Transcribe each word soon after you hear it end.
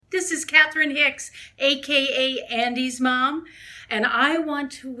This is Catherine Hicks, aka Andy's mom, and I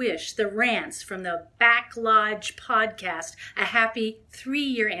want to wish the Rants from the Back Lodge podcast a happy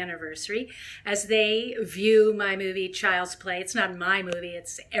 3-year anniversary as they view my movie Child's Play. It's not my movie,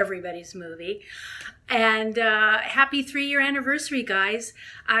 it's everybody's movie. And happy 3-year anniversary, guys.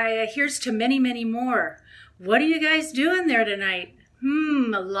 Here's to many, many more. What are you guys doing there tonight?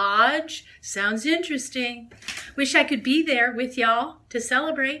 A lodge? Sounds interesting. Wish I could be there with y'all to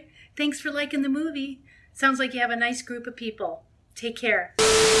celebrate. Thanks for liking the movie. Sounds like you have a nice group of people. Take care.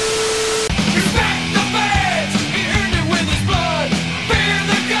 Respect the feds! He earned it with his blood! Fear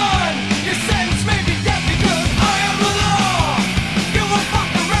the gun! Your sentence may be death because I am the law! You will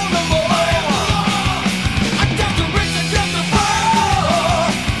fuck around the law! I am the law! I'm death to rich and death to poor!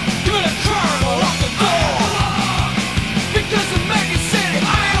 You're a criminal off the door! Because of Megan City,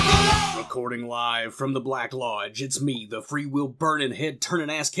 I am the law! Recording live from the Black Lodge, it's me, the free-wheel burning, head-turning,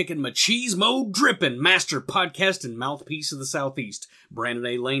 ass-kicking, machismo dripping master podcast and mouthpiece of the Southeast, Brandon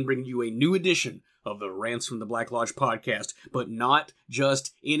A. Lane, bringing you a new edition of the Rants from the Black Lodge podcast, but not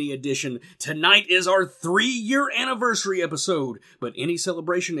just any edition. Tonight is our 3-year anniversary episode, but any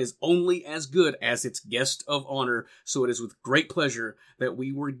celebration is only as good as its guest of honor, so it is with great pleasure that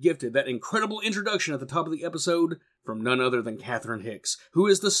we were gifted that incredible introduction at the top of the episode from none other than Catherine Hicks, who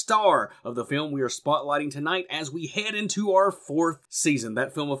is the star of the film we are spotlighting tonight as we head into our 4th season.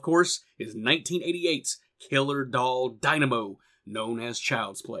 That film, of course, is 1988's Killer Doll Dynamo, known as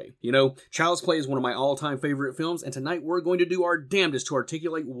Child's Play. You know, Child's Play is one of my all-time favorite films, and tonight we're going to do our damnedest to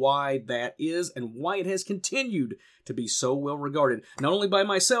articulate why that is and why it has continued to be so well regarded, not only by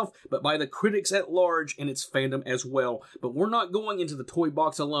myself, but by the critics at large and its fandom as well. But we're not going into the toy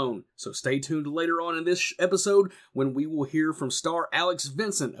box alone, so stay tuned later on in this episode when we will hear from star Alex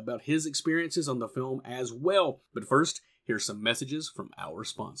Vincent about his experiences on the film as well. But first, here's some messages from our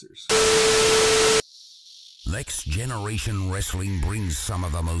sponsors. Next Generation Wrestling brings some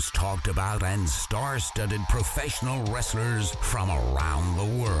of the most talked about and star-studded professional wrestlers from around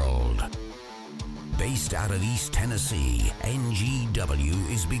the world. Based out of East Tennessee,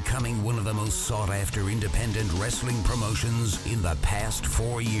 NGW is becoming one of the most sought-after independent wrestling promotions in the past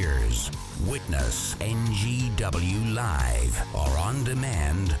 4 years. Witness NGW Live or on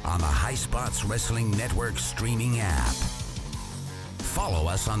demand on the High Spots Wrestling Network streaming app. Follow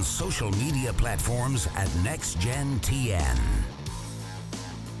us on social media platforms at NextGenTN.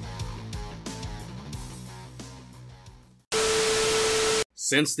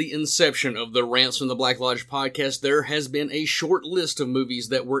 Since the inception of the Rants from the Black Lodge podcast, there has been a short list of movies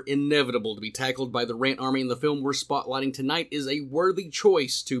that were inevitable to be tackled by the Rant Army, and the film we're spotlighting tonight is a worthy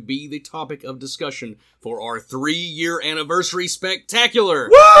choice to be the topic of discussion for our 3-year anniversary spectacular.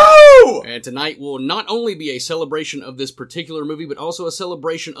 Woo! And tonight will not only be a celebration of this particular movie, but also a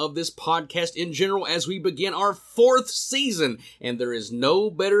celebration of this podcast in general as we begin our 4th season. And there is no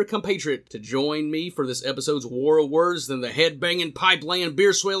better compatriot to join me for this episode's War of Words than the head-banging, pipe-laying,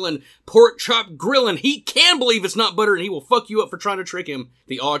 beer-swilling, pork-chop grilling. He can believe it's not butter and he will fuck you up for trying to trick him.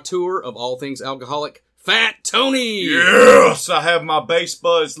 The auteur of all things alcoholic, Fat Tony! Yes, I have my base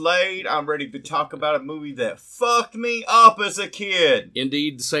buds laid. I'm ready to talk about a movie that fucked me up as a kid.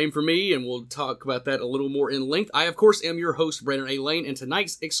 Indeed, the same for me, and we'll talk about that a little more in length. I, of course, am your host, Brandon A. Lane, and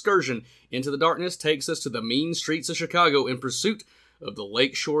tonight's excursion into the darkness takes us to the mean streets of Chicago in pursuit of the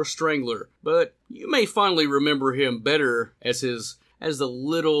Lakeshore Strangler. But you may fondly remember him better as the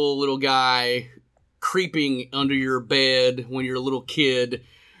little guy creeping under your bed when you're a little kid.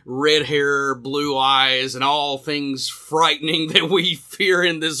 Red hair, blue eyes, and all things frightening that we fear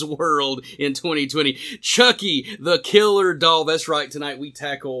in this world in 2020. Chucky, the Killer Doll. That's right, tonight we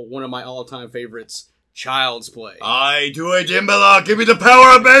tackle one of my all-time favorites, Child's Play. I do it, Jimbala. Give me the power,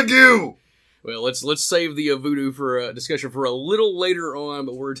 I beg you. Well, let's save the voodoo for a discussion for a little later on,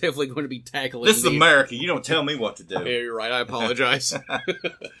 but we're definitely going to be tackling This is America. You don't tell me what to do. Yeah, you're right. I apologize.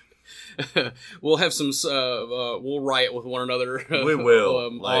 We'll have some. We'll riot with one another. We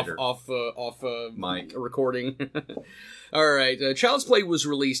will later. Off mic recording. All right. Child's Play was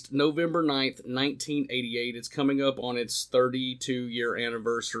released November 9th, 1988. It's coming up on its 32-year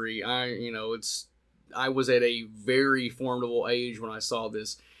anniversary. I was at a very formidable age when I saw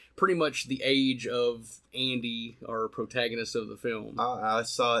this. Pretty much the age of Andy, our protagonist of the film. I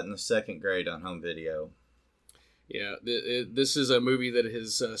saw it in the 2nd grade on home video. Yeah, this is a movie that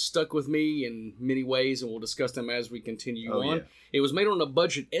has stuck with me in many ways, and we'll discuss them as we continue on. Yeah. It was made on a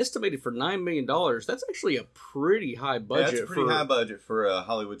budget estimated for $9 million. That's actually a pretty high budget. Yeah, that's a pretty high budget for a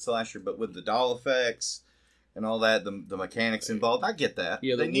Hollywood slasher, but with the doll effects and all that, the mechanics involved, I get that.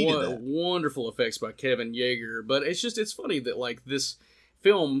 Yeah, they needed that. Wonderful effects by Kevin Yeager, but it's funny that like this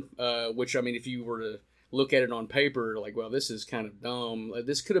film, which, I mean, if you were to look at it on paper, like, well, this is kind of dumb. Like,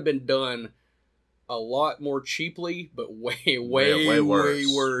 this could have been done a lot more cheaply, but way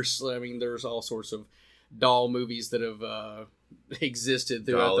worse. I mean, there's all sorts of doll movies that have existed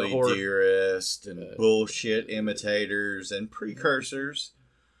throughout Dolly the horror. Dearest and bullshit imitators and precursors.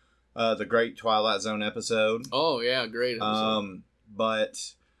 The Great Twilight Zone episode. Oh, yeah, great episode.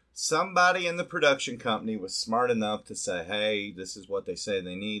 But somebody in the production company was smart enough to say, hey, this is what they say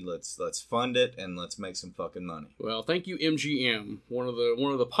they need. Let's fund it and let's make some fucking money. Well, thank you, MGM. One of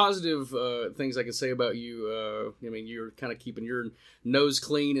the positive things I can say about you, I mean, you're kind of keeping your nose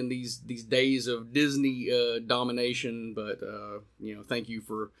clean in these days of Disney domination. But thank you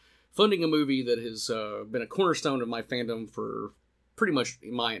for funding a movie that has been a cornerstone of my fandom for pretty much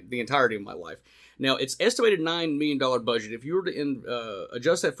the entirety of my life. Now, it's estimated $9 million budget. If you were to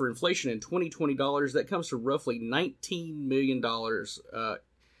adjust that for inflation in 2020 dollars, that comes to roughly $19 million.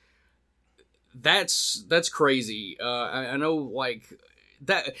 That's crazy. I know, like,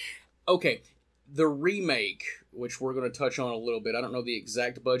 that. Okay, the remake, which we're going to touch on a little bit. I don't know the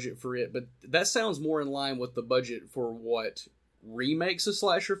exact budget for it, but that sounds more in line with the budget for what remakes of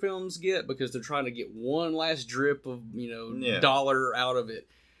slasher films get, because they're trying to get one last drip of dollar out of it.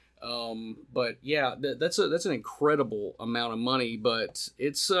 But yeah, that's an incredible amount of money. But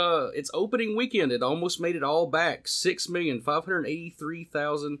it's opening weekend, it almost made it all back.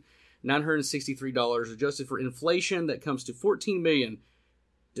 $6,583,963 adjusted for inflation. That comes to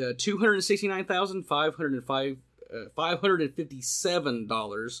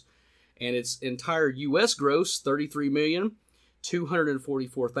 $14,269,557, and its entire U.S. gross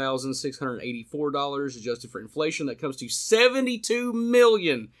 $33,244,684 adjusted for inflation. That comes to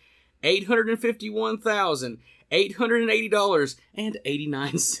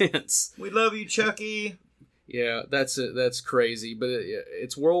 $72,851,880.89. We love you, Chucky. Yeah, that's crazy, but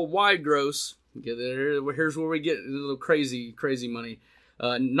it's worldwide gross. Here's where we get a little crazy money.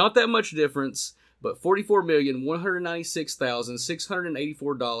 Not that much difference, but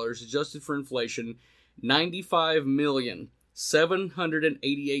 $44,196,684 adjusted for inflation.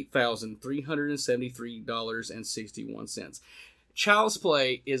 $95,788,373.61. Child's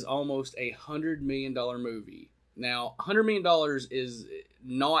Play is almost $100 million movie. Now, $100 million is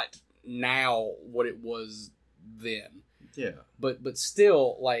not now what it was then. Yeah. But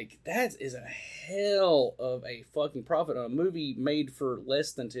still, like, that is a hell of a fucking profit on a movie made for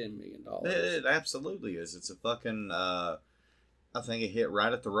less than $10 million. It absolutely is. It's a fucking, I think it hit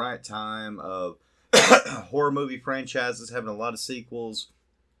right at the right time of horror movie franchises having a lot of sequels,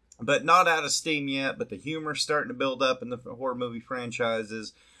 but not out of steam yet, but the humor's starting to build up in the horror movie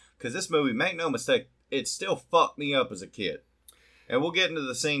franchises. Because this movie, make no mistake, it still fucked me up as a kid. And we'll get into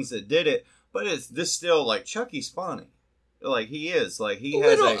the scenes that did it, but it's this still, like, Chucky's funny. Like, he is. Like, he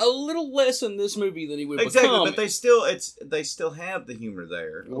has a little less in this movie than he would exactly, become. But they still have the humor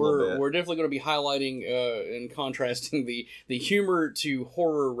there. We're definitely going to be highlighting and contrasting the humor to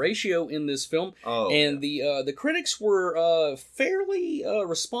horror ratio in this film. The critics were fairly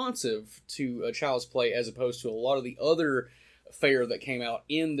responsive to Child's Play as opposed to a lot of the other fare that came out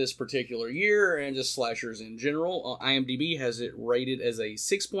in this particular year, and just slashers in general. IMDb has it rated as a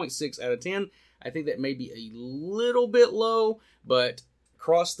 6.6 out of 10. I think that may be a little bit low, but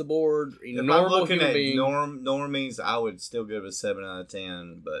across the board, if I'm looking at normies, I would still give it a 7 out of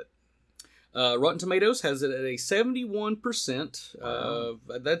 10. But Rotten Tomatoes has it at a 71%. Wow.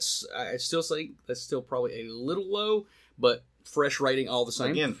 I still think that's still probably a little low, but fresh rating all the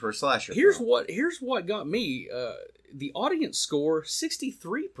same. Again, for a slasher. Here's what got me. The audience score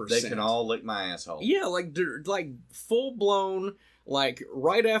 63%. They can all lick my asshole. Yeah, like full blown. Like,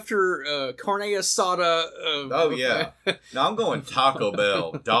 right after carne asada. Oh, yeah. No, I'm going Taco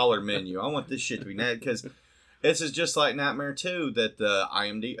Bell, dollar menu. I want this shit to be net, because this is just like Nightmare 2, that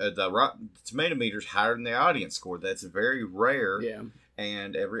the Rotten Tomato meter's higher than the audience score. That's very rare. Yeah.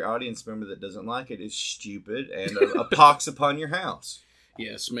 And every audience member that doesn't like it is stupid and a pox upon your house.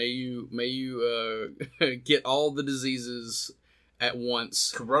 Yes, may you get all the diseases at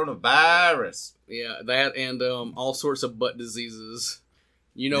once. Coronavirus. Yeah, that and all sorts of butt diseases.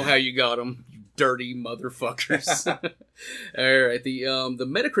 You know how you got them, you dirty motherfuckers. All right, the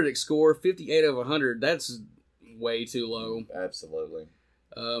Metacritic score 58 of 100. That's way too low. Absolutely.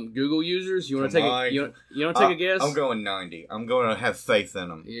 Google users, you want to take a guess? I'm going 90. I'm going to have faith in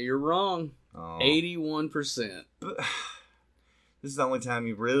them. Yeah, you're wrong. 81%. This is the only time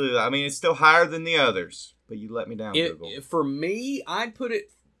you really... I mean, it's still higher than the others, but you let me down, Google. For me, I'd put it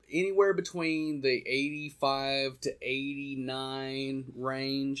anywhere between the 85 to 89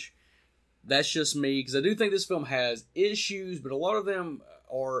 range. That's just me, because I do think this film has issues, but a lot of them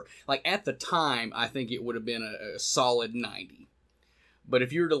are, like, at the time, I think it would have been a solid 90. But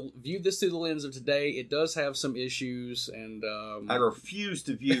if you were to view this through the lens of today, it does have some issues, and I refuse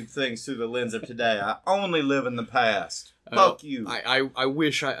to view things through the lens of today. I only live in the past. Fuck you. I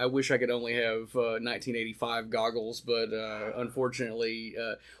wish I could only have 1985 goggles, but unfortunately,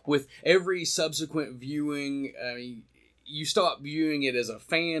 with every subsequent viewing, I mean, you stop viewing it as a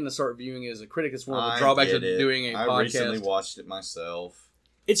fan and start viewing it as a critic. It's one of the drawbacks of doing a podcast. I recently watched it myself.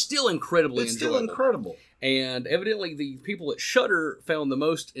 It's still incredibly enjoyable. It's still incredible. And evidently the people at Shudder found the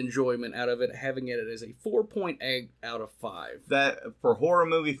most enjoyment out of it, having it as a 4.8 out of 5. That, for horror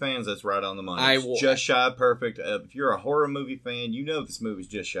movie fans, that's right on the money. It's just shy of perfect. If you're a horror movie fan, you know this movie's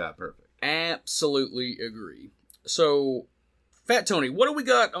just shy of perfect. Absolutely agree. So, Fat Tony, what do we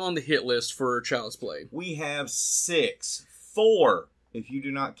got on the hit list for Child's Play? We have 6. 4, if you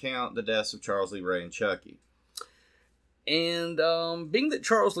do not count the deaths of Charles Lee Ray and Chucky. And being that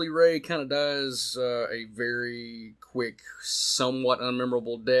Charles Lee Ray kind of dies a very quick, somewhat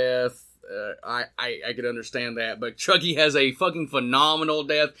unmemorable death, I could understand that. But Chucky has a fucking phenomenal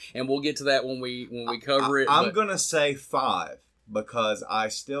death, and we'll get to that when we cover it. I'm gonna say 5 because I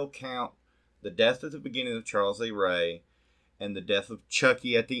still count the death at the beginning of Charles Lee Ray and the death of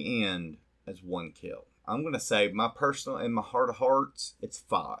Chucky at the end as one kill. I'm gonna say, my personal, in my heart of hearts, it's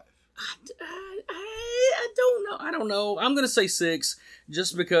 5. I don't know. I'm going to say 6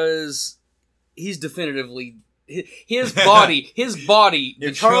 just because he's definitively... His body,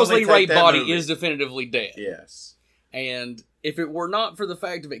 the Charles Lee Ray body is definitively dead. Yes. And if it were not for the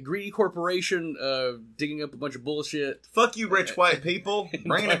fact of a greedy corporation digging up a bunch of bullshit... Fuck you, rich white people.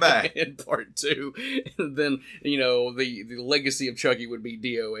 Bringing it back. In part 2, then, the legacy of Chucky would be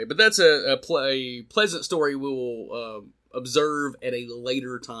DOA. But that's a pleasant story we will... observe at a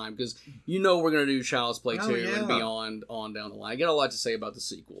later time, because we're going to do Child's Play 2 and beyond on down the line. I got a lot to say about the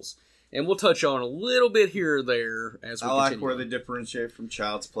sequels, and we'll touch on a little bit here or there as we continue. I like where they differentiate from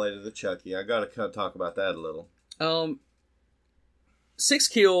Child's Play to the Chucky. I got to talk about that a little. 6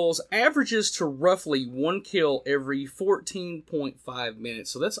 kills averages to roughly 1 kill every 14.5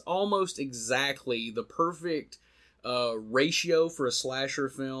 minutes, so that's almost exactly the perfect ratio for a slasher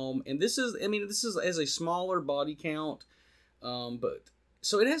film. And this is as a smaller body count. But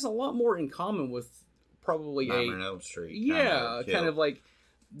so it has a lot more in common with probably Nightmare on Elm Street. Kind of like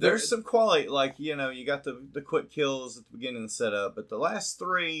there's some quality, like you got the quick kills at the beginning of the setup, but the last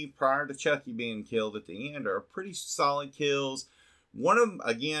 3 prior to Chucky being killed at the end are pretty solid kills. One of them,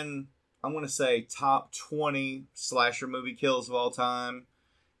 again, I'm going to say top 20 slasher movie kills of all time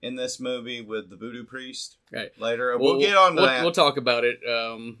in this movie with the Voodoo Priest. Right. Later, we'll get on to that. We'll talk about it,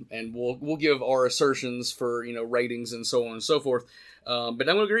 and we'll give our assertions for ratings and so on and so forth. But I'm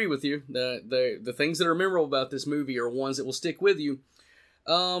going to agree with you. The things that are memorable about this movie are ones that will stick with you.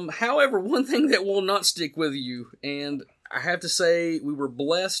 However, one thing that will not stick with you, and I have to say, we were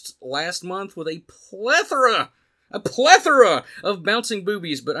blessed last month with a plethora of bouncing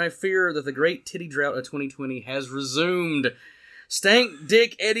boobies, but I fear that the great titty drought of 2020 has resumed. Stank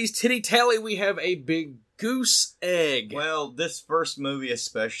Dick Eddie's titty tally, we have a big goose egg. Well, this first movie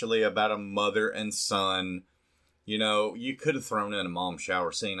especially, about a mother and son, you could have thrown in a mom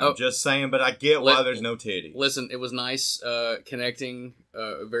shower scene. I'm just saying, but I get why there's no titty. Listen, it was nice connecting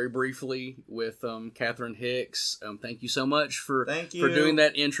very briefly with Catherine Hicks. Thank you so much for doing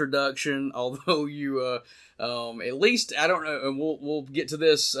that introduction. Although you, at least, I don't know, and we'll get to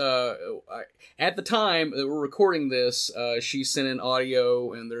this. At the time that we're recording this, she sent in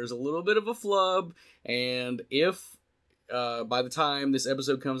audio, and there's a little bit of a flub. And if by the time this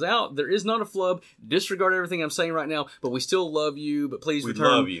episode comes out, there is not a flub, disregard everything I'm saying right now, but we still love you, but please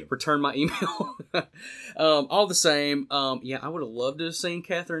return my email. All the same, I would have loved to have seen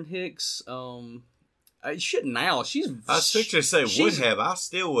Catherine Hicks. I shouldn't now. I was fixing to say would have. I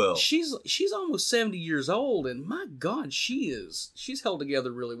still will. She's almost 70 years old, and my God, she's held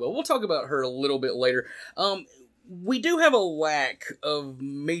together really well. We'll talk about her a little bit later. We do have a lack of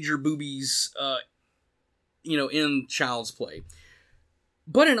major boobies, in Child's Play.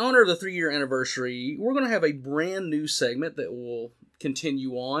 But in honor of the 3-year anniversary, we're going to have a brand new segment that will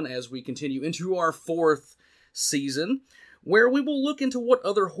continue on as we continue into our 4th season, where we will look into what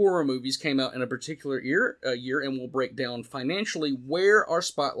other horror movies came out in a particular year, and we'll break down financially where our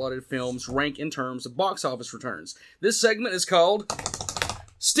spotlighted films rank in terms of box office returns. This segment is called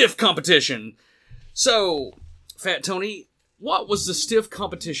Stiff Competition. So, Fat Tony, what was the stiff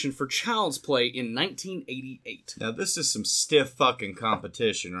competition for Child's Play in 1988? Now, this is some stiff fucking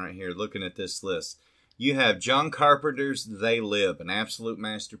competition right here, looking at this list. You have John Carpenter's They Live, an absolute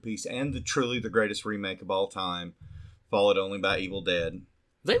masterpiece, and truly the greatest remake of all time, followed only by Evil Dead.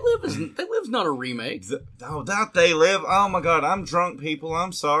 They Live's not a remake. That They Live. Oh my god, I'm drunk, people.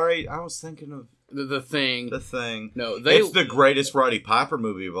 I'm sorry. I was thinking of The Thing. The Thing. No, it's the greatest Roddy Piper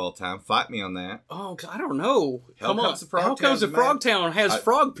movie of all time. Fight me on that. Oh, I don't know. Hell Comes to Frogtown, Hell Comes to Frogtown has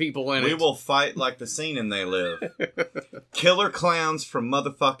frog people in it. We will fight like the scene in They Live. Killer Clowns from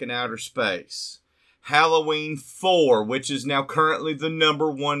motherfucking Outer Space. Halloween 4, which is now currently the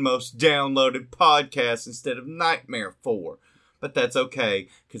 #1 most downloaded podcast instead of Nightmare 4. But that's okay,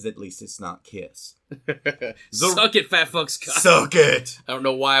 because at least it's not Kiss. Suck it, fat fuck Scott. Suck it! I don't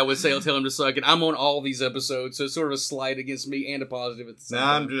know why I would tell him to suck it. I'm on all these episodes, so it's sort of a slight against me and a positive at the same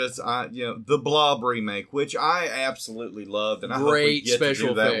time. I'm just, the Blob remake, which I absolutely loved, and I hope we Great get to special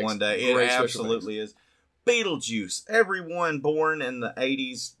do that effects. one day. Great It special absolutely is. Beetlejuice. Everyone born in the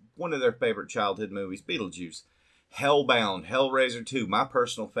 80s, one of their favorite childhood movies, Beetlejuice. Hellbound, Hellraiser 2, my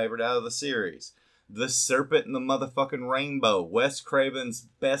personal favorite out of the series. The Serpent and the Motherfucking Rainbow, Wes Craven's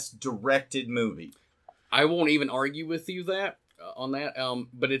best directed movie. I won't even argue with you on that.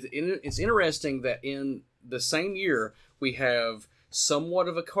 But it's interesting that in the same year we have somewhat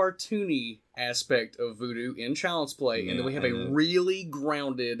of a cartoony aspect of voodoo in Child's Play, and then we have a really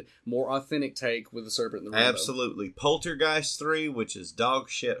grounded, more authentic take with The Serpent and the Rainbow. Absolutely. Poltergeist 3, which is dog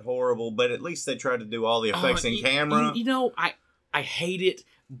shit horrible, but at least they tried to do all the effects in camera. I hate it,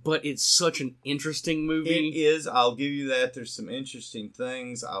 but it's such an interesting movie. It is. I'll give you that. There's some interesting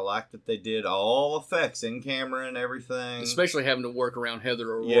things. I like that they did all effects in camera and everything. Especially having to work around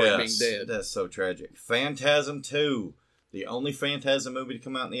Heather O'Rourke being dead. That's so tragic. Phantasm 2. The only Phantasm movie to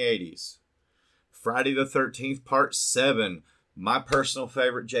come out in the 80s. Friday the 13th, Part 7. My personal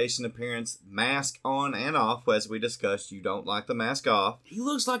favorite Jason appearance. Mask on and off. As we discussed, you don't like the mask off. He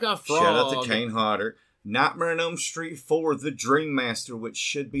looks like a frog. Shout out to Kane Hodder. Nightmare on Elm Street 4, The Dream Master, which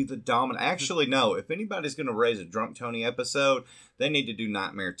should be the dominant. Actually, no. If anybody's going to raise a Drunk Tony episode, they need to do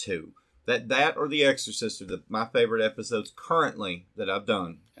Nightmare 2. That or The Exorcist are my favorite episodes currently that I've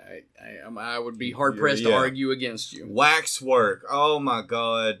done. I would be hard-pressed to argue against you. Waxwork. Oh, my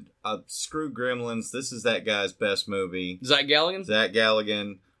God. Screw Gremlins. This is that guy's best movie. Zach Galligan? Zach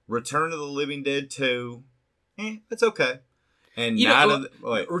Galligan. Return of the Living Dead 2. It's okay. And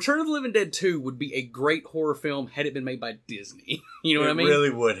Return of the Living Dead 2 would be a great horror film had it been made by Disney. You know what I mean? It really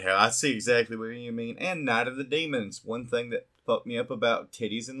would have. I see exactly what you mean. And Night of the Demons. One thing that fucked me up about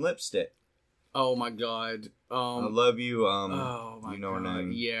titties and lipstick. Oh my god. I love you. Oh my you know god. her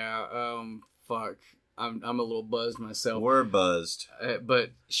name. Yeah. Fuck. I'm a little buzzed myself. We're buzzed.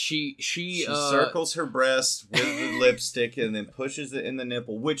 But she circles her breast with the lipstick and then pushes it in the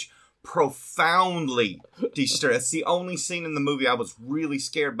nipple, which profoundly distressed. It's the only scene in the movie I was really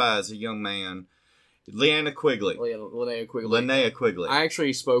scared by as a young man. Linnea Quigley. Linnea Quigley. I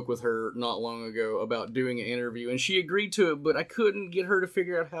actually spoke with her not long ago about doing an interview, and she agreed to it, but I couldn't get her to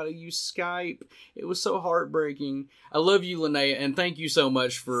figure out how to use Skype. It was so heartbreaking. I love you, Linnea, and thank you so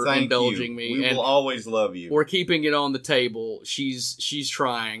much for indulging me. We will always love you. We're keeping it on the table. She's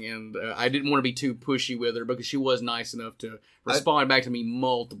trying, and I didn't want to be too pushy with her because she was nice enough to respond back to me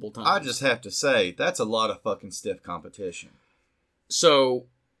multiple times. I just have to say, that's a lot of fucking stiff competition. So,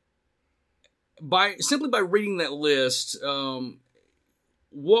 simply by reading that list,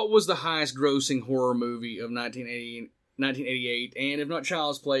 what was the highest grossing horror movie of 1988? And if not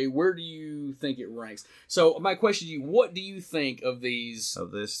Child's Play, where do you think it ranks? So my question to you, what do you think of these?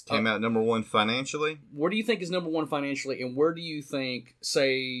 Of this came out #1 financially? Where do you think is #1 financially? And where do you think,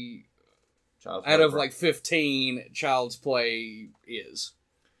 say, Child's out of like 15, Child's Play is?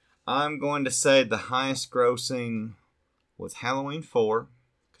 I'm going to say the highest grossing was Halloween 4.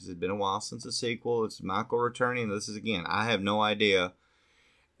 Because it's been a while since the sequel. It's Michael returning. This is, again, I have no idea.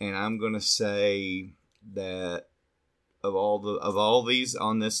 And I'm going to say that of all these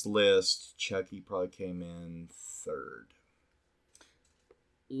on this list, Chucky probably came in third.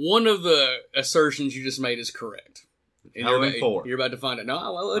 One of the assertions you just made is correct. Halloween 4. You're about to find it. No,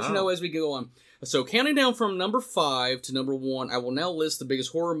 I'll let you know as we go on. So, counting down from number 5 to number 1, I will now list the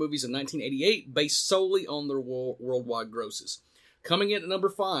biggest horror movies of 1988 based solely on their worldwide grosses. Coming in at number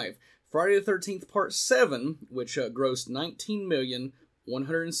 5, Friday the 13th Part 7, which grossed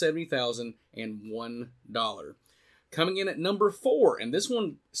 $19,170,001. Coming in at number 4, and this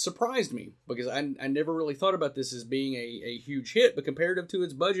one surprised me because I never really thought about this as being a huge hit, but comparative to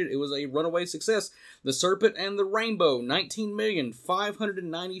its budget, it was a runaway success. The Serpent and the Rainbow,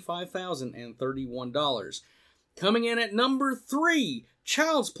 $19,595,031. Coming in at number 3,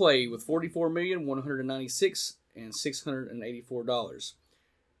 Child's Play with $44,196,684.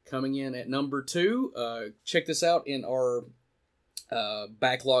 Coming in at number 2, check this out in our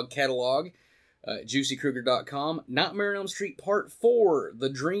backlog catalog. JuicyKruger.com. Nightmare on Elm Street Part 4, The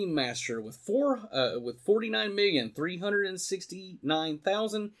Dream Master, with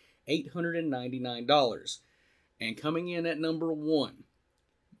 $49,369,899. And coming in at number 1,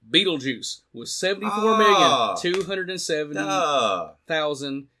 Beetlejuice with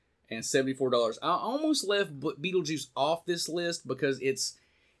 $74,270,074. I almost left Beetlejuice off this list because it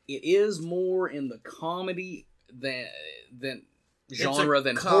is more in the comedy than genre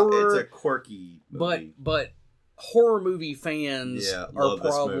than horror. It's a quirky movie. But horror movie fans are love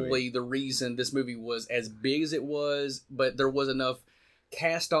this probably movie. the reason this movie was as big as it was, but there was enough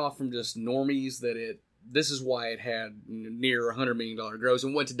cast off from just normies that this is why it had near $100 million gross,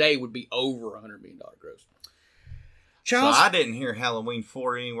 and what today would be over $100 million gross. So I didn't hear Halloween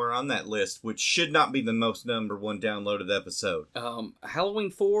 4 anywhere on that list, which should not be the most number 1 downloaded episode. Halloween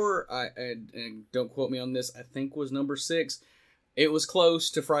 4, and don't quote me on this, I think was number 6. It was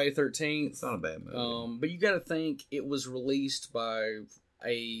close to Friday 13th. It's not a bad movie. But you got to think it was released by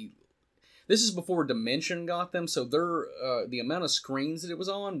this is before Dimension got them, so the amount of screens that it was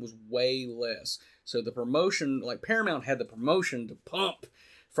on was way less. So the promotion, like Paramount had the promotion to pump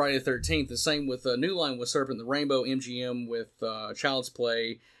Friday the 13th. The same with New Line with Serpent the Rainbow, MGM with Child's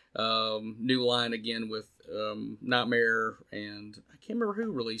Play, New Line again with Nightmare, and I can't remember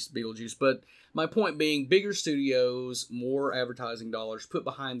who released Beetlejuice. But my point being, bigger studios, more advertising dollars put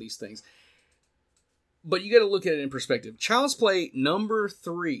behind these things. But you got to look at it in perspective. Child's Play, number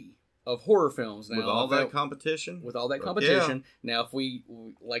 3 of horror films now. With all that competition? With all that competition. Yeah. Now, if we,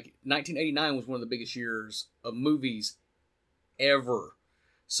 like, 1989 was one of the biggest years of movies ever.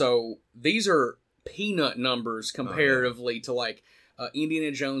 So these are peanut numbers comparatively to, like,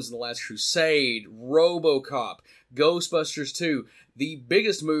 Indiana Jones and the Last Crusade, RoboCop, Ghostbusters 2, the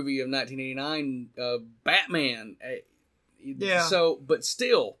biggest movie of 1989, Batman. Yeah. So, but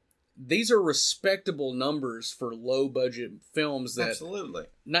still, these are respectable numbers for low-budget films. That Absolutely.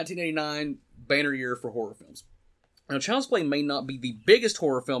 1989, banner year for horror films. Now, Child's Play may not be the biggest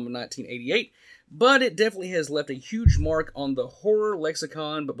horror film of 1988, but it definitely has left a huge mark on the horror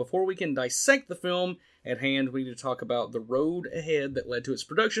lexicon. But before we can dissect the film at hand, we need to talk about the road ahead that led to its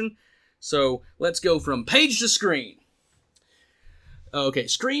production. So let's go from page to screen. Okay,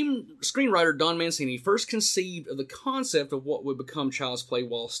 screenwriter Don Mancini first conceived of the concept of what would become Child's Play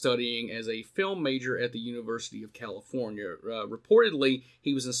while studying as a film major at the University of California. Reportedly,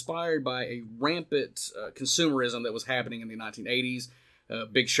 he was inspired by a rampant consumerism that was happening in the 1980s.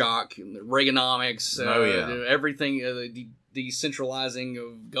 Big shock, Reaganomics, everything, the decentralizing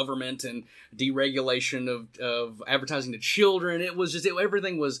of government and deregulation of advertising to children. It was just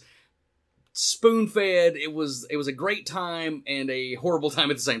everything was spoon-fed. It was a great time and a horrible time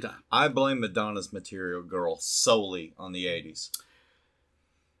at the same time. I blame Madonna's Material Girl solely on the 80s.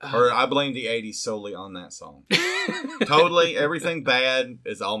 Or I blame the 80s solely on that song. Totally, everything bad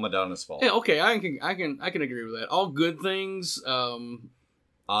is all Madonna's fault. Yeah, okay, I can agree with that. All good things,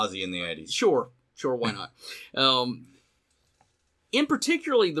 Ozzy in the 80s. Sure, why not? In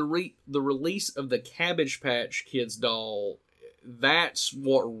particularly the release of the Cabbage Patch Kids doll, that's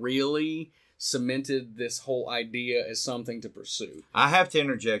what really cemented this whole idea as something to pursue. I have to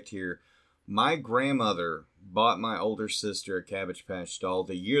interject here. My grandmother bought my older sister a Cabbage Patch doll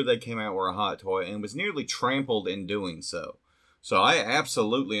the year they came out were a hot toy and was nearly trampled in doing so. So I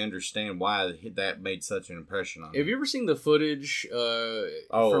absolutely understand why that made such an impression on me. Have you ever seen the footage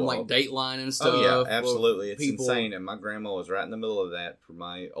from like Dateline and stuff? Oh yeah, absolutely. It's insane. And my grandma was right in the middle of that for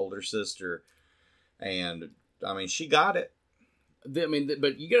my older sister. And I mean, she got it.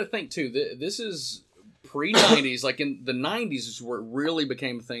 But you got to think too. This is pre-90s. Like in the 90s is where it really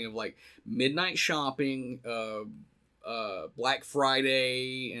became a thing of like midnight shopping, Black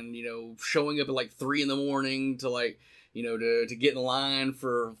Friday, and showing up at like 3 a.m. to like to get in line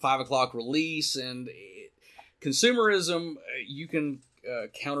for 5 o'clock release. And consumerism, you can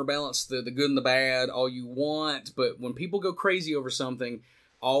counterbalance the good and the bad all you want, but when people go crazy over something,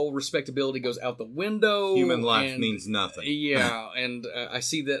 all respectability goes out the window. Human life means nothing. Yeah, and I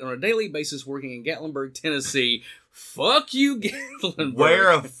see that on a daily basis working in Gatlinburg, Tennessee. Fuck you, Gatlinburg.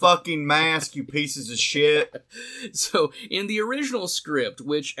 Wear a fucking mask, you pieces of shit. So, in the original script,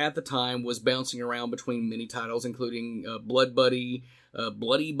 which at the time was bouncing around between many titles, including Blood Buddy,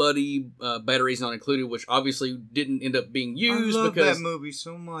 Bloody Buddy, Batteries Not Included, which obviously didn't end up being used. I love because that movie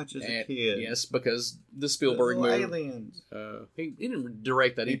so much as a kid. Yes, because the Spielberg movie. Aliens. He didn't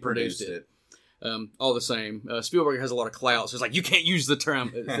direct that, he produced it. All the same, Spielberg has a lot of clout, so it's like, you can't use the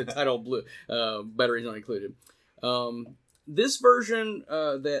term, the title Batteries Not Included. This version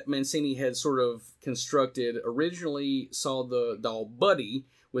that Mancini had sort of constructed originally saw the doll Buddy,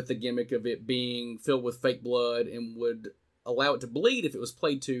 with the gimmick of it being filled with fake blood and would allow it to bleed if it was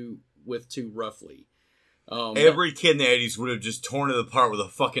played with too roughly. Every kid in the 80s would have just torn it apart with a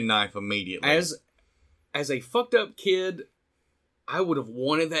fucking knife immediately. As a fucked up kid, I would have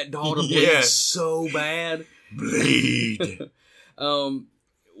wanted that doll to bleed so bad. Bleed.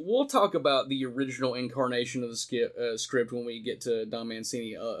 We'll talk about the original incarnation of the script when we get to Don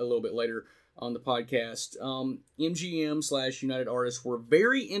Mancini a little bit later on the podcast. MGM/United Artists were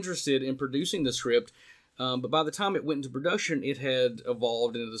very interested in producing the script, but by the time it went into production, it had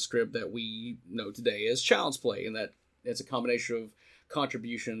evolved into the script that we know today as Child's Play, and that it's a combination of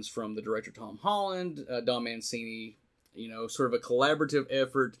contributions from the director Tom Holland, Don Mancini, sort of a collaborative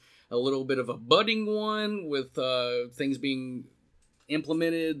effort, a little bit of a budding one with things being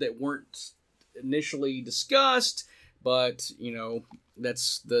implemented that weren't initially discussed, but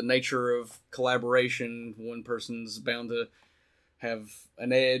that's the nature of collaboration. One person's bound to have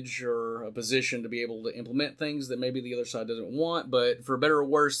an edge or a position to be able to implement things that maybe the other side doesn't want. But for better or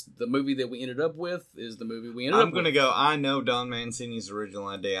worse, the movie that we ended up with is the movie we ended up with. I'm going to go, I know Don Mancini's original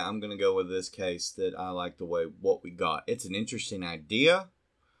idea. I'm going to go with this case that I like the way what we got. It's an interesting idea,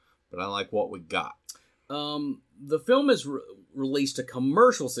 but I like what we got. The film has released a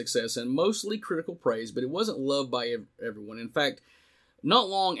commercial success and mostly critical praise, but it wasn't loved by everyone. In fact, not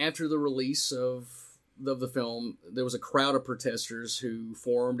long after the release of the film, there was a crowd of protesters who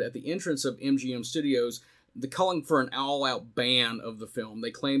formed at the entrance of MGM Studios, calling for an all-out ban of the film.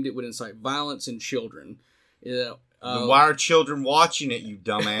 They claimed it would incite violence in children. Why are children watching it, you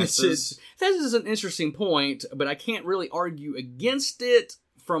dumbasses? That is an interesting point, but I can't really argue against it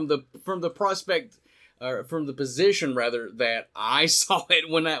from the prospect, from the position rather, that I saw it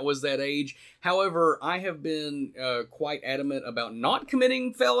when I was that age. However, I have been quite adamant about not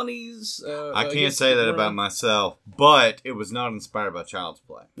committing felonies. I can't say that about myself, but it was not inspired by Child's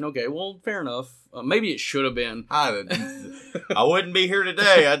Play. Okay, well, fair enough. Maybe it should have been. I wouldn't be here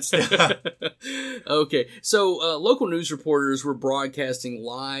today. I'd still. Okay, so local news reporters were broadcasting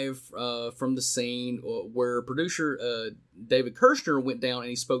live from the scene where producer David Kirshner went down and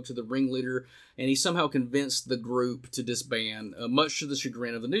he spoke to the ringleader, and he somehow convinced the group to disband, much to the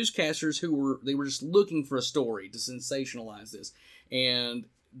chagrin of the newscasters who were just looking for a story to sensationalize this. And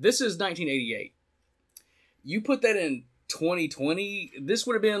this is 1988. You put that in 2020, this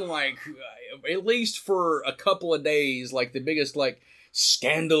would have been like, at least for a couple of days, like the biggest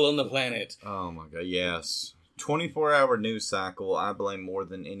scandal on the planet. Oh my god, yes. 24-hour news cycle, I blame more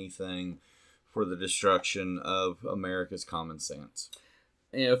than anything for the destruction of America's common sense.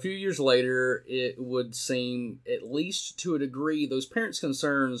 And a few years later, it would seem, at least to a degree, those parents'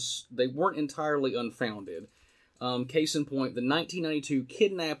 concerns, they weren't entirely unfounded. Case in point, the 1992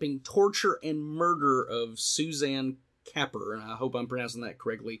 kidnapping, torture, and murder of Suzanne Capper, and I hope I'm pronouncing that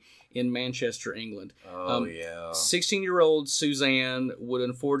correctly, in Manchester, England. Oh, yeah. 16-year-old Suzanne would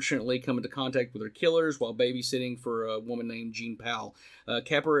unfortunately come into contact with her killers while babysitting for a woman named Jean Powell.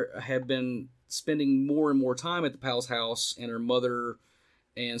 Capper had been spending more and more time at the Powell's house, and her mother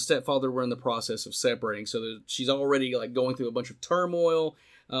and stepfather were in the process of separating, so she's already going through a bunch of turmoil.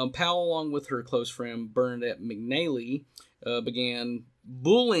 Powell, along with her close friend Bernadette McNally, began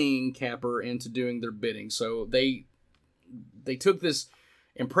bullying Capper into doing their bidding. So they took this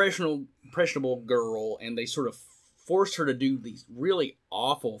impressionable girl and they sort of forced her to do these really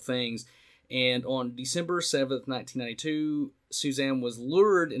awful things. And on December 7th, 1992, Suzanne was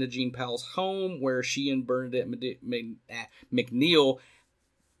lured into Jean Powell's home, where she and Bernadette McNeil,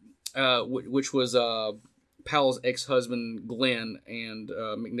 which was Powell's ex-husband Glenn and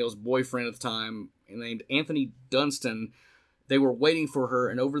McNeil's boyfriend at the time, named Anthony Dunstan, they were waiting for her.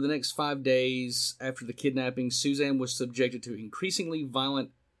 And over the next 5 days after the kidnapping, Suzanne was subjected to increasingly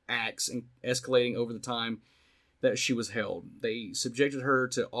violent acts, and escalating over the time that she was held. They subjected her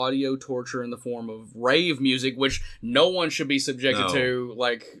to audio torture in the form of rave music, which no one should be subjected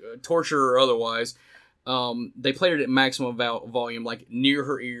to, torture or otherwise. They played it at maximum volume, near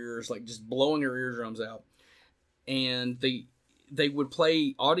her ears, just blowing her eardrums out. And they would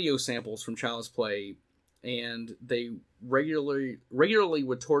play audio samples from Child's Play, and they regularly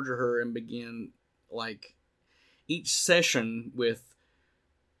would torture her and begin each session with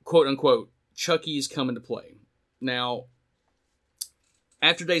quote unquote Chucky's coming to play. Now,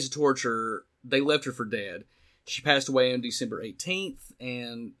 after days of torture, they left her for dead. She passed away on December 18th,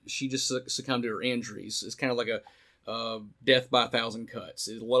 and she just succumbed to her injuries. It's kind of like a death by 1,000 cuts.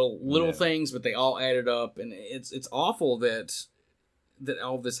 It's little things, but they all added up, and it's awful that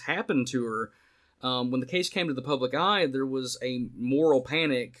all this happened to her. When the case came to the public eye, there was a moral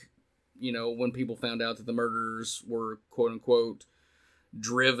panic, when people found out that the murderers were quote unquote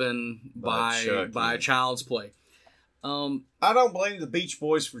driven by Child's Play. I don't blame the Beach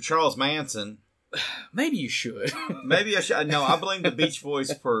Boys for Charles Manson. Maybe you should. Maybe I should. No, I blame the Beach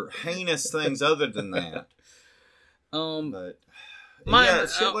Boys for heinous things other than that. But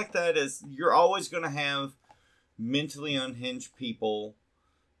shit like that is, you're always going to have mentally unhinged people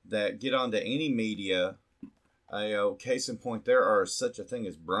that get onto any media. Case in point, there are such a thing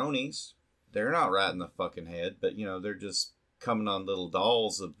as bronies. They're not right in the fucking head, but they're just coming on little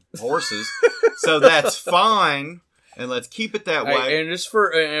dolls of horses, so that's fine. And let's keep it that way. And just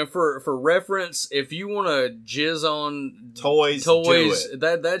for reference, if you want to jizz on toys,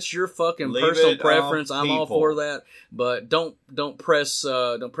 that's your fucking Leave personal it preference. on I'm all people. for that, but don't press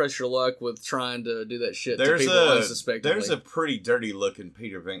your luck with trying to do that shit to people unsuspectingly. There's a pretty dirty looking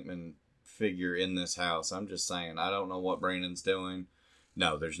Peter Venkman figure in this house. I'm just saying. I don't know what Brandon's doing.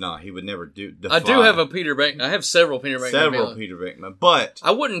 No, there's not. He would never do. I do have a Peter Venkman. I have several Peter Venkman. Peter Venkman, but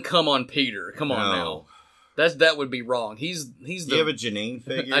I wouldn't come on Peter. Come on now. That would be wrong. He's the. Do you have a Janine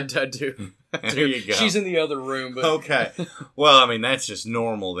figure? I do. There you go. She's in the other room. But... Okay. Well, I mean, that's just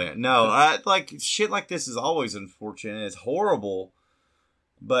normal then. No, shit like this is always unfortunate. It's horrible,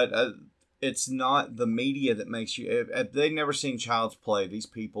 but it's not the media that makes you. If they'd never seen Child's Play, these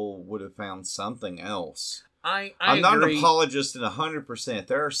people would have found something else. I'm not an apologist in 100%.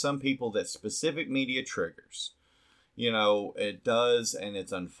 There are some people that specific media triggers. It does, and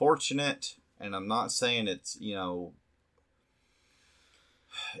it's unfortunate. And I'm not saying it's,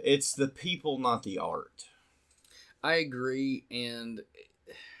 it's the people, not the art. I agree. And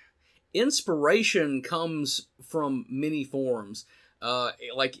inspiration comes from many forms.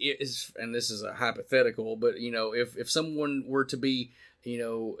 And this is a hypothetical, but, if someone were to be,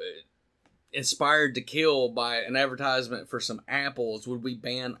 inspired to kill by an advertisement for some apples, would we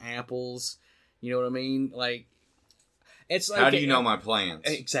ban apples? You know what I mean? It's like, how do you know my plans?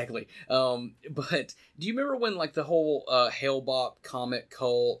 Exactly. But do you remember when the whole Hellbop comic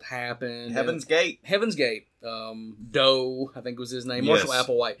cult happened? Heaven's Gate. Doe, I think was his name, yes.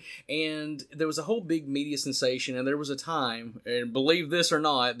 Marshall Applewhite. And there was a whole big media sensation, and there was a time, and believe this or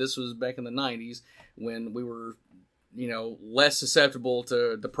not, this was back in the 90s, when we were less susceptible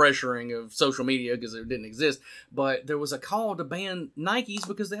to the pressuring of social media because it didn't exist. But there was a call to ban Nikes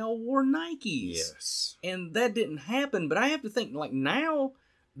because they all wore Nikes. Yes. And that didn't happen. But I have to think, now,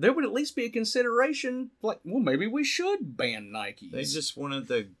 there would at least be a consideration, maybe we should ban Nikes. They just wanted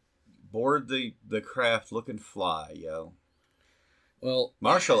to board the craft looking fly, yo. Well,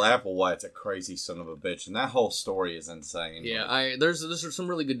 Marshall Applewhite's a crazy son of a bitch, and that whole story is insane. Yeah, there's some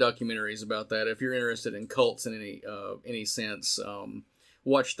really good documentaries about that. If you're interested in cults in any sense,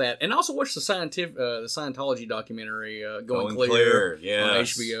 watch that, and also watch the Scientology documentary Going Clear yes. on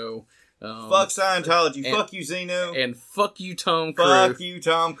HBO. Fuck Scientology, fuck you Xenu, and fuck you Tom Cruise. Fuck you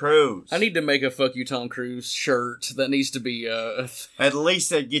Tom Cruise. I need to make a fuck you Tom Cruise shirt that needs to be. At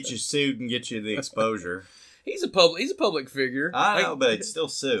least that'd get you sued and get you the exposure. He's a public figure. I know, but it's still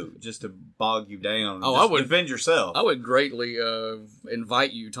sue just to bog you down. I would defend yourself. I would greatly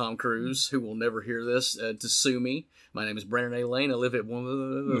invite you, Tom Cruise, who will never hear this, to sue me. My name is Brandon A. Lane. I live at one.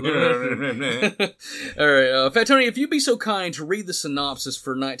 All right, Fat Tony, if you'd be so kind to read the synopsis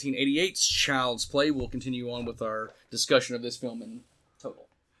for 1988's Child's Play, we'll continue on with our discussion of this film in total.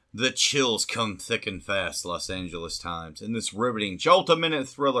 The chills come thick and fast, Los Angeles Times, in this riveting, jolt-a-minute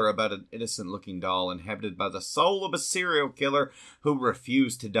thriller about an innocent-looking doll inhabited by the soul of a serial killer who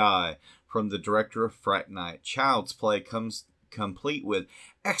refused to die. From the director of Fright Night, Child's Play comes complete with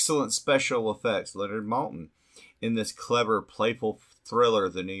excellent special effects. Leonard Maltin. In this clever, playful thriller,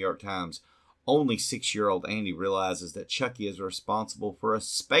 the New York Times, only 6-year-old Andy realizes that Chucky is responsible for a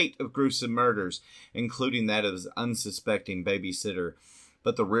spate of gruesome murders, including that of his unsuspecting babysitter.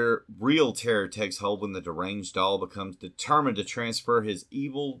 But the real terror takes hold when the deranged doll becomes determined to transfer his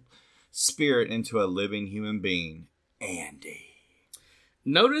evil spirit into a living human being, Andy.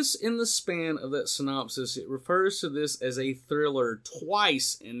 Notice in the span of that synopsis, it refers to this as a thriller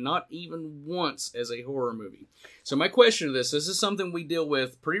twice and not even once as a horror movie. So my question to this is something we deal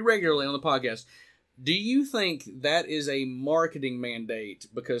with pretty regularly on the podcast. Do you think that is a marketing mandate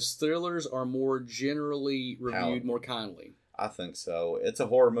because thrillers are more generally reviewed more kindly? I think so. It's a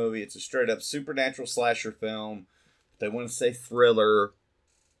horror movie. It's a straight-up supernatural slasher film. They want to say thriller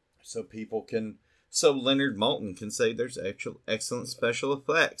so Leonard Maltin can say there's excellent special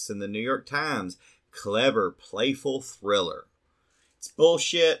effects in the New York Times. Clever, playful thriller. It's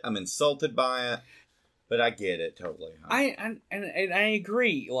bullshit. I'm insulted by it. But I get it totally. I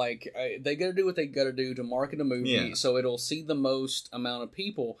agree. They got to do what they got to do to market a movie so it'll see the most amount of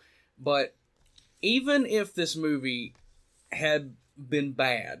people. But even if this movie had been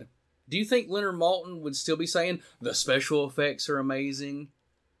bad, do you think Leonard Maltin would still be saying the special effects are amazing?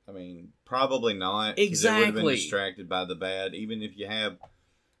 I mean, probably not. 'Cause it would have Exactly. been distracted by the bad. Even if you have,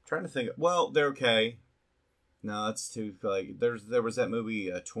 trying to think. Well, they're okay. No, that's too like. There was that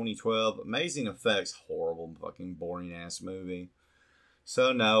movie 2012, Amazing Effects, horrible, fucking boring ass movie.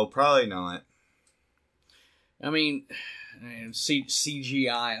 So no, probably not. I mean, and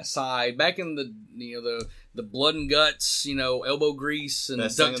CGI aside, back in the the blood and guts, elbow grease and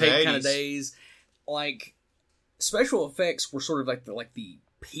Best thing duct in the tape kind of 80s. days, like special effects were sort of like the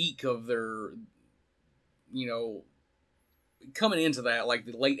peak of their, coming into that, like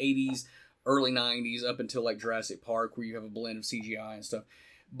the late 80s, early 90s, up until like Jurassic Park, where you have a blend of CGI and stuff.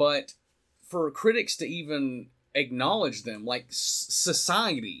 But for critics to even acknowledge them, like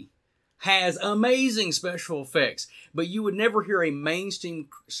society has amazing special effects, but you would never hear a mainstream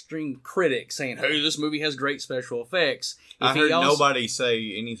critic saying, "Hey, this movie has great special effects." I heard nobody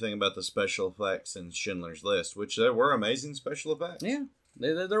say anything about the special effects in Schindler's List, which there were amazing special effects. Yeah,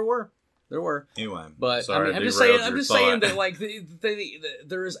 there were. Anyway, But sorry, I mean, I'm just saying that like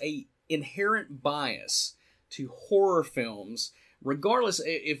there is a inherent bias to horror films, regardless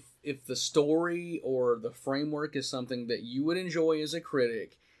if the story or the framework is something that you would enjoy as a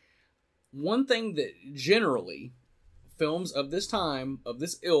critic. One thing that generally films of this time, of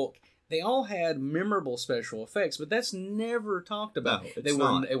this ilk, they all had memorable special effects, but that's never talked about. No, it's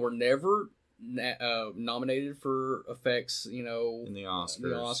not. They were never nominated for effects, in the Oscars. the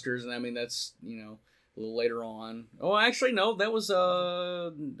Oscars, and I mean that's a little later on. Oh, actually, no, that was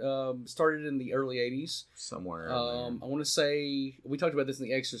started in the early '80s. Somewhere. I want to say we talked about this in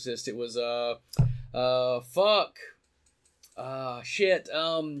The Exorcist. It was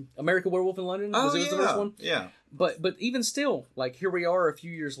American Werewolf in London. Oh, was the first one? Yeah. But even still, like here we are a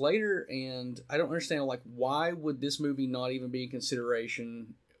few years later, and I don't understand like why would this movie not even be in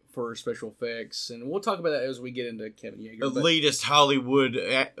consideration for special effects? And we'll talk about that as we get into Kevin Yeager. but- Elitist Hollywood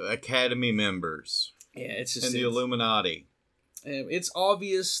Academy members yeah, it's just and the Illuminati. It's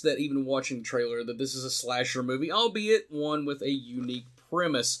obvious that even watching the trailer that this is a slasher movie, albeit one with a unique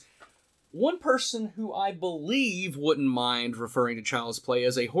premise. One person who I believe wouldn't mind referring to Child's Play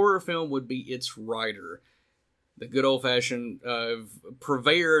as a horror film would be its writer. The good old-fashioned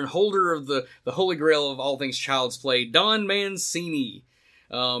purveyor and holder of the holy grail of all things Child's Play, Don Mancini.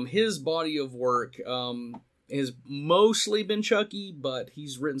 His body of work has mostly been Chucky, but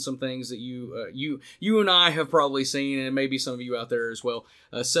he's written some things that you and I have probably seen, and maybe some of you out there as well.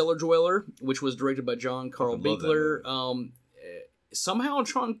 Cellar Dweller, which was directed by John Carl I love that Buechler. Somehow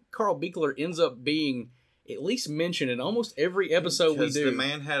John Carl Buechler ends up being at least mentioned in almost every episode we Because do. the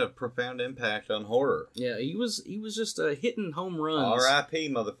man had a profound impact on horror. Yeah, he was just hitting home runs. R.I.P.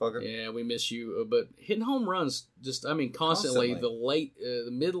 motherfucker. Yeah, we miss you. But hitting home runs, just constantly. The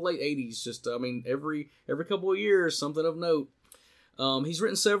mid to late '80s. Just every couple of years, something of note. He's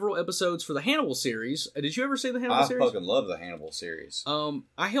written several episodes for the Hannibal series. Did you ever see the Hannibal I series? fucking love the Hannibal series.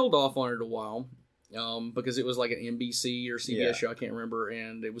 I held off on it a while. Because it was like an NBC or CBS show, I can't remember,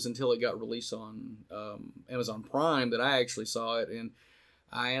 and it was until it got released on Amazon Prime that I actually saw it, and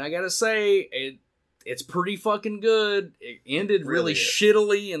I gotta say it's pretty fucking good. It ended really Really is.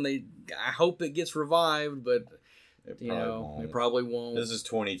 shittily, and I hope it gets revived, but It it probably won't. This is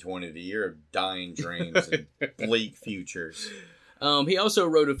 2020, the year of dying dreams and bleak futures. He also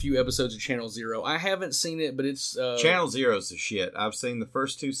wrote a few episodes of Channel Zero. I haven't seen it, but it's Channel Zero's the shit. I've seen the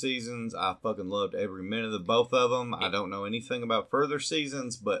first 2 seasons. I fucking loved every minute of both of them. I don't know anything about further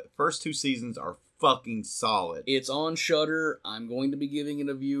seasons, but first 2 seasons are fucking solid. It's on Shudder. I'm going to be giving it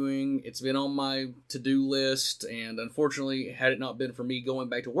a viewing. It's been on my to-do list, and unfortunately, had it not been for me going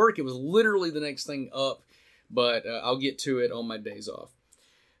back to work, it was literally the next thing up, but I'll get to it on my days off.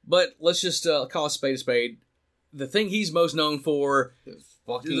 But let's just call a spade. The thing he's most known for...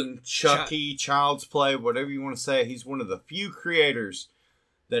 Fucking Chucky, Child's Play, whatever you want to say. He's one of the few creators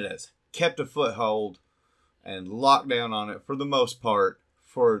that has kept a foothold and locked down on it for the most part,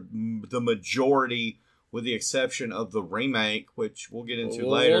 for the majority, with the exception of the remake, which we'll get into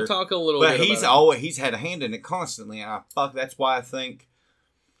later. We'll talk a little but bit he's about always he's had a hand in it constantly, and that's why I think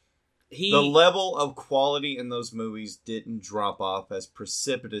the level of quality in those movies didn't drop off as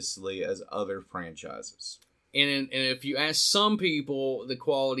precipitously as other franchises. And if you ask some people, the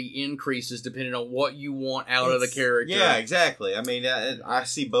quality increases depending on what you want out of the character. Yeah, exactly. I mean, I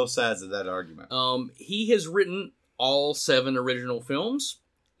see both sides of that argument. He has written all 7 original films,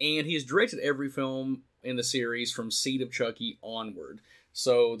 and he has directed every film in the series from Seed of Chucky onward.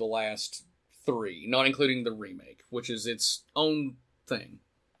 So the last 3, not including the remake, which is its own thing.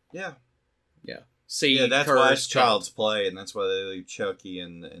 Yeah. Yeah. see. Yeah, that's Kurt's why it's Child's Play, and that's why they leave Chucky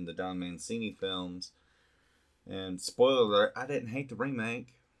in the Don Mancini films. And spoiler alert, I didn't hate the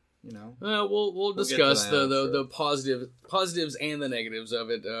remake. You know, we'll get to discuss that, the positives and the negatives of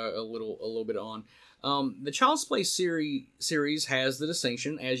it a little bit on. The Child's Play series has the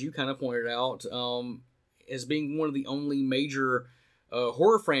distinction, as you kind of pointed out, as being one of the only major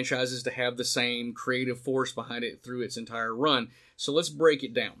horror franchises to have the same creative force behind it through its entire run. So let's break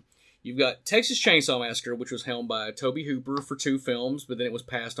it down. You've got Texas Chainsaw Massacre, which was helmed by Tobe Hooper for 2 films, but then it was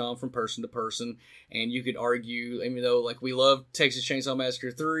passed on from person to person. And you could argue, even though like we love Texas Chainsaw Massacre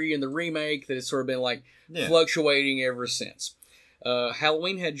 3 and the remake, that it's sort of been like fluctuating ever since.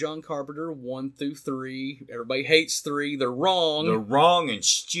 Halloween had John Carpenter 1 through 3. Everybody hates 3. They're wrong. They're wrong and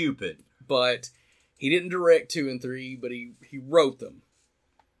stupid. But he didn't direct 2 and 3, but he wrote them.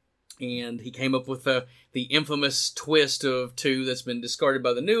 And he came up with the infamous twist of 2 that's been discarded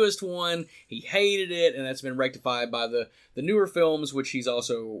by the newest one. He hated it, and that's been rectified by the newer films, which he's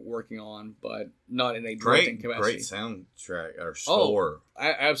also working on, but not in a directing capacity. Great soundtrack or score.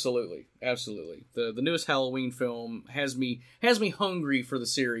 Absolutely. The newest Halloween film has me hungry for the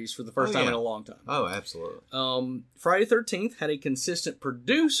series for the first time in a long time. Oh, absolutely. Friday the 13th had a consistent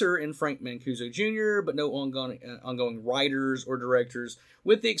producer in Frank Mancuso Jr., but no ongoing writers or directors,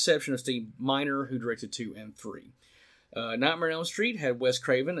 with the exception of Steve Miner, who directed 2 and 3. Nightmare on Elm Street had Wes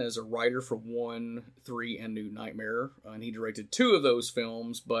Craven as a writer for 1, 3, and New Nightmare, and he directed 2 of those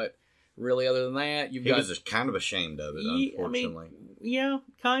films, but really other than that, he was just kind of ashamed of it, unfortunately. Yeah,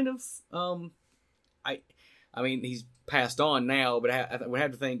 kind of. I mean, he's passed on now, but I would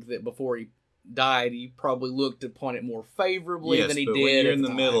have to think that before he died, he probably looked upon it more favorably than he did. When you're in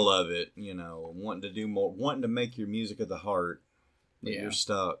the middle of it, you know, wanting to do more, wanting to make your music of the heart, you're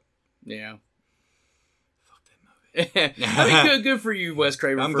stuck. Yeah. Fuck that movie. I mean, good for you, Wes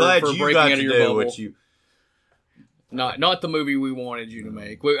Craven. I'm glad you breaking got out to of your do bubble. what you. Not the movie we wanted you to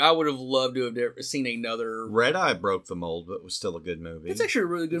make. I would have loved to have seen another. Red Eye broke the mold, but was still a good movie. It's actually a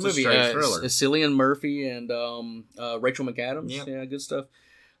really good movie. A straight thriller. Cillian Murphy and Rachel McAdams. Yep. Yeah, good stuff.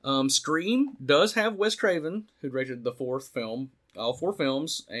 Scream does have Wes Craven, who directed the 4th film, all 4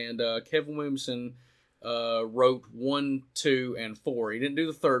 films, and Kevin Williamson wrote 1, 2, and 4. He didn't do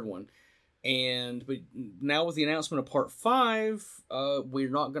the 3rd one. But now with the announcement of Part 5, we're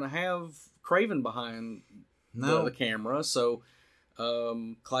not going to have Craven behind the camera. So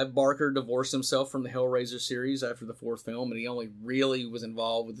Clive Barker divorced himself from the Hellraiser series after the 4th film, and he only really was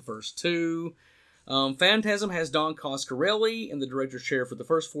involved with the first 2. Phantasm has Don Coscarelli in the director's chair for the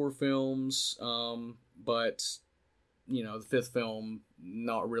first 4 films, but the 5th film,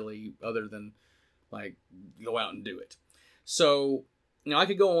 not really, other than like go out and do it. So I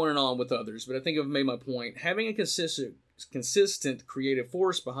could go on and on with others, but I think I've made my point. Having a consistent creative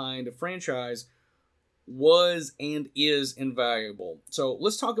force behind a franchise was and is invaluable. So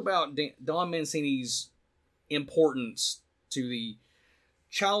let's talk about Don Mancini's importance to the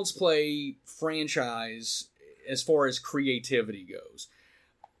Child's Play franchise as far as creativity goes.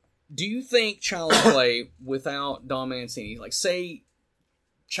 Do you think Child's Play without Don Mancini, like say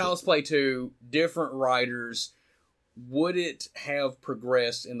Child's Play 2, different writers, would it have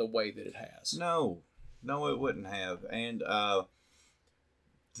progressed in the way that it has? No, it wouldn't have. And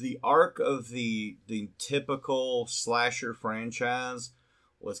the arc of the typical slasher franchise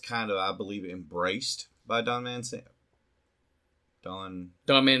was kind of, I believe, embraced by Don Mancini. Don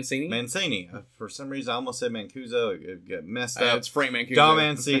Mancini? Mancini. For some reason, I almost said Mancuso. It got messed up. It's Frank Mancuso. Don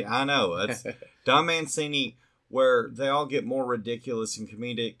Mancini. I know. It's Don Mancini, where they all get more ridiculous and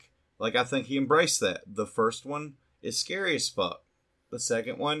comedic. Like, I think he embraced that. The first one is scary as fuck. The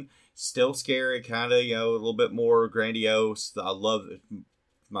second one, still scary, kind of, a little bit more grandiose. I love it.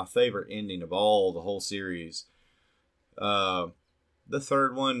 My favorite ending of all the whole series. The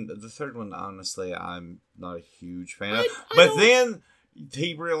third one, honestly, I'm not a huge fan of. But then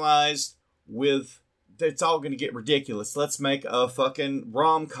he realized it's all going to get ridiculous. Let's make a fucking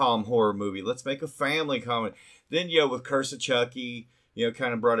rom-com horror movie. Let's make a family comedy. Then, with Curse of Chucky,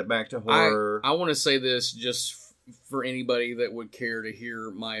 kind of brought it back to horror. I want to say this just for anybody that would care to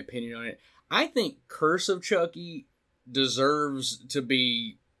hear my opinion on it. I think Curse of Chucky deserves to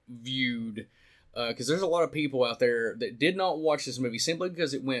be viewed because there's a lot of people out there that did not watch this movie simply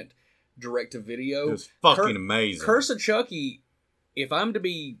because it went direct to video. It was fucking amazing. Curse of Chucky, if I'm to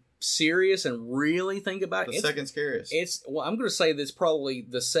be serious and really think about it, the second scariest. I'm going to say that's probably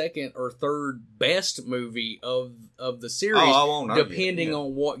the second or third best movie of the series. I won't argue, depending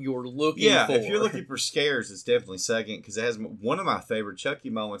on what you're looking for. Yeah, if you're looking for scares, it's definitely second because it has one of my favorite Chucky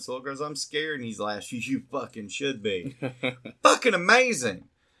moments. The little girl's, I'm scared, and he's laughs. You fucking should be. Fucking amazing.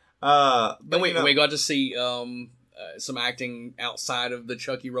 But, And you know, we got to see some acting outside of the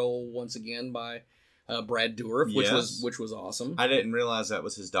Chucky role once again by Brad Dourif, which was awesome. I didn't realize that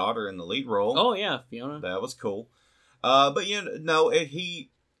was his daughter in the lead role. Oh yeah, Fiona. That was cool. But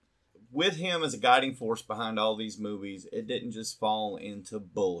with him as a guiding force behind all these movies, it didn't just fall into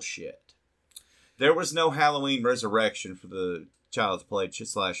bullshit. There was no Halloween Resurrection for the Child's Play /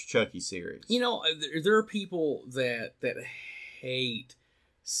 Chucky series. You know, there are people that hate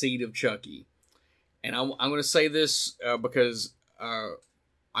Seed of Chucky, and I'm going to say this because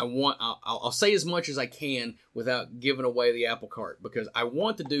I'll say as much as I can without giving away the apple cart, because I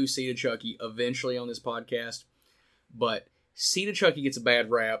want to do Seed of Chucky eventually on this podcast, but Seed of Chucky gets a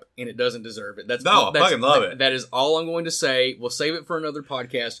bad rap, and it doesn't deserve it. I fucking love it. That is all I'm going to say. We'll save it for another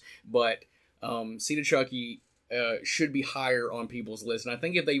podcast, but Seed of Chucky should be higher on people's list. And I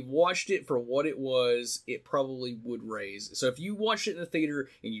think if they watched it for what it was, it probably would raise. So if you watched it in the theater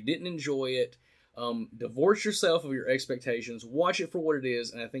and you didn't enjoy it, divorce yourself of your expectations, watch it for what it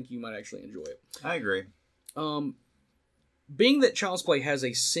is, and I think you might actually enjoy it. I agree. Being that Child's Play has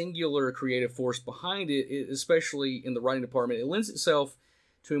a singular creative force behind it, especially in the writing department, it lends itself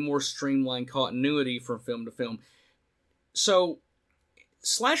to a more streamlined continuity from film to film. So,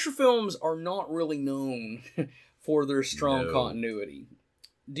 slasher films are not really known for their strong continuity.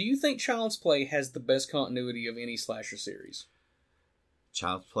 Do you think Child's Play has the best continuity of any slasher series?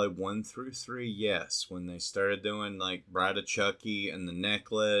 Child's Play 1 through 3, yes. When they started doing like Bride of Chucky and the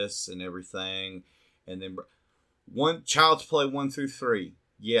necklace and everything, and then Child's Play 1 through 3,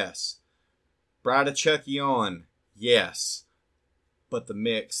 yes. Bride of Chucky on, yes. But the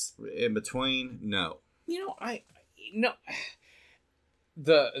mix in between, no. You know,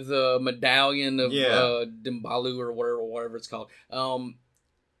 the medallion of Dimbalu or whatever it's called.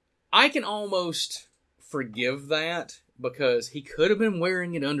 I can almost forgive that because he could have been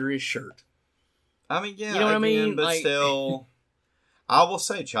wearing it under his shirt. I mean, yeah, you know what I mean? But still, I will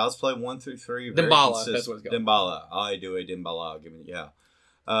say Child's Play 1 through 3. Dimbala, that's what it's called. Dimbala. I do a Dimbala.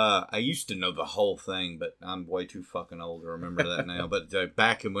 I used to know the whole thing, but I'm way too fucking old to remember that now. But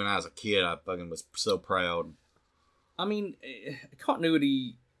back when I was a kid, I fucking was so proud. I mean,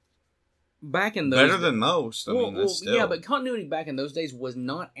 continuity back in those better than most. I mean, still. Yeah, but continuity back in those days was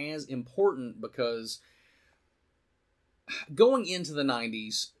not as important because going into the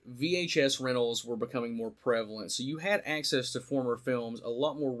 90s, VHS rentals were becoming more prevalent. So you had access to former films a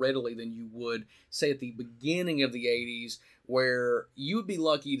lot more readily than you would, say, at the beginning of the 80s, where you would be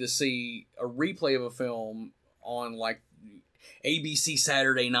lucky to see a replay of a film on, like, ABC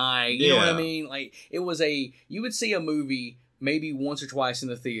Saturday Night. You know what I mean? Like, you would see a movie maybe once or twice in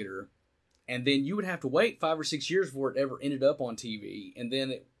the theater, and then you would have to wait 5 or 6 years before it ever ended up on TV. And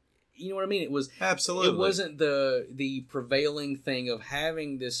then, you know what I mean? It was absolutely. It wasn't the prevailing thing of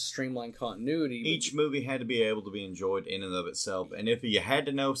having this streamlined continuity. Each movie had to be able to be enjoyed in and of itself. And if you had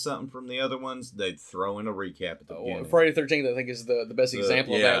to know something from the other ones, they'd throw in a recap at the beginning. Friday the 13th, I think, is the best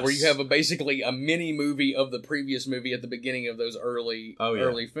example of that, where you have basically a mini movie of the previous movie at the beginning of those early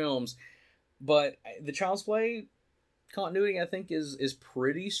films. But the Child's Play continuity, I think, is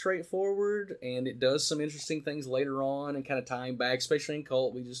pretty straightforward, and it does some interesting things later on and kind of tying back, especially in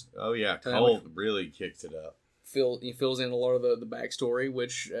Cult. Cult really kicks it up. He fills in a lot of the backstory,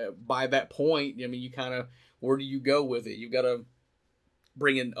 which by that point, I mean, you kind of, where do you go with it? You've got to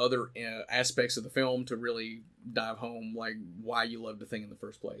bring in other aspects of the film to really dive home, like why you loved the thing in the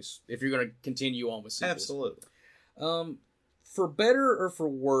first place, if you're going to continue on with sequels. Absolutely. For better or for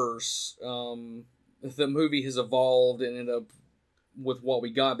worse, the movie has evolved and ended up with what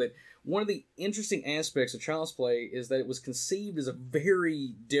we got. But one of the interesting aspects of Child's Play is that it was conceived as a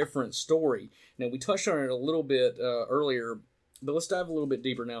very different story. Now, we touched on it a little bit earlier, but let's dive a little bit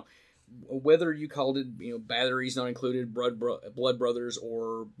deeper now. Whether you called it, Batteries Not Included, Blood Brothers,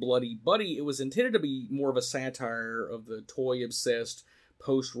 or Bloody Buddy, it was intended to be more of a satire of the toy-obsessed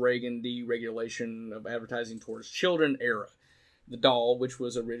post-Reagan deregulation of advertising towards children era. The doll, which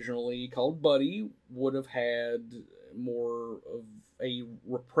was originally called Buddy, would have had more of a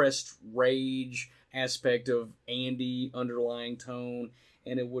repressed rage aspect of Andy underlying tone,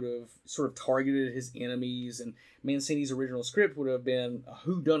 and it would have sort of targeted his enemies. And Mancini's original script would have been a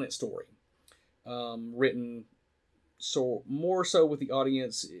whodunit story, written more so with the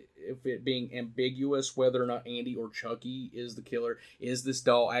audience, if it being ambiguous whether or not Andy or Chucky is the killer. Is this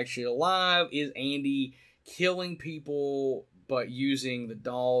doll actually alive? Is Andy killing people but using the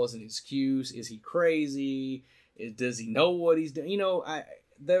doll as an excuse? Is he crazy? Does he know what he's doing?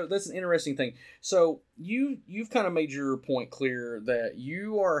 That's an interesting thing. So you've kind of made your point clear that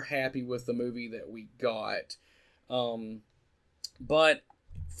you are happy with the movie that we got. But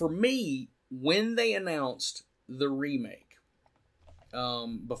for me, when they announced the remake,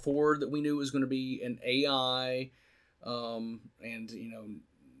 before that we knew it was going to be an AI, and, you know,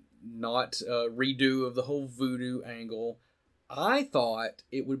 not a redo of the whole voodoo angle, I thought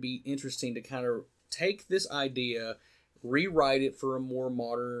it would be interesting to kind of take this idea, rewrite it for a more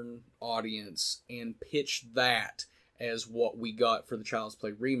modern audience, and pitch that as what we got for the Child's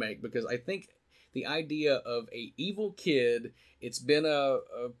Play remake, because I think the idea of a evil kid, it's been a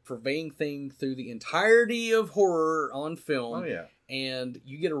pervading thing through the entirety of horror on film. Oh, yeah. And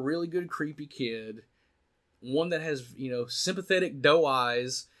you get a really good creepy kid, one that has, you know, sympathetic doe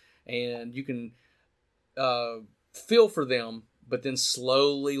eyes, and you can feel for them, but then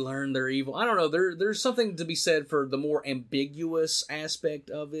slowly learn they're evil. I don't know. There's something to be said for the more ambiguous aspect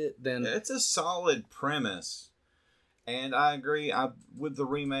of it than... It's a solid premise. And I agree. With the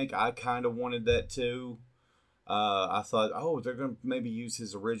remake, I kind of wanted that too. I thought, they're going to maybe use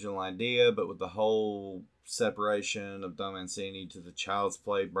his original idea, but with the whole separation of Don Mancini to the Child's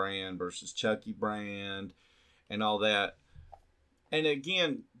Play brand versus Chucky brand and all that. And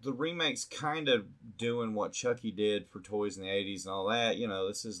again, the remake's kind of doing what Chucky did for toys in the 80s and all that. You know,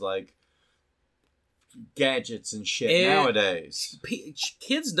 this is like gadgets and shit nowadays.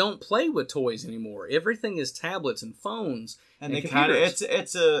 Kids don't play with toys anymore. Everything is tablets and phones and they kind of it's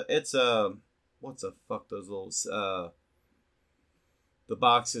a what's the fuck those little the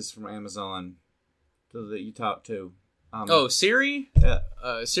boxes from Amazon that you talk to. Siri?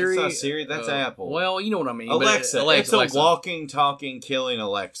 Siri? It's not Siri, that's Apple. Well, you know what I mean. Alexa. It's a walking, talking, killing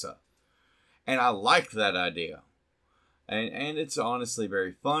Alexa. And I like that idea. And it's honestly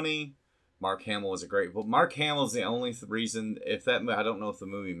very funny. Mark Hamill was a great... Well, Mark Hamill's the only reason... I don't know if the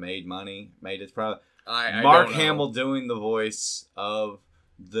movie made money. It's probably... Mark Hamill doing the voice of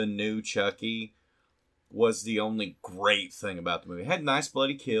the new Chucky was the only great thing about the movie. It had nice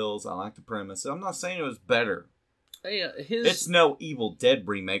bloody kills. I like the premise. I'm not saying it was better. Yeah, It's no Evil Dead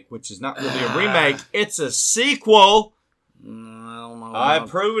remake, which is not really a remake. It's a sequel. I don't know. I've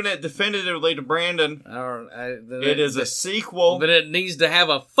proven it definitively to Brandon. It is a sequel. But it needs to have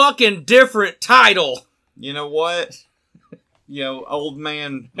a fucking different title. You know what? Old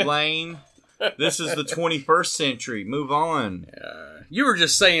man Lane. This is the 21st century. Move on. You were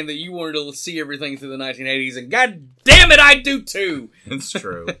just saying that you wanted to see everything through the 1980s, and god damn it, I do too. It's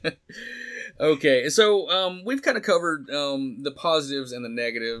true. Okay, so we've kind of covered the positives and the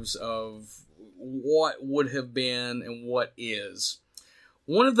negatives of what would have been and what is.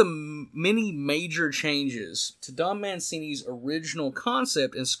 One of the many major changes to Don Mancini's original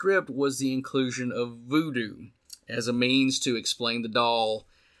concept and script was the inclusion of voodoo as a means to explain the doll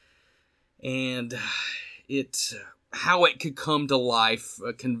and how it could come to life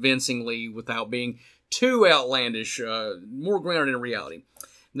convincingly without being too outlandish, more grounded in reality.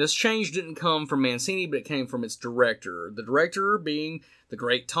 This change didn't come from Mancini, but it came from its director. The director being the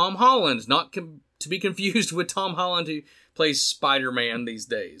great Tom Holland, not to be confused with Tom Holland who plays Spider-Man these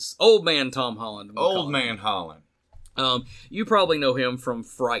days. Old man Tom Holland. Old man Holland. You probably know him from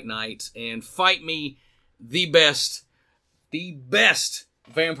Fright Night and Fight Me, the best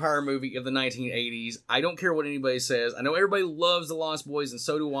vampire movie of the 1980s. I don't care what anybody says. I know everybody loves The Lost Boys, and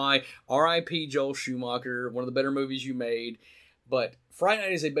so do I. R.I.P. Joel Schumacher, one of the better movies you made. But Fright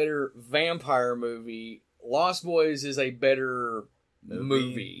Night is a better vampire movie. Lost Boys is a better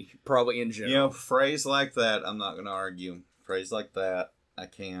movie, probably in general. Phrase like that, I'm not going to argue. Phrase like that, I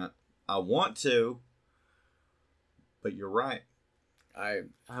can't. I want to, but you're right.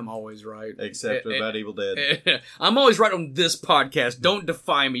 I'm always right. Except about Evil Dead. I'm always right on this podcast. Don't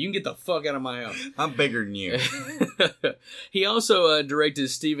defy me. You can get the fuck out of my house. I'm bigger than you. He also directed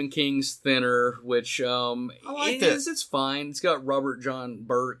Stephen King's Thinner, which it's fine. It's got Robert John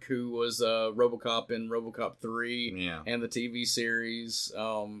Burke, who was RoboCop in RoboCop 3 and the TV series.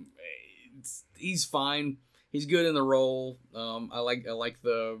 He's fine. He's good in the role. I like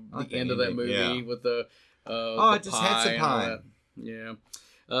the end of that movie with the I just had some pie. Yeah.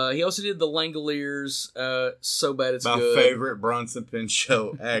 He also did The Langoliers. So bad it's good. My favorite Bronson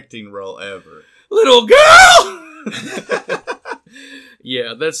Pinchot acting role ever. Little girl!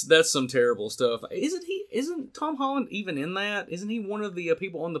 Yeah, that's some terrible stuff. Isn't Tom Holland even in that? Isn't he one of the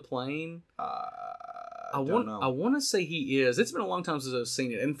people on the plane? I want to say he is. It's been a long time since I've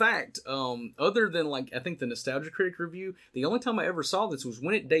seen it. In fact, other than I think the Nostalgia Critic review, the only time I ever saw this was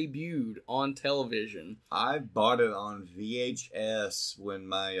when it debuted on television. I bought it on VHS when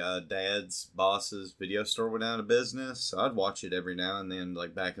my dad's boss's video store went out of business. So I'd watch it every now and then,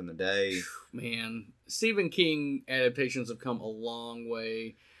 back in the day. Man, Stephen King adaptations have come a long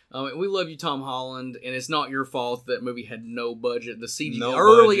way. We love you, Tom Holland, and it's not your fault that movie had no budget. The CGI, No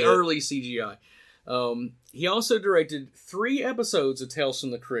early budget. CGI. He also directed 3 episodes of Tales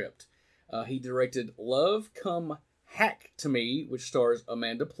from the Crypt. He directed Love Come Hack to Me, which stars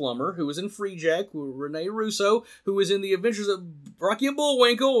Amanda Plummer, who was in Freejack with Rene Russo, who was in The Adventures of Rocky and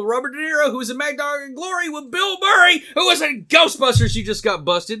Bullwinkle with Robert De Niro, who was in Magdalene and Glory with Bill Murray, who was in Ghostbusters, You Just Got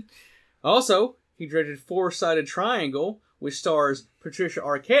Busted. Also, he directed Four-Sided Triangle, which stars Patricia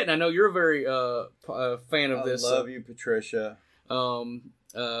Arquette, and I know you're a very fan of this. I love you, Patricia.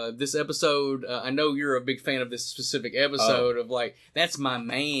 This episode, I know you're a big fan of this specific episode of like, that's my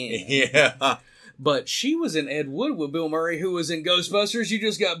man. Yeah. But she was in Ed Wood with Bill Murray, who was in Ghostbusters, You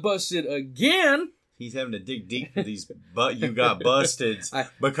Just Got Busted Again. He's having to dig deep for these You Got Busted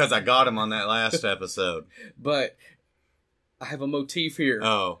because I got him on that last episode. But I have a motif here.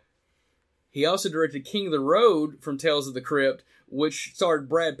 Oh. He also directed King of the Road from Tales of the Crypt, which starred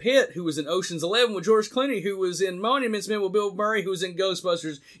Brad Pitt, who was in Ocean's 11 with George Clooney, who was in Monuments Men with Bill Murray, who was in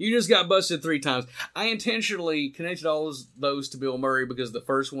Ghostbusters. You Just Got Busted 3 times. I intentionally connected all those to Bill Murray because the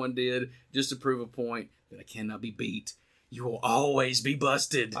first one did, just to prove a point that I cannot be beat. You will always be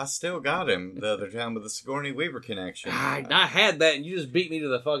busted. I still got him the other time with the Sigourney Weaver connection. I had that, and you just beat me to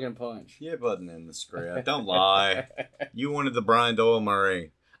the fucking punch. Yeah, it wasn't in the script. Don't lie. You wanted the Brian Doyle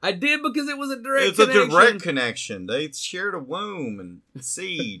Murray. I did because it was a direct It's connection. a direct connection. They shared a womb and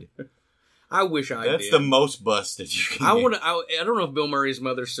seed. I wish I did. That's the most busted you can I get. want to. I don't know if Bill Murray's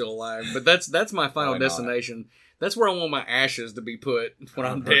mother's still alive, but that's my final Probably not. destination. That's where I want my ashes to be put when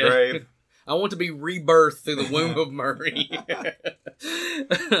I'm Her dead. grave. I want to be rebirthed through the womb of Murray.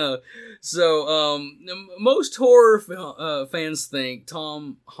 So, most horror fans think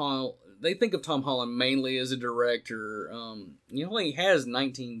Tom Holland. They think of Tom Holland mainly as a director. He only has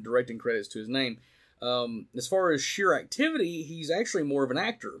 19 directing credits to his name. As far as sheer activity, he's actually more of an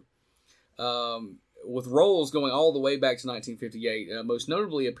actor. With roles going all the way back to 1958, most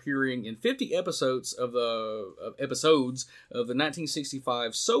notably appearing in 50 episodes of the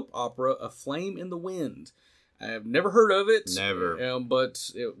 1965 soap opera A Flame in the Wind. I've never heard of it. Never. But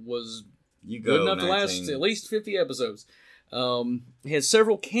it was You good go, enough to last at least 50 episodes. He has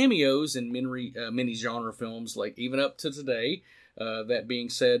several cameos in many genre films, like even up to today. That being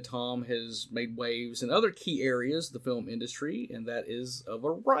said, Tom has made waves in other key areas of the film industry, and that is of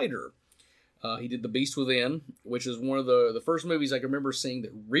a writer. He did The Beast Within, which is one of the first movies I can remember seeing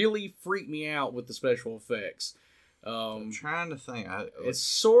that really freaked me out with the special effects. I'm trying to think. It's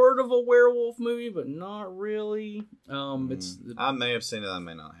sort of a werewolf movie, but not really. I may have seen it. I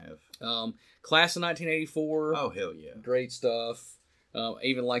may not have. Class of 1984. Oh, hell yeah. Great stuff.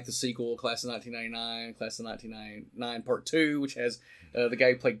 Even like the sequel, Class of 1999, Class of 1999 Part 2, which has the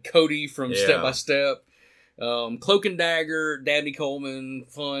guy who played Cody from Step by Step. Cloak and Dagger, Dabney Coleman,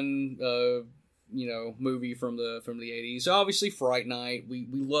 fun, movie from the 80s. Obviously, Fright Night. We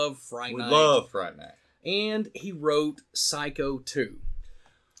love Fright Night. We love Fright Night. And he wrote Psycho 2.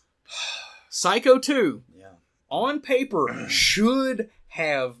 Psycho 2, on paper, should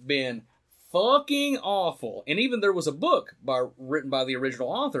have been fucking awful. And even there was a book written by the original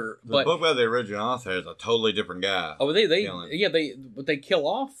author. The book by the original author is a totally different guy. Oh, they kill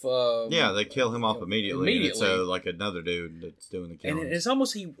off. They kill him off immediately. And it's like another dude that's doing the killing. And it's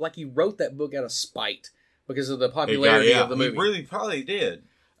almost he wrote that book out of spite because of the popularity of the movie. He really probably did.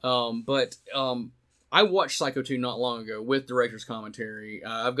 I watched Psycho 2 not long ago with director's commentary.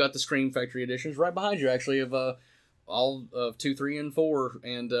 I've got the Scream Factory editions right behind you, actually, of all of 2, 3, and 4.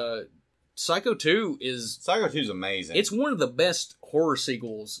 And Psycho 2 is amazing. It's one of the best horror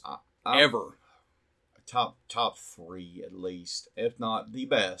sequels ever. Top 3 at least, if not the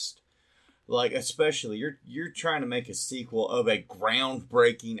best. Like, especially you're trying to make a sequel of a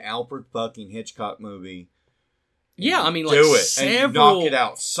groundbreaking Alfred fucking Hitchcock movie. Yeah, I mean, like, do it and knock it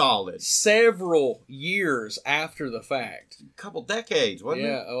out solid. Several years after the fact. A couple decades, wasn't it?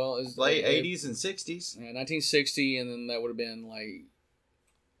 Yeah, well, it was late 80s and 60s. Yeah, 1960, and then that would have been like,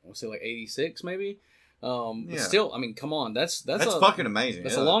 I would say like 86 maybe. But still, I mean, come on, that's fucking amazing.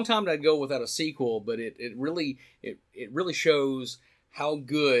 That's a long time to go without a sequel, but it really shows how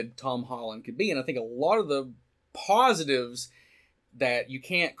good Tom Holland could be, and I think a lot of the positives that you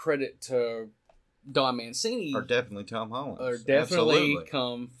can't credit to Don Mancini are definitely Tom Holland.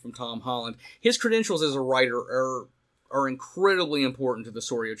 Come from Tom Holland. His credentials as a writer are incredibly important to the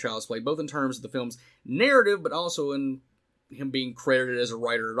story of Child's Play, both in terms of the film's narrative, but also in him being credited as a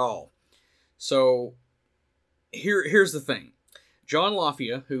writer at all. So here's the thing. John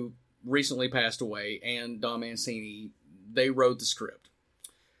LaFia, who recently passed away, and Don Mancini, they wrote the script.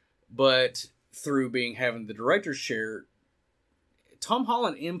 But through having the director's chair, Tom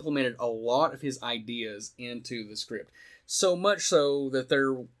Holland implemented a lot of his ideas into the script. So much so that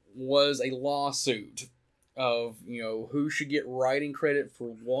there was a lawsuit of, who should get writing credit for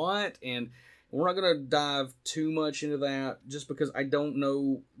what, and we're not going to dive too much into that just because I don't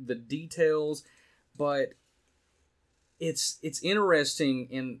know the details, but it's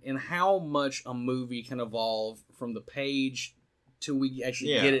interesting in how much a movie can evolve from the page till we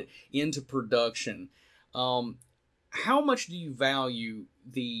actually get it into production. How much do you value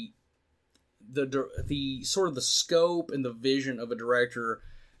the sort of the scope and the vision of a director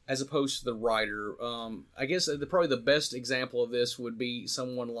as opposed to the writer? I guess probably the best example of this would be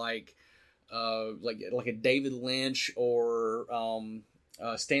someone like a David Lynch or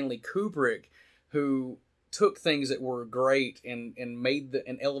Stanley Kubrick, who took things that were great and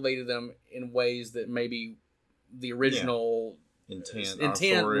and elevated them in ways that maybe the original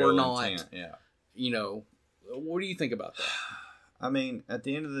intent were not. Intent, What do you think about that? I mean, at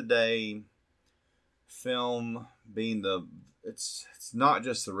the end of the day, film being it's not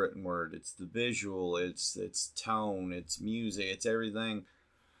just the written word, it's the visual, it's tone, it's music, it's everything.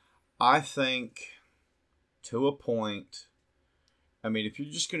 I think to a point, I mean, if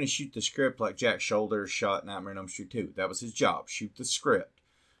you're just going to shoot the script like Jack Shoulder shot Nightmare on Elm Street 2, that was his job. Shoot the script.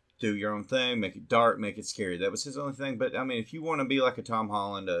 Do your own thing, make it dark, make it scary. That was his only thing. But, I mean, if you want to be like a Tom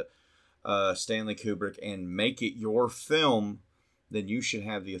Holland, a Stanley Kubrick, and make it your film, then you should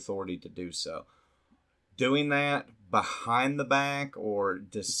have the authority to do so. Doing that behind the back or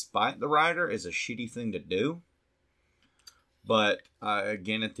despite the writer is a shitty thing to do. But,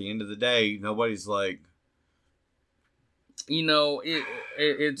 again, at the end of the day, nobody's like...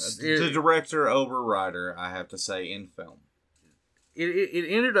 it's the director over writer, I have to say, in film. It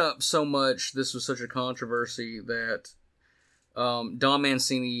ended up so much, this was such a controversy, that Don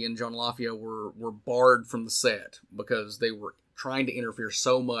Mancini and John LaFia were barred from the set because they were trying to interfere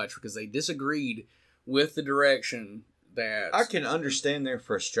so much because they disagreed with the direction that... I can understand their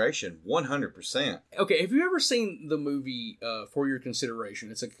frustration, 100%. Okay, have you ever seen the movie For Your Consideration?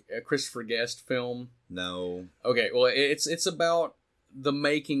 It's a Christopher Guest film. No. Okay, well, it's about the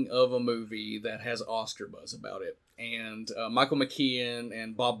making of a movie that has Oscar buzz about it. And Michael McKean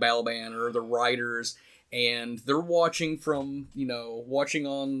and Bob Balaban are the writers, and they're watching watching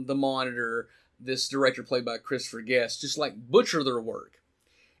on the monitor this director played by Christopher Guest just like butcher their work.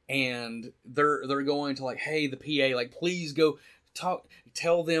 And they're going to hey, the PA, please go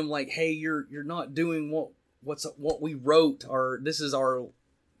tell them hey, you're not doing what we wrote, or this is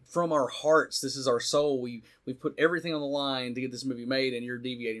from our hearts, this is our soul. We put everything on the line to get this movie made, and you're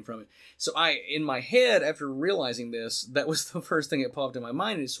deviating from it. So in my head, after realizing this, that was the first thing that popped in my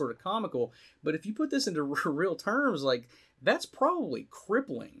mind, and it's sort of comical. But if you put this into real terms, that's probably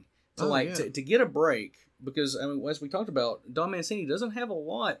crippling to get a break. Because, I mean, as we talked about, Don Mancini doesn't have a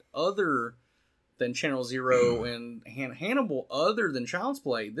lot other than Channel Zero and Hannibal, other than Child's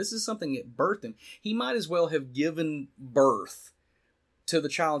Play. This is something that birthed him. He might as well have given birth to the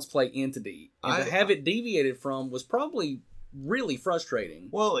Child's Play entity. And to have it deviated from was probably really frustrating.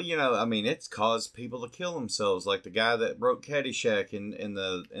 Well, I mean, it's caused people to kill themselves, like the guy that wrote Caddyshack in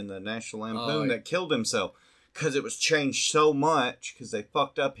the National Lampoon that killed himself. Because it was changed so much, because they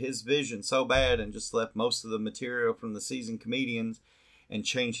fucked up his vision so bad and just left most of the material from the seasoned comedians and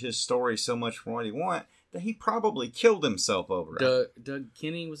changed his story so much from what he wanted that he probably killed himself over it. Doug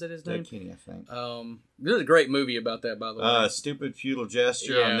Kinney, was that his name? Doug Kinney, I think. There's a great movie about that, by the way. Stupid Futile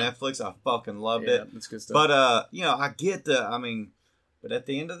Gesture on Netflix. I fucking loved it. That's good stuff. But, I get but at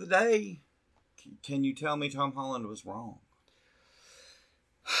the end of the day, can you tell me Tom Holland was wrong?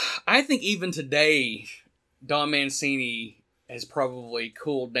 I think even today... Don Mancini has probably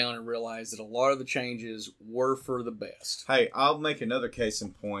cooled down and realized that a lot of the changes were for the best. Hey, I'll make another case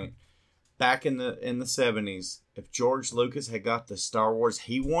in point. Back in the 70s, if George Lucas had got the Star Wars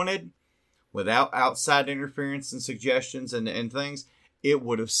he wanted, without outside interference and suggestions and things, it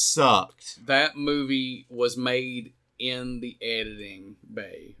would have sucked. That movie was made in the editing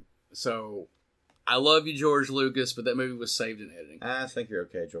bay. So... I love you, George Lucas, but that movie was saved in editing. I think you're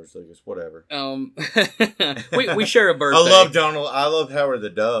okay, George Lucas. Whatever. We share a birthday. I love Howard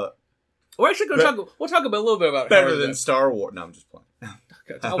the Duck. We're actually going to talk a little bit about better Howard than Star Wars. No, I'm just playing.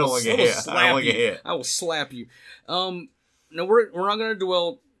 I don't want to get hit. I will slap you. No, we're not going to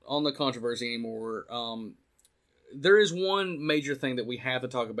dwell on the controversy anymore. There is one major thing that we have to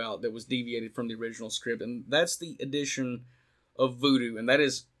talk about that was deviated from the original script, and that's the addition of voodoo, and that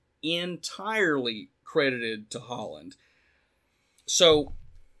is entirely credited to Holland. So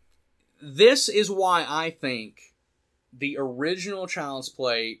this is why I think the original Child's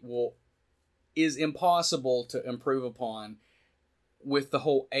Play is impossible to improve upon with the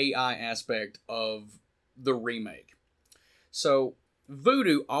whole AI aspect of the remake. So,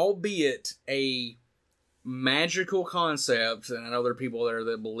 voodoo, albeit a magical concept, and I know there are people there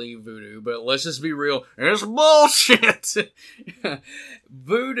that believe voodoo, but let's just be real, it's bullshit!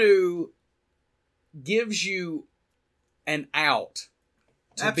 Voodoo gives you an out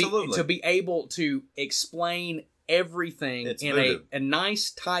to be able to explain everything It's in voodoo. a nice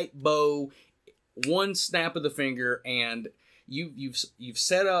tight bow, one snap of the finger, and you've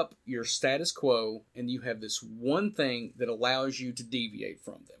set up your status quo, and you have this one thing that allows you to deviate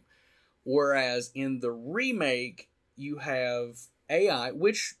from them. Whereas in the remake, you have AI,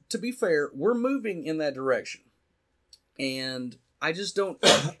 which, to be fair, we're moving in that direction. And I just don't...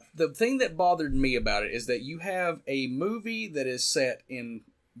 The thing that bothered me about it is that you have a movie that is set in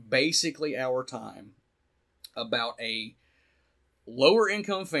basically our time about a lower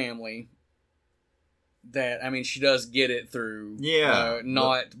income family that, I mean, she does get it through...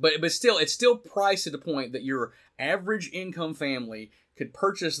 But still, it's still priced at a point that your average income family could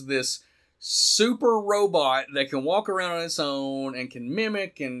purchase this super robot that can walk around on its own and can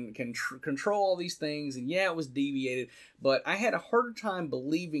mimic and can control all these things. And yeah, it was deviated, but I had a harder time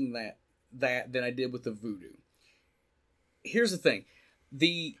believing that than I did with the voodoo. Here's the thing.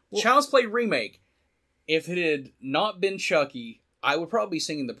 The Child's Play remake, if it had not been Chucky, I would probably be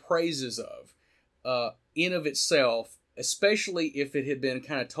singing the praises of, in of itself, especially if it had been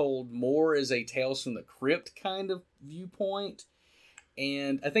kind of told more as a Tales from the Crypt kind of viewpoint.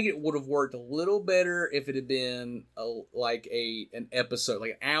 And I think it would have worked a little better if it had been an episode,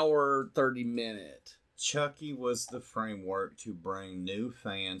 like an hour, 30-minute. Chucky was the framework to bring new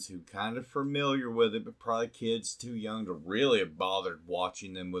fans who kind of familiar with it, but probably kids too young to really have bothered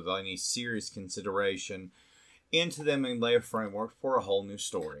watching them with any serious consideration into them and lay a framework for a whole new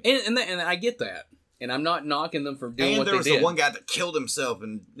story. And I get that. And I'm not knocking them for doing what they did. And there was the one guy that killed himself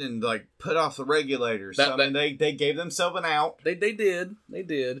and like put off the regulators. They gave themselves an out. They did.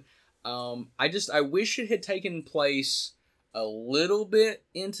 I wish it had taken place a little bit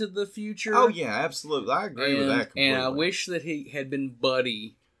into the future. Oh yeah, absolutely. I agree with that completely. And I wish that he had been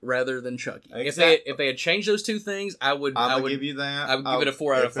Buddy rather than Chucky. Exactly. If they had changed those two things, I would give you that. I would give it a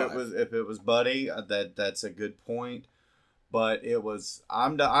 4 out of 5. If it was Buddy, that's a good point. But it was. I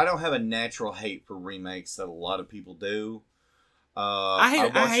don't have a natural hate for remakes that a lot of people do.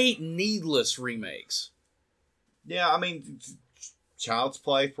 I hate needless remakes. Yeah, I mean, Child's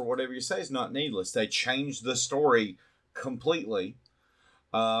Play, for whatever you say, is not needless. They changed the story completely.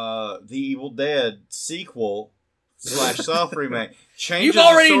 The Evil Dead sequel / soft remake changes. You've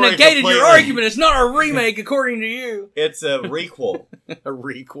already the story negated completely. your argument. It's not a remake, according to you. It's a requel. A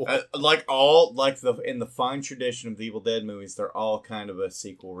requel. In the fine tradition of the Evil Dead movies, they're all kind of a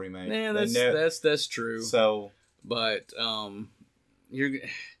sequel remake. Yeah, that's true. So, but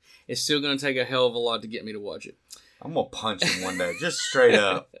it's still going to take a hell of a lot to get me to watch it. I'm gonna punch him one day, just straight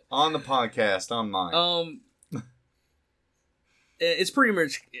up on the podcast on mine. It's pretty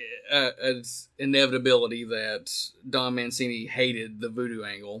much it's inevitability that Don Mancini hated the voodoo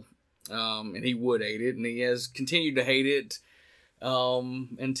angle, and he would hate it, and he has continued to hate it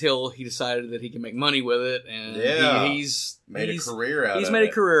until he decided that he can make money with it, and he's made a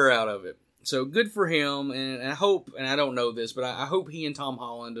career out of it. So good for him, and I hope, and I don't know this, but I hope he and Tom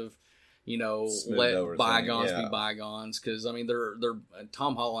Holland have, let bygones be bygones, because I mean, they're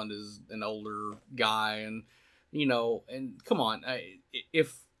Tom Holland is an older guy, and and come on,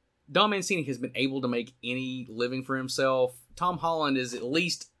 if Don Mancini has been able to make any living for himself, Tom Holland is at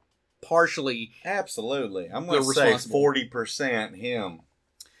least partially. Absolutely. I'm going to say 40% him.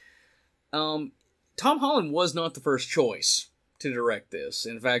 Tom Holland was not the first choice to direct this.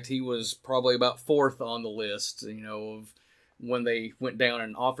 In fact, he was probably about 4th on the list, of when they went down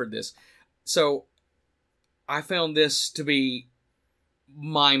and offered this. So I found this to be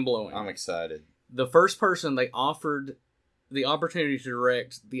mind-blowing. I'm excited. The first person they offered the opportunity to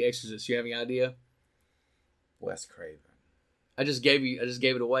direct The Exorcist, you have any idea? Wes Craven. I just gave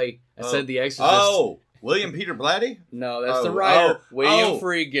it away. I said The Exorcist. Oh, William Peter Blatty? No, that's the writer. William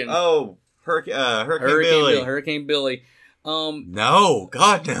Friedkin. Oh, Hurricane Billy. No,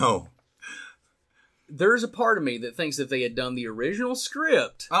 God no. There's a part of me that thinks if they had done the original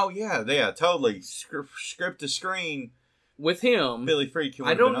script. Oh yeah, totally. Script to screen. With him, Billy Friedkin.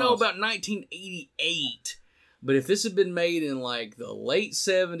 I don't know about 1988, but if this had been made in like the late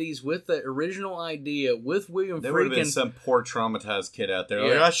 70s with the original idea with William Friedkin, there would have been some poor traumatized kid out there.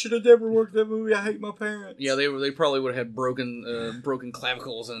 Yeah. Like, I should have never worked that movie. I hate my parents. Yeah, they probably would have had broken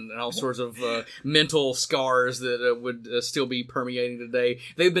clavicles and all sorts of mental scars that would still be permeating today.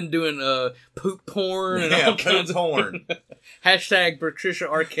 They've been doing poop porn and all kinds porn. Hashtag Patricia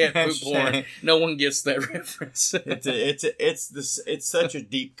Arquette poop porn. Hashtag- No one gets that reference. It's such a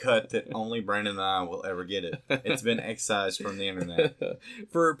deep cut that only Brandon and I will ever get it. It's been excised from the internet.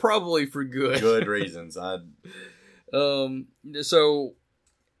 Probably for good. Good reasons. So,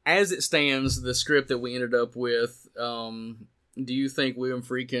 as it stands, the script that we ended up with, do you think William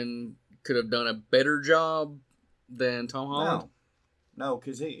Friedkin could have done a better job than Tom Holland? No,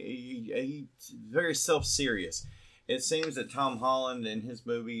 because he's very self-serious. It seems that Tom Holland in his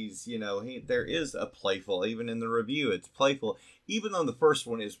movies, there is a playful, even in the review, it's playful. Even though the first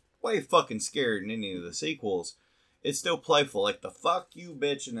one is way fucking scarier than any of the sequels, it's still playful. Like the "fuck you,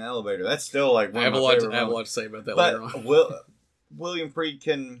 bitch" in the elevator. That's still like one I have of a my favorite lot. I have a moments. lot to say about that But later on. William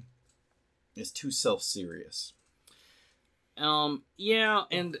Friedkin is too self-serious. Yeah,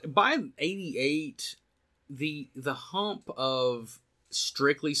 and by '88, the hump of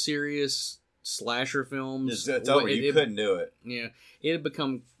strictly serious slasher films, It's over. You couldn't do it. Yeah, it had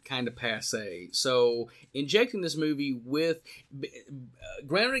become kind of passe. So injecting this movie with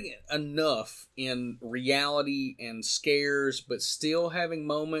grounding it enough in reality and scares, but still having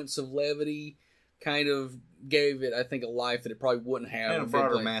moments of levity, kind of gave it, I think, a life that it probably wouldn't have. And a if it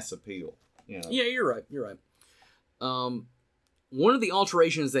broader played- mass appeal. Yeah, you're right. You're right. One of the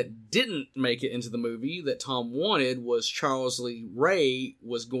alterations that didn't make it into the movie that Tom wanted was Charles Lee Ray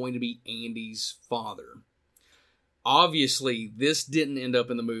was going to be Andy's father. Obviously, this didn't end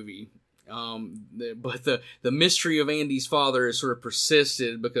up in the movie. But the mystery of Andy's father has sort of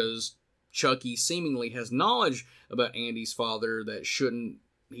persisted because Chucky seemingly has knowledge about Andy's father that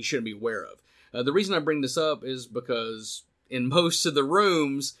he shouldn't be aware of. The reason I bring this up is because in most of the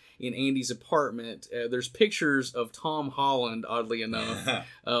rooms in Andy's apartment, there's pictures of Tom Holland, oddly enough,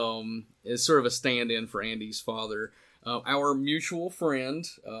 as sort of a stand-in for Andy's father. Our mutual friend,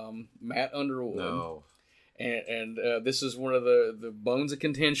 Matt Underwood. No. And this is one of the bones of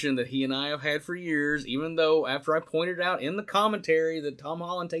contention that he and I have had for years, even though after I pointed out in the commentary that Tom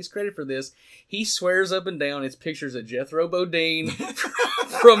Holland takes credit for this, he swears up and down it's pictures of Jethro Bodine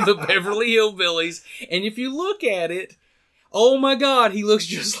from the Beverly Hillbillies. And if you look at it, oh my God, he looks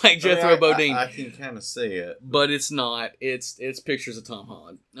just like Jethro Bodine. I can kind of see it. But it's not. It's pictures of Tom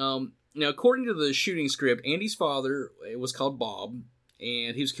Holland. Now, according to the shooting script, Andy's father was called Bob,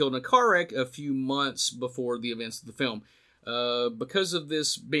 and he was killed in a car wreck a few months before the events of the film. Because of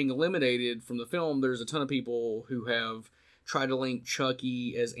this being eliminated from the film, there's a ton of people who have tried to link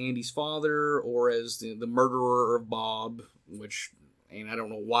Chucky as Andy's father or as the murderer of Bob, and I don't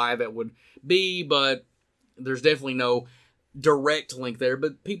know why that would be, but there's definitely no direct link there.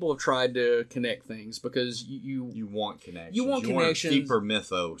 But people have tried to connect things because you want connections. You want connections. A deeper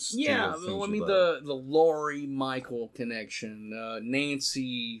mythos. Yeah, to the well, I things mean you love. the Laurie Michael connection,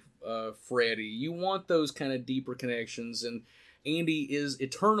 Nancy Freddie. You want those kind of deeper connections, and Andy is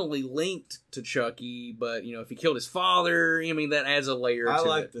eternally linked to Chucky. But if he killed his father, I mean that adds a layer. I to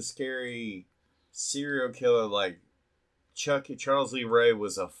like it. the scary serial killer like Charles Lee Ray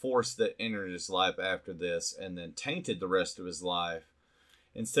was a force that entered his life after this and then tainted the rest of his life.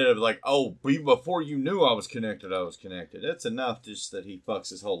 Instead of like, before you knew I was connected, I was connected. It's enough just that he fucks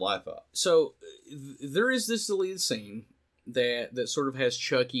his whole life up. So there is this deleted scene that sort of has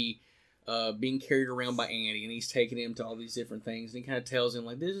Chucky being carried around by Andy, and he's taking him to all these different things, and he kind of tells him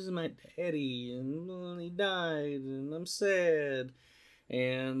like, "This is my daddy, and he died, and I'm sad."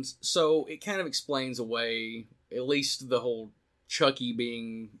 And so it kind of explains away at least the whole Chucky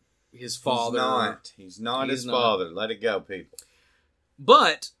being his father. He's not his father. Let it go, people.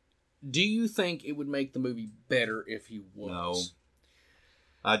 But do you think it would make the movie better if he was?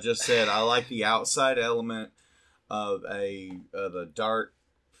 No. I just said I like the outside element of a dark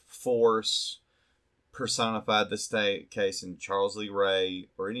force personified this case in Charles Lee Ray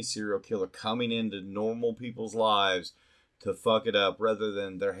or any serial killer coming into normal people's lives to fuck it up rather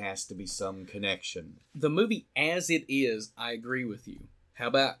than there has to be some connection. The movie as it is, I agree with you.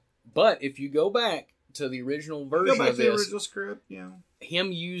 But if you go back to the original version of the this, original script,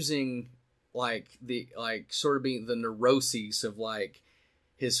 him using sort of being the neuroses of like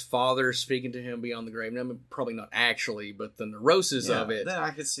his father speaking to him beyond the grave. I mean, probably not actually, but the neuroses of it. Then I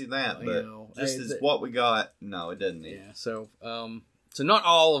could see that, but just as that, what we got, no, it doesn't. Yeah, so not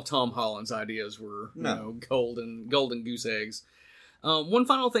all of Tom Holland's ideas were golden goose eggs. One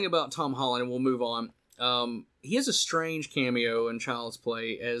final thing about Tom Holland, and we'll move on. He has a strange cameo in Child's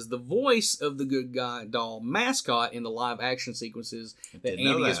Play as the voice of the Good Guy doll mascot in the live action sequences that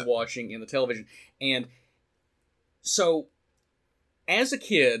Andy is watching in the television. And so, as a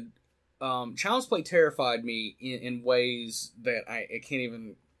kid, Child's Play terrified me in ways that I can't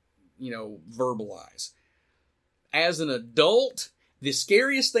even, verbalize. as an adult, the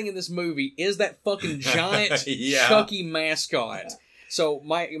scariest thing in this movie is that fucking giant Yeah. Chucky mascot. So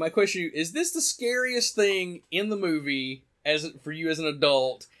my question is this the scariest thing in the movie for you as an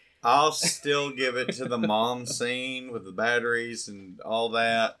adult? I'll still give it to the mom scene with the batteries and all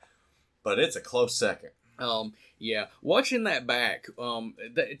that, but it's a close second. Yeah, watching that back,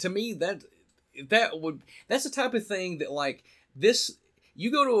 to me that's the type of thing that like this. You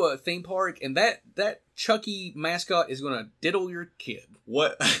go to a theme park and that Chucky mascot is gonna diddle your kid.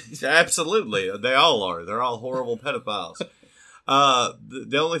 What? Absolutely, they all are. They're all horrible pedophiles.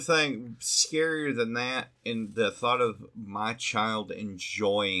 The only thing scarier than that, in the thought of my child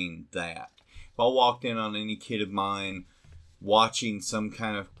enjoying that. If I walked in on any kid of mine watching some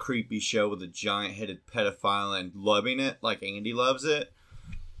kind of creepy show with a giant-headed pedophile and loving it like Andy loves it,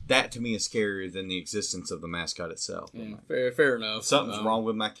 that to me is scarier than the existence of the mascot itself. Yeah, fair enough. If something's wrong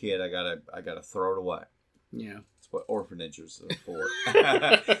with my kid, I gotta throw it away. Yeah, That's what orphanages are for.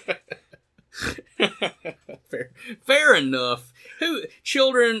 fair enough.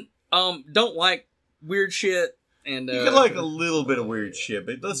 Children don't like weird shit, and You can like a little bit of weird shit,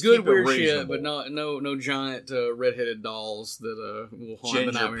 but let's good keep it weird reasonable. shit, but no giant redheaded dolls that will haunt the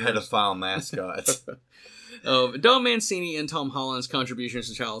Ginger nightmares. pedophile mascots. Don Mancini and Tom Holland's contributions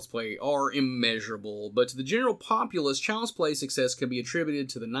to Child's Play are immeasurable, but to the general populace, Child's Play success can be attributed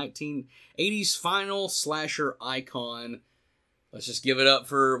to the 1980s final slasher icon. Let's just give it up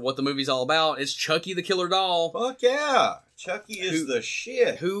for what the movie's all about. It's Chucky the Killer Doll, Fuck yeah. Chucky is the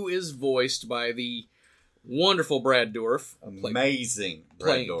shit. who is voiced by the wonderful Brad Dourif. Amazing.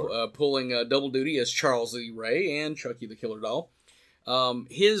 Brad Dourif. Pulling double duty as Charles Lee Ray and Chucky the Killer Doll.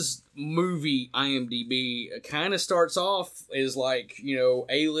 His movie IMDb kind of starts off as like,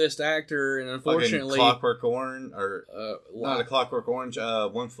 A-list actor, and unfortunately, Fucking Clockwork Orange, or not a Clockwork Orange,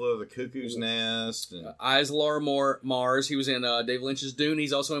 One Flew Over the Cuckoo's Nest. And Isla Mars. He was in David Lynch's Dune.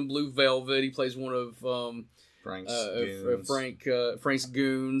 He's also in Blue Velvet. He plays one of Frank's goons. Frank's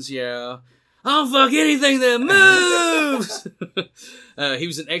goons. Yeah. I'll fuck anything that moves. He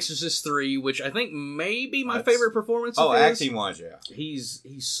was in Exorcist 3, which I think may be my favorite performance. Oh, of his. acting wise, yeah. He's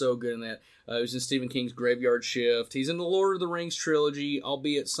so good in that. He was in Stephen King's Graveyard Shift. He's in the Lord of the Rings trilogy,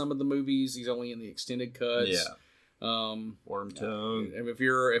 albeit some of the movies he's only in the extended cuts. Yeah. Worm Tongue. And if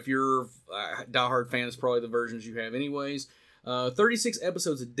you're a diehard fan, it's probably the versions you have, anyways. 36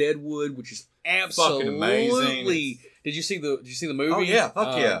 episodes of Deadwood, which is absolutely Fucking amazing. Did you see the movie? Oh, yeah,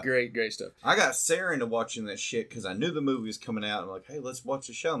 fuck yeah. Great stuff. I got Sarah into watching that shit because I knew the movie was coming out. I'm like, hey, let's watch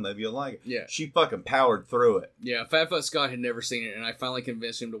the show. Maybe you'll like it. Yeah. She fucking powered through it. Yeah, Fat Fuck Scott had never seen it, and I finally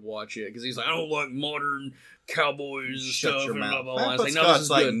convinced him to watch it because he's like, I don't like modern cowboys and Shut stuff. your and mouth. blah, blah, blah. I was Fat like, no, this Scott's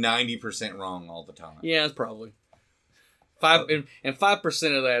is like good. 90% wrong all the time. Yeah, it's probably 5%, and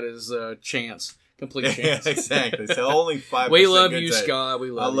 5% of that is chance. Complete chance. Yeah, exactly. So only 5%. We love you, good take. Scott. We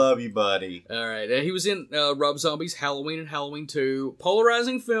love I you. love you, buddy. All right. He was in Rob Zombie's Halloween and Halloween 2.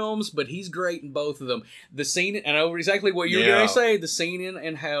 Polarizing films, but he's great in both of them. The scene, and I know exactly what you're going to say, the scene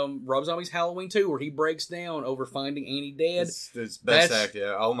in Rob Zombie's Halloween 2 where he breaks down over finding Annie dead. It's best act,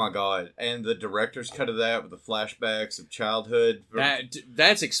 yeah. Oh my god. And the director's cut of that with the flashbacks of childhood.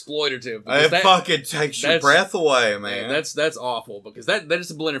 That's exploitative. It fucking takes your breath away, man. That's awful because that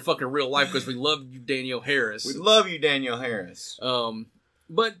is a blend of fucking real life because we love you, Danielle Harris. We love you, Danielle Harris.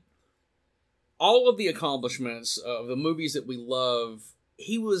 But all of the accomplishments of the movies that we love,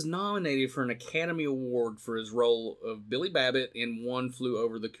 he was nominated for an Academy Award for his role of Billy Babbitt in One Flew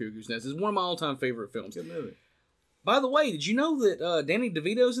Over the Cuckoo's Nest. It's one of my all-time favorite films. Good movie. By the way, did you know that Danny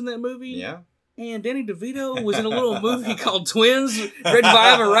DeVito's in that movie? Yeah. And Danny DeVito was in a little movie called Twins, written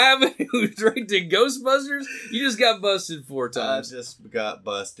by Ivan Rabbit, who directed Ghostbusters. You just got busted 4 times. I just got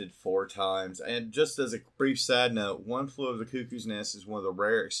busted 4 times. And just as a brief side note, One Flew Over the Cuckoo's Nest is one of the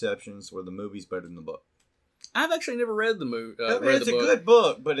rare exceptions where the movie's better than the book. I've actually never read the movie. It's a good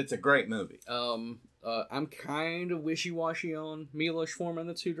book, but it's a great movie. I'm kind of wishy-washy on Milos Forman.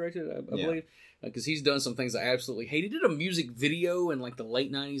 That's who directed it, I believe. Because he's done some things I absolutely hate. He did a music video in like the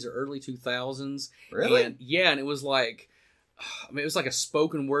late 90s or early 2000s. Really? And it was like, it was like a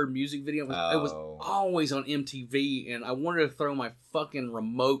spoken word music video. It was always on MTV, and I wanted to throw my fucking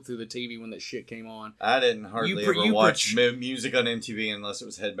remote through the TV when that shit came on. I didn't hardly ever watch music on MTV unless it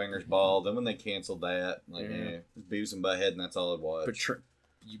was Headbangers Ball. Then when they canceled that, Beavis and Butthead, and that's all I'd watch.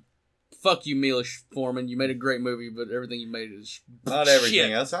 Fuck you, Milos Forman. You made a great movie, but everything you made is not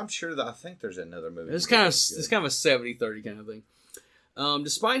everything else. I'm sure that I think there's another movie. It's kind of a 70-30 kind of thing.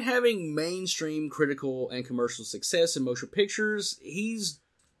 Despite having mainstream critical and commercial success in motion pictures,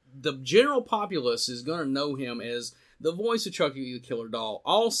 the general populace is going to know him as the voice of Chucky the Killer Doll,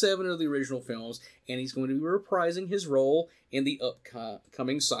 all 7 of the original films, and he's going to be reprising his role in the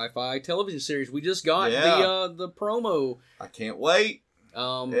upcoming sci-fi television series. We just got the promo. I can't wait.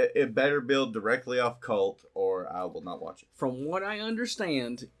 Um, It better build directly off Cult, or I will not watch it. From what I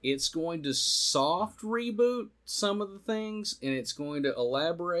understand, it's going to soft reboot some of the things, and it's going to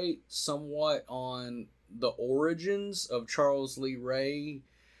elaborate somewhat on the origins of Charles Lee Ray.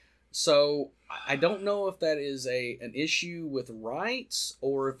 So I don't know if that is an issue with rights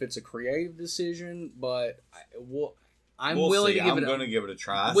or if it's a creative decision, but I'm We'll willing see. to give I'm it. going to give it a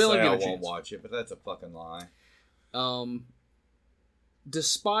try. I willing say to I give it a won't chance. watch it, but that's a fucking lie.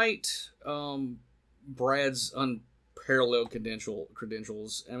 Despite Brad's unparalleled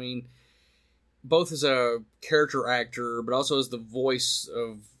credentials, I mean, both as a character actor, but also as the voice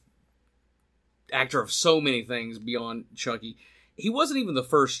of actor of so many things beyond Chucky, he wasn't even the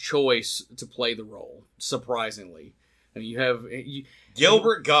first choice to play the role. Surprisingly, I mean, you have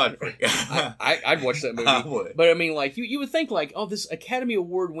Gilbert Godfrey. I'd watch that movie. I would. But I mean, like you would think like, oh, this Academy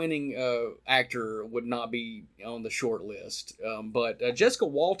Award winning actor would not be on the short list. But Jessica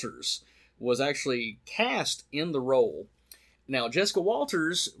Walters was actually cast in the role. Now, Jessica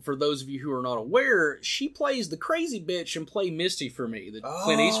Walters, for those of you who are not aware, she plays the crazy bitch in Play Misty for Me, the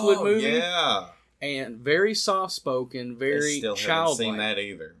Clint Eastwood movie. Yeah. And very soft spoken, I very still haven't childlike. seen that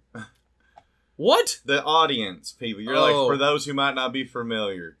either. What? The audience, people. You're Oh. like, for those who might not be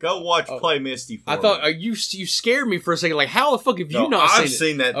familiar, go watch Play Misty for I thought me. you scared me for a second. Like, how the fuck have you No, not I've seen it?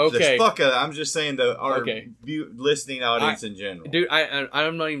 seen that. Okay. I'm just saying our Okay. listening audience in general. Dude,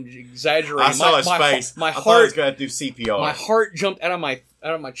 I'm not even exaggerating. I saw his face. My I thought he was heart, going to do CPR. my heart jumped out of my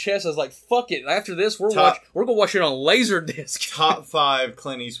chest. I was like, "Fuck it!" After this, we're Top- gonna watch it on Laserdisc. Top 5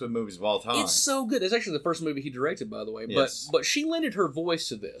 Clint Eastwood movies of all time. It's so good. It's actually the first movie he directed, by the way. Yes. But she lended her voice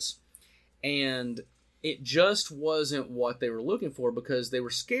to this, and it just wasn't what they were looking for because they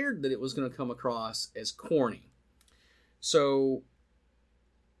were scared that it was going to come across as corny. So,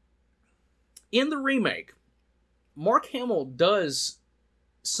 in the remake, Mark Hamill does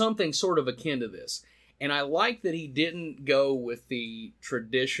something sort of akin to this. And I like that he didn't go with the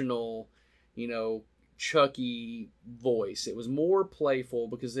traditional, Chucky voice. It was more playful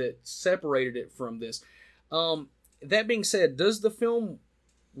because it separated it from this. That being said, does the film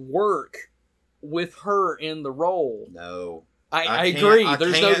work with her in the role? No. I agree. can't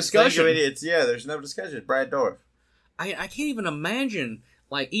There's no think of discussion. it. There's no discussion. It's Brad Dourif. I can't even imagine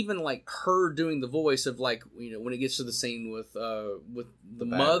even her doing the voice of when it gets to the scene with the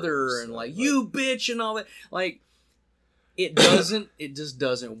mother Batters, and like- you bitch and all that, it just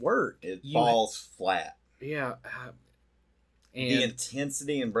doesn't work. It falls flat. Yeah. The And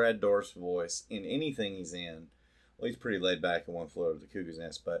intensity in Brad Dourif's voice in anything he's in, well, he's pretty laid back in One Flew Over the Cuckoo's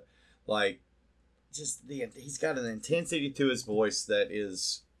Nest, but he's got an intensity to his voice that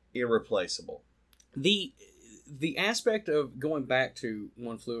is irreplaceable. the aspect of going back to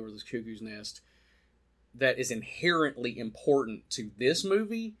One Flew Over the Cuckoo's Nest that is inherently important to this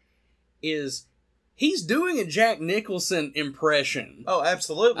movie is he's doing a Jack Nicholson impression. Oh,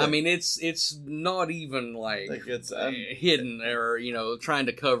 absolutely. I mean, it's not even Like it's hidden or trying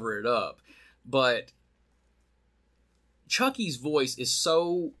to cover it up, but Chucky's voice is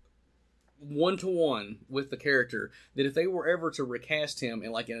so one-to-one with the character that if they were ever to recast him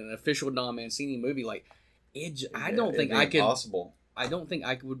in an official Don Mancini movie, I don't think I could. Impossible. I don't think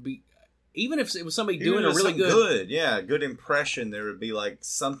I would be, even if it was somebody Even doing if a really something good. good impression. There would be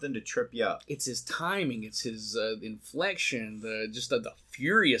something to trip you up. It's his timing, it's his inflection, the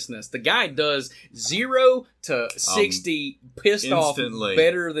furiousness. The guy does 0 to 60 pissed off instantly.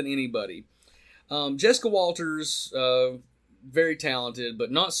 better than anybody. Jessica Walters, very talented,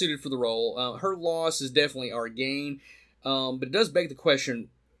 but not suited for the role. Her loss is definitely our gain, but it does beg the question: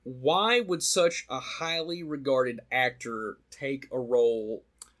 why would such a highly regarded actor take a role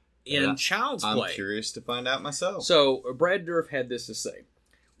in Child's Play? I'm curious to find out myself. So, Brad Dourif had this to say.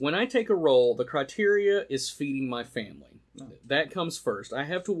 When I take a role, the criteria is feeding my family. That comes first. I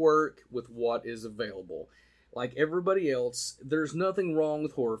have to work with what is available. Like everybody else, there's nothing wrong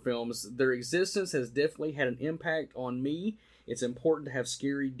with horror films. Their existence has definitely had an impact on me. It's important to have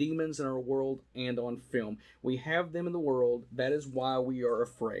scary demons in our world and on film. We have them in the world. That is why we are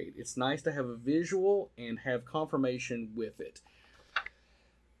afraid. It's nice to have a visual and have confirmation with it.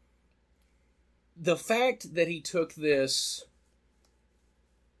 The fact that he took this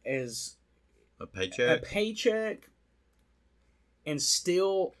as a paycheck. a paycheck and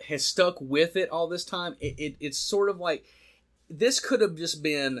still has stuck with it all this time, it's sort of like this could have just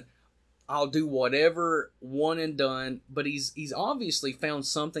been I'll do whatever, one and done, but he's obviously found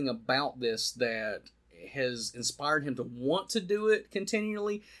something about this that has inspired him to want to do it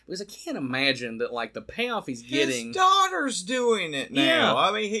continually, because I can't imagine that, like, the payoff he's getting. His daughter's doing it now. Yeah.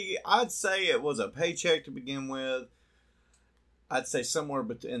 I mean, I'd say it was a paycheck to begin with. I'd say somewhere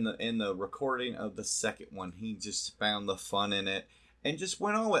in the recording of the second one, he just found the fun in it and just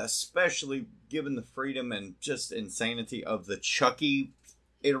went on with it, especially given the freedom and just insanity of the Chucky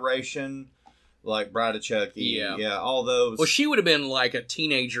iteration, like Bride of Chucky. Yeah, all those. Well, she would have been like a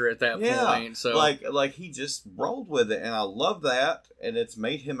teenager at that point. So like he just rolled with it, and I love that, and it's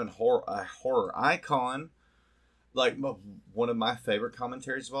made him a horror icon. Like, one of my favorite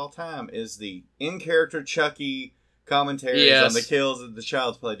commentaries of all time is the in-character Chucky commentaries on the Kills of the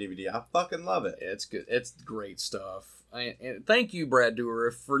Child's Play DVD. I fucking love it. It's good. It's great stuff. And thank you, Brad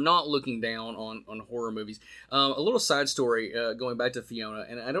Dourif, for not looking down on horror movies. A little side story going back to Fiona,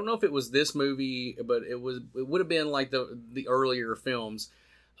 and I don't know if it was this movie, but it would have been like the earlier films.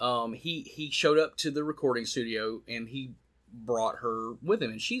 He showed up to the recording studio and he brought her with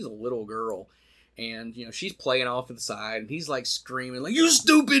him, and she's a little girl. And, you know, she's playing off to the side, and he's, like, screaming, like, "You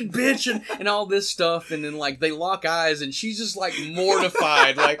stupid bitch!" and all this stuff. And then, like, they lock eyes, and she's just, like,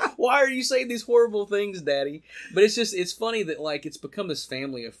 mortified. Like, "Why are you saying these horrible things, Daddy?" But it's funny that, like, it's become this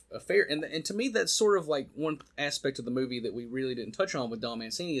family affair. And to me, that's sort of, like, one aspect of the movie that we really didn't touch on with Don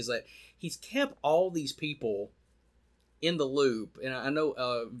Mancini, is that he's kept all these people in the loop. And I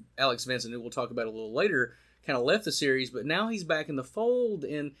know Alex Vincent, who we'll talk about a little later, kind of left the series, but now he's back in the fold,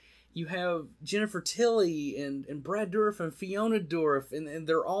 and you have Jennifer Tilly and Brad Dourif and Fiona Dourif, and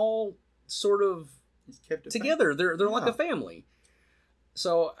they're all sort of together. They're like a family.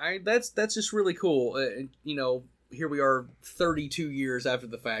 So that's just really cool. You know, here we are 32 years after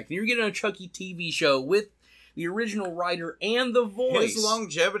the fact, and you're getting a Chucky TV show with the original writer and the voice. His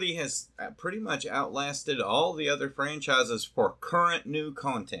longevity has pretty much outlasted all the other franchises for current new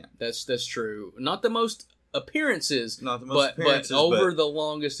content. That's true. Not the most appearances, but over the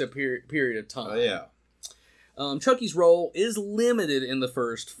longest period of time. Yeah. Chucky's role is limited in the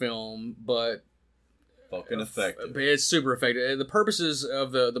first film, but fucking effective. It's super effective. The purposes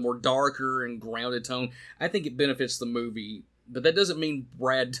of the more darker and grounded tone, I think it benefits the movie, but that doesn't mean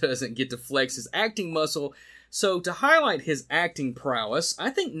Brad doesn't get to flex his acting muscle. So to highlight his acting prowess, I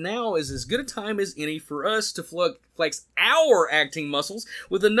think now is as good a time as any for us to flex our acting muscles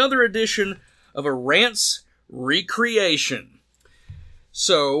with another edition of a Rants recreation.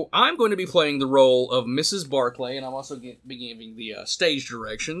 So, I'm going to be playing the role of Mrs. Barclay, and I'm also be giving the stage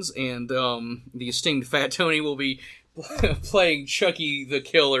directions, and the esteemed Fat Tony will be playing Chucky the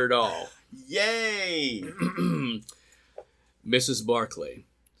Killer Doll. Yay! Mrs. Barclay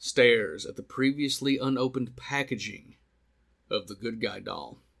stares at the previously unopened packaging of the Good Guy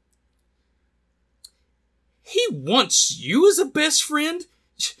doll. "He wants you as a best friend?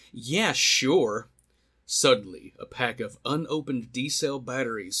 Yeah, sure." Suddenly, a pack of unopened D-cell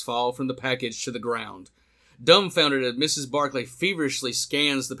batteries fall from the package to the ground. Dumbfounded, Mrs. Barclay feverishly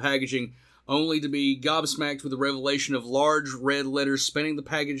scans the packaging, only to be gobsmacked with the revelation of large red letters spanning the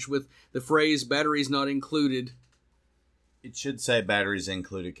package with the phrase, "Batteries not included." It should say batteries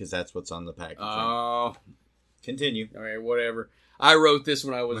included, because that's what's on the packaging. Oh. Continue. All right, whatever. I wrote this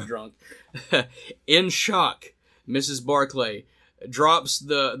when I was drunk. In shock, Mrs. Barclay drops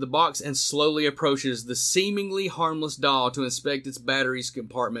the box and slowly approaches the seemingly harmless doll to inspect its batteries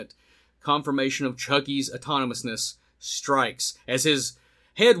compartment. Confirmation of Chucky's autonomousness strikes as his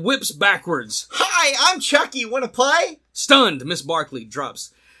head whips backwards. "Hi, I'm Chucky. Want to play?" Stunned, Miss Barclay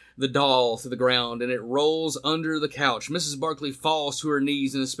drops the doll to the ground and it rolls under the couch. Mrs. Barclay falls to her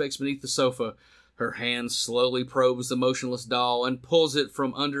knees and inspects beneath the sofa. Her hand slowly probes the motionless doll and pulls it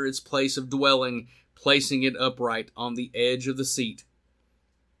from under its place of dwelling, placing it upright on the edge of the seat.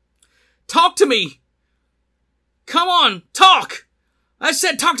 "Talk to me! Come on, talk! I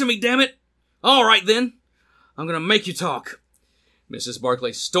said talk to me, damn it! All right, then. I'm gonna make you talk." Mrs.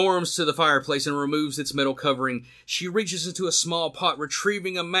 Barclay storms to the fireplace and removes its metal covering. She reaches into a small pot,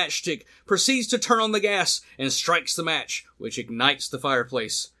 retrieving a matchstick, proceeds to turn on the gas, and strikes the match, which ignites the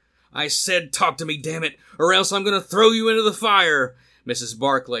fireplace. "I said talk to me, damn it, or else I'm gonna throw you into the fire." Mrs.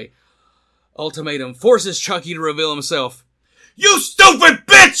 Barclay ultimatum forces Chucky to reveal himself. "You stupid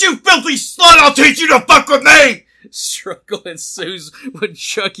bitch! You filthy slut! I'll teach you to fuck with me!" Struggle ensues with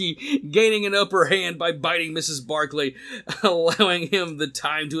Chucky gaining an upper hand by biting Mrs. Barclay, allowing him the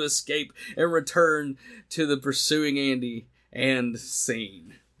time to escape and return to the pursuing Andy and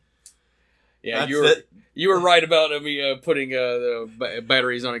scene. Yeah, You were right about me putting the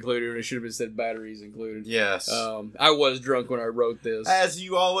batteries not included, and it should have been said batteries included. Yes. I was drunk when I wrote this. As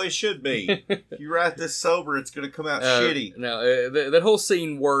you always should be. If you write this sober, it's going to come out shitty. No, that whole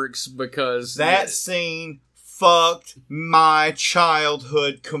scene works because... That scene fucked my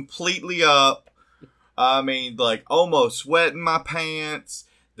childhood completely up. I mean, like, almost sweating my pants.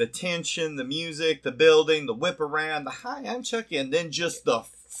 The tension, the music, the building, the whip around, the hi, I'm Chucky, and then just the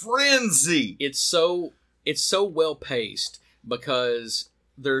frenzy. It's so well paced because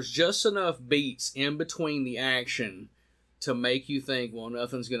there's just enough beats in between the action to make you think, well,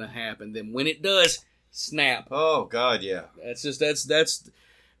 nothing's gonna happen. Then when it does, snap. Oh God, yeah. That's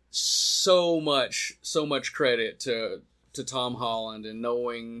so much credit to Tom Holland and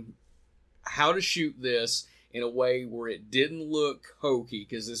knowing how to shoot this in a way where it didn't look hokey,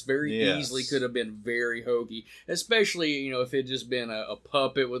 because this very easily could have been very hokey, especially, if it just been a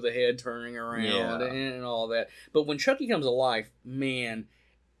puppet with a head turning around and all that. But when Chucky comes alive, man,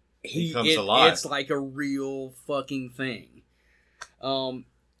 he comes alive. It's like a real fucking thing.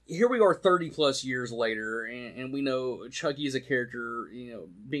 Here we are 30 plus years later, and we know Chucky is a character,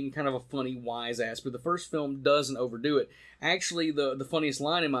 being kind of a funny, wise ass, but the first film doesn't overdo it. Actually, the funniest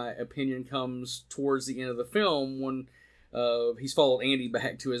line, in my opinion, comes towards the end of the film when he's followed Andy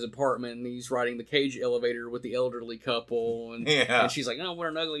back to his apartment, and he's riding the cage elevator with the elderly couple, and she's like, "Oh, what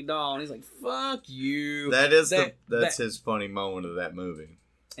an ugly doll," and he's like, "Fuck you." That's his funny moment of that movie.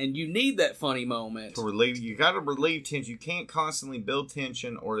 And you need that funny moment to relieve. You got to relieve tension. You can't constantly build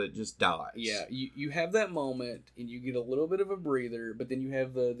tension, or it just dies. Yeah, you have that moment, and you get a little bit of a breather. But then you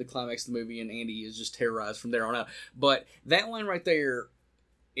have the climax of the movie, and Andy is just terrorized from there on out. But that line right there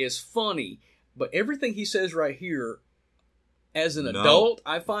is funny. But everything he says right here, as an adult,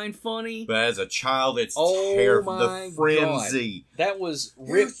 I find funny. But as a child, it's terrible. The frenzy. God. That was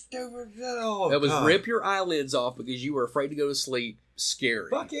rip your eyelids off because you were afraid to go to sleep. Scary.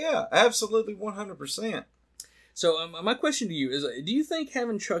 Fuck yeah, absolutely, 100%. So my question to you is, do you think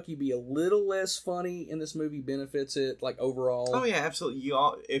having Chucky be a little less funny in this movie benefits it, like, overall? Oh yeah, absolutely.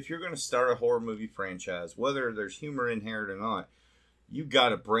 If you're going to start a horror movie franchise, whether there's humor inherent or not, you got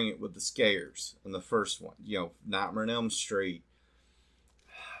to bring it with the scares in the first one. Nightmare on Elm Street,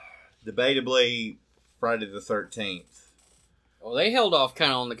 debatably Friday the 13th. Well, they held off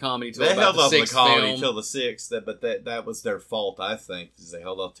kind of on the comedy till about the sixth film. They held off on the comedy till the sixth, but that was their fault, I think, because they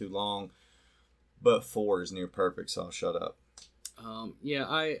held off too long. But 4 is near perfect, so I'll shut up. Do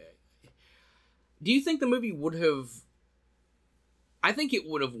you think the movie would have... I think it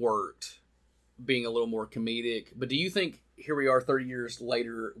would have worked being a little more comedic, but do you think, here we are 30 years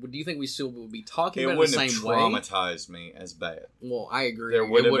later, do you think we still would be talking about it the same way? It wouldn't have traumatized me as bad. Well, I agree.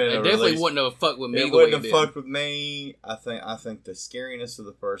 It definitely wouldn't have fucked with me the way it did. It wouldn't have fucked with me. I think the scariness of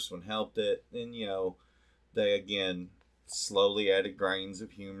the first one helped it. And, they, again, slowly added grains of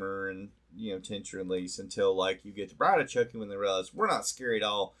humor and, tension release until, like, you get to Bride of Chucky when they realize, we're not scary at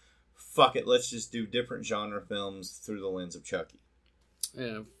all. Fuck it, let's just do different genre films through the lens of Chucky.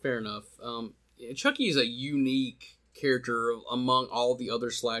 Yeah, fair enough. Chucky is a unique character among all the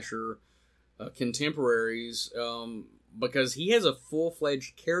other slasher contemporaries because he has a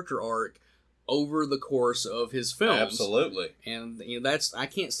full-fledged character arc over the course of his films. Absolutely. And that's, I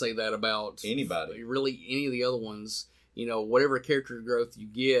can't say that about anybody. Really, any of the other ones. Whatever character growth you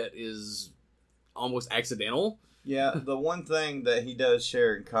get is almost accidental. Yeah, the one thing that he does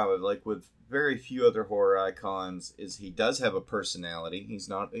share in common, like with very few other horror icons, is he does have a personality.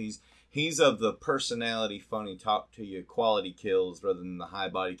 He's of the personality, funny, talk to you, quality kills rather than the high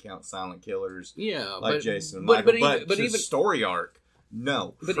body count silent killers. Yeah, like Jason and Michael. But even story arc,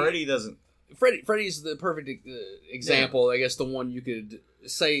 no. Freddy doesn't. Freddy's the perfect example. Yeah. I guess the one you could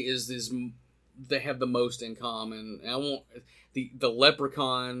say is they have the most in common. And I won't. The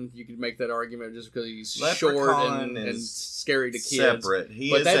Leprechaun, you could make that argument just because he's short and scary to kids. Separate.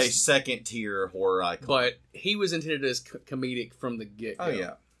 He is a second tier horror icon. But he was intended as comedic from the get-go. Oh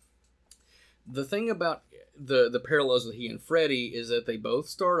yeah. The thing about the parallels with he and Freddy is that they both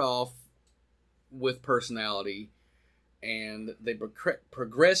start off with personality, and they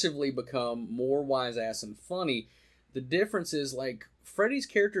progressively become more wise-ass and funny. The difference is, like, Freddy's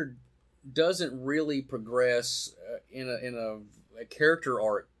character doesn't really progress in a character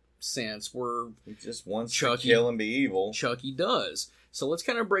arc sense, where he just wants to kill and be evil. Chucky does. So let's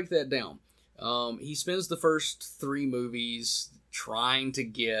kind of break that down. He spends the first 3 movies trying to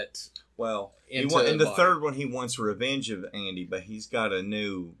get in the third one he wants revenge of Andy, but he's got a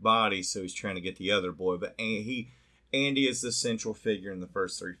new body, so he's trying to get the other boy. But Andy is the central figure in the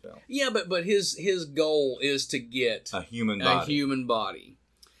first 3 films. Yeah, but his goal is to get a human body.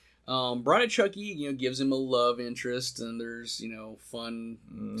 Bride of Chucky, gives him a love interest, and there's, fun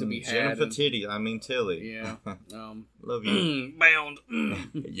to be had. Jennifer Tilly. Yeah. Love you. Bound.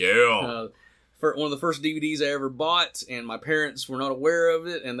 Yeah. For one of the first DVDs I ever bought, and my parents were not aware of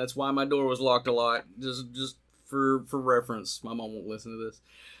it, and that's why my door was locked a lot. Just for reference. My mom won't listen to this.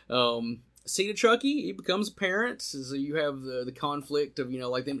 Seed of Chucky, he becomes a parent, so you have the conflict of,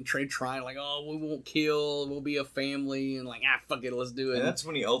 like them trying, like, oh, we won't kill, we'll be a family, and like, fuck it, let's do it. And that's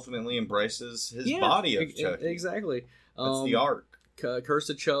when he ultimately embraces his body of Chucky. Exactly. That's the arc.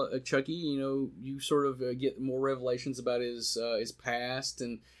 Curse of Chucky, you sort of get more revelations about his past,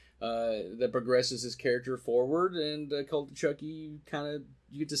 and that progresses his character forward, and Cult of Chucky,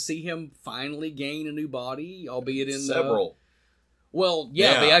 you get to see him finally gain a new body, albeit in several.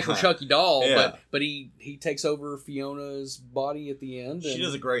 The actual Chucky doll, Yeah. but he takes over Fiona's body at the end. She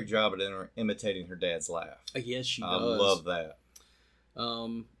does a great job at imitating her dad's laugh. Yes, she I does. love that.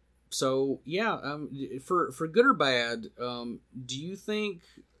 For good or bad, do you think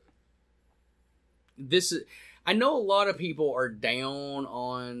this is... I know a lot of people are down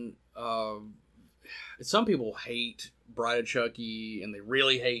on... some people hate Bride of Chucky, and they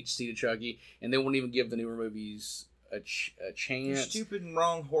really hate Seed of Chucky, and they won't even give the newer movies a chance. You're stupid and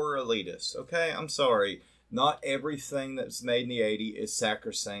wrong horror elitist, okay? I'm sorry. Not everything that's made in the 80s is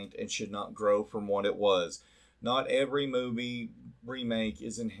sacrosanct and should not grow from what it was. Not every movie remake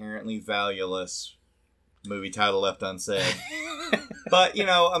is inherently valueless. Movie title left unsaid. But,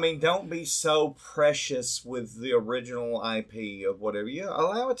 don't be so precious with the original IP of whatever.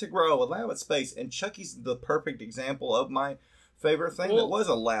 Allow it to grow. Allow it space. And Chucky's the perfect example of my favorite thing that was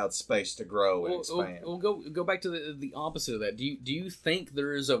allowed space to grow and expand. We'll go back to the opposite of that. Do you think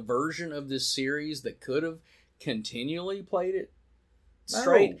there is a version of this series that could have continually played it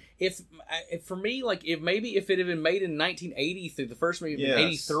straight? No. If for me, like if it had been made in 1980 through the first movie in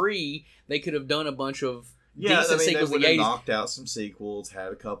 83, they could have done a bunch of decent sequels. They would have knocked out some sequels,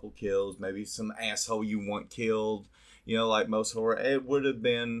 had a couple kills, maybe some asshole you want killed. Like most horror, it would have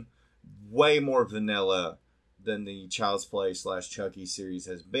been way more vanilla than the Child's Play / Chucky series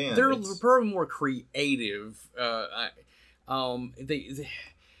has been. They're probably more creative.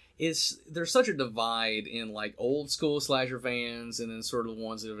 There's such a divide in like old school slasher fans, and then sort of the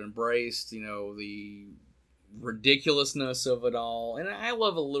ones that have embraced, the ridiculousness of it all. And I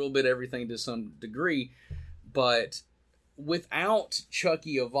love a little bit everything to some degree, but without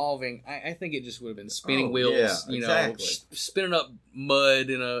Chucky evolving, I think it just would have been spinning wheels. Exactly. Spinning up mud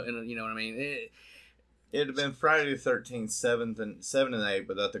in a you know what I mean. It'd have been Friday the 13th, 7 and 8,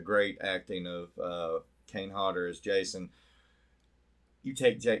 without the great acting of Kane Hodder as Jason. You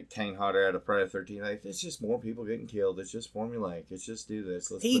take Kane Hodder out of Friday the 13th, it's just more people getting killed. It's just formulaic. It's just do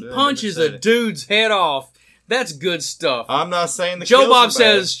this. He punches a dude's head off. That's good stuff. I'm not saying the Joe kills Bob are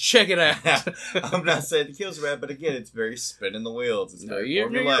says, check it out. bad. I'm not saying the kills are bad, but again, it's very spinning the wheels. It's very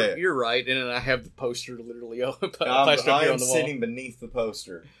formulaic. You're right, and I have the poster literally I placed up here am on the wall. sitting beneath the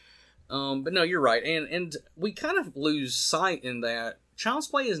poster. But no, you're right, and we kind of lose sight in that Child's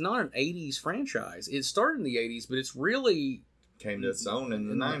Play is not an 80s franchise. It started in the 80s, but it's really Came to its own in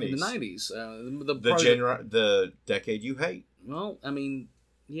the 90s. In the 90s. The decade you hate. Well, I mean,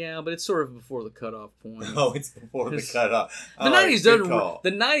 yeah, but it's sort of before the cutoff point. Oh, it's before the cutoff. The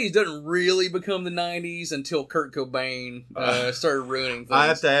 90s doesn't really become the 90s until Kurt Cobain started ruining things. I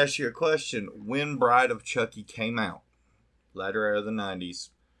have to ask you a question. When Bride of Chucky came out, latter era of the 90s,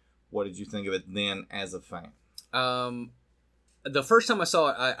 what did you think of it then as a fan? The first time I saw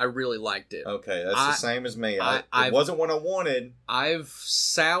it, I really liked it. Okay, that's the same as me. It wasn't what I wanted. I've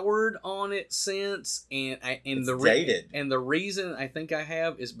soured on it since, and dated. And the reason I think I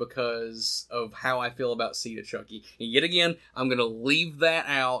have is because of how I feel about Seed of Chucky. And yet again, I'm going to leave that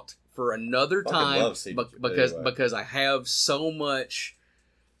out for another time because I have so much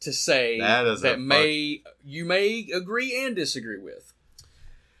to say you may agree and disagree with.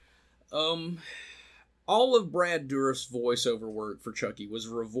 All of Brad Dourif's voiceover work for Chucky was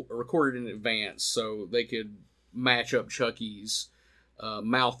recorded in advance so they could match up Chucky's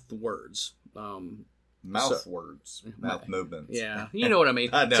mouth words. Mouth movements. Yeah, you know what I mean.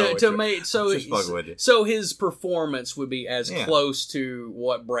 I know. So his performance would be as close to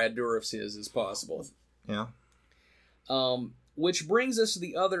what Brad Dourif's is as possible. Yeah. Which brings us to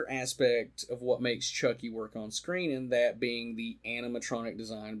the other aspect of what makes Chucky work on screen, and that being the animatronic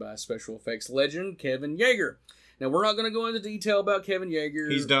design by special effects legend Kevin Yeager. Now, we're not going to go into detail about Kevin Yeager.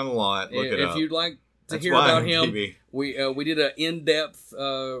 He's done a lot. Look it up. If you'd like to hear about him, we did an in-depth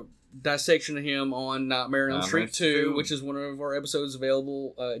dissection of him on Nightmare on Elm Street 2, which is one of our episodes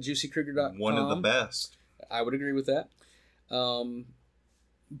available at juicycreaker.com. One of the best. I would agree with that.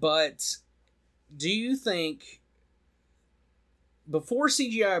 But do you think before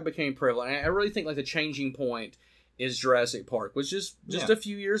CGI became prevalent, I really think like the changing point is Jurassic Park, which is just a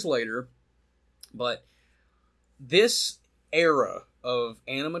few years later. But this era of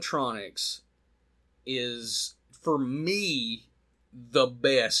animatronics is, for me, the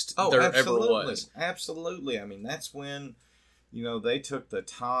best there ever was. Absolutely. I mean, that's when, they took the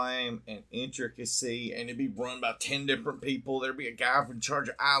time and intricacy, and it'd be run by 10 different people. There'd be a guy in charge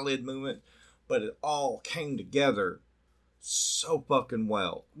of eyelid movement, but it all came together so fucking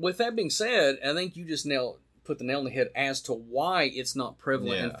well. With that being said, I think you just put the nail on the head as to why it's not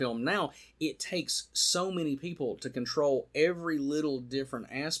prevalent in film now. It takes so many people to control every little different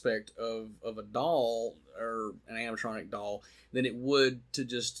aspect of a doll or an animatronic doll than it would to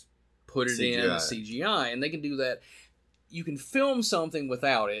just put it in CGI. And they can do that. You can film something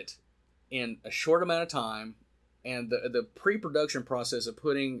without it in a short amount of time, and the pre-production process of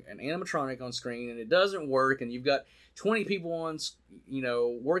putting an animatronic on screen and it doesn't work, and you've got 20 people on,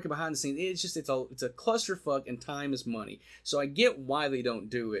 working behind the scenes. It's a clusterfuck, and time is money. So I get why they don't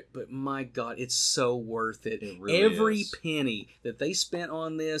do it, but my God, it's so worth it. It really Every is. penny that they spent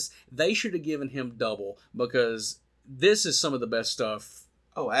on this, they should have given him double, because this is some of the best stuff.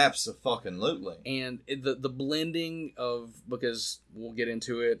 Oh, absolutely. And the blending of, because we'll get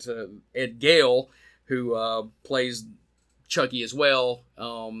into it, Ed Gale, who plays Chucky as well.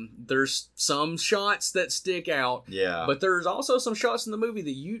 There's some shots that stick out. Yeah. But there's also some shots in the movie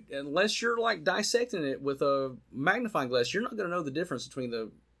that unless you're like dissecting it with a magnifying glass, you're not going to know the difference between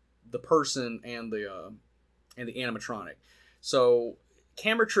the person and the animatronic. So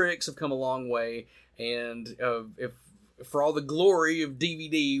camera tricks have come a long way, and if for all the glory of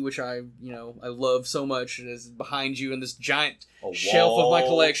DVD, which I love so much, is behind you in this giant shelf of my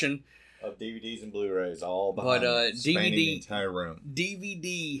collection of DVDs and Blu-rays, all behind spanning the entire room.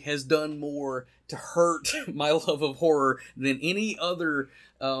 DVD has done more to hurt my love of horror than any other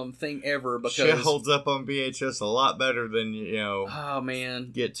thing ever. Because shit holds up on VHS a lot better than oh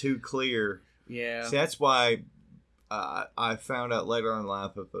man, get too clear. Yeah. See, that's why I found out later on in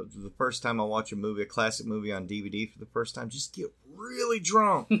life, if the first time I watch a classic movie on DVD for the first time, just get really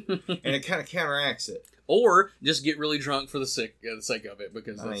drunk, and it kind of counteracts it. Or just get really drunk for the sake of it,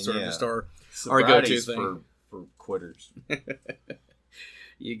 because that's sort of just our go-to thing. For quitters.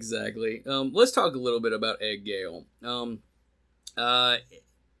 Exactly. Let's talk a little bit about Ed Gale. The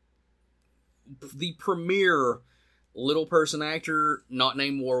premier little person actor, not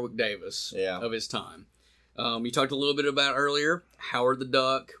named Warwick Davis, of his time. You talked a little bit about earlier, Howard the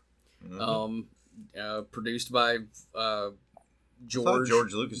Duck, produced by George. I thought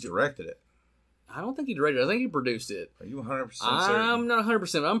George Lucas directed it. I don't think he directed it. I think he produced it. Are you 100% certain? I'm not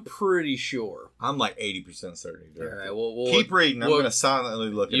 100%, but I'm pretty sure. I'm like 80% certain he directed it. All right, keep reading. I'm going to silently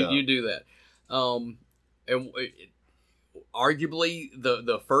look it up. You do that. And arguably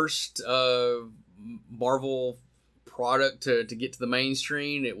the first Marvel product to get to the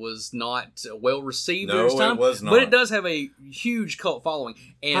mainstream. It was not well received at its time. It was not. But it does have a huge cult following.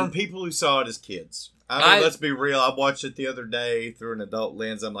 And from people who saw it as kids. I mean, let's be real. I watched it the other day through an adult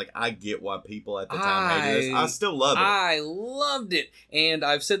lens. I'm like, I get why people at the time hated this. I still love it. I loved it. And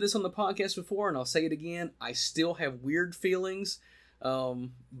I've said this on the podcast before, and I'll say it again. I still have weird feelings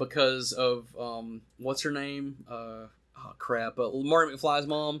because of, what's her name? Marty McFly's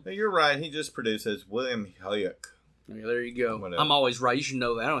mom. You're right. He just produces William Huyck. Yeah, there you go. Whatever. I'm always right. You should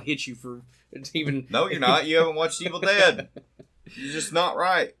know that. I don't hit you for even... No, you're not. You haven't watched Evil Dead. You're just not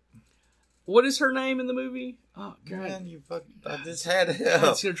right. What is her name in the movie? Oh, God. Man, I just had it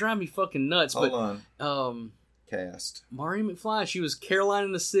up. It's going to drive me fucking nuts. Hold on. Cast. Marty McFly. She was Caroline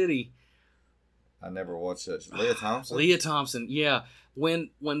in the City. I never watched it. Leah Thompson? Leah Thompson, yeah.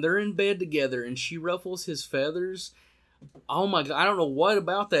 When they're in bed together and she ruffles his feathers... Oh my God, I don't know what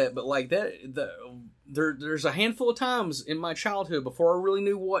about that, but like that, there's a handful of times in my childhood before I really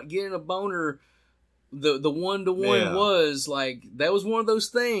knew what getting a boner, the one-to-one was. Like, that was one of those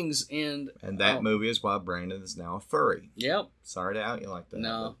things, and that movie is why Brandon is now a furry. Yep. Sorry to out you like that.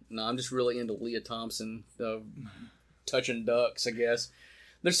 No, I'm just really into Leah Thompson, touching ducks, I guess.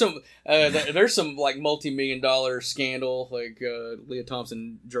 There's some like multi-million-dollar scandal, like Leah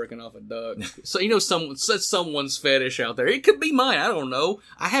Thompson jerking off a duck. So someone's fetish out there. It could be mine. I don't know.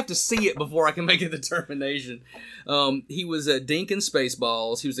 I have to see it before I can make a determination. He was Dink in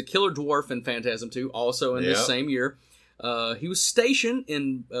Spaceballs. He was a killer dwarf in Phantasm 2, also in this same year. He was Station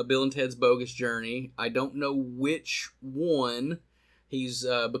in Bill and Ted's Bogus Journey. I don't know which one. He's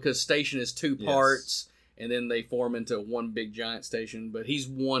because Station is two parts. And then they form into one big giant station, but he's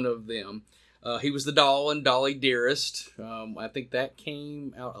one of them. He was the doll in Dolly Dearest. I think that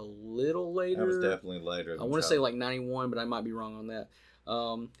came out a little later. That was definitely later. I want to say like 91, but I might be wrong on that.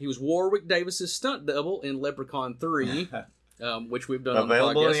 He was Warwick Davis's stunt double in Leprechaun 3, which we've done available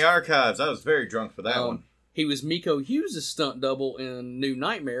on the podcast. in the archives. I was very drunk for that one. He was Miko Hughes' stunt double in New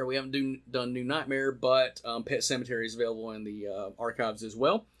Nightmare. We haven't done New Nightmare, but Pet Sematary is available in the archives as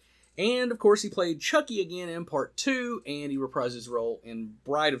well. And, of course, he played Chucky again in Part 2, and he reprised his role in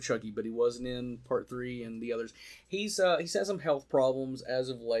Bride of Chucky, but he wasn't in Part 3 and the others. He's had some health problems as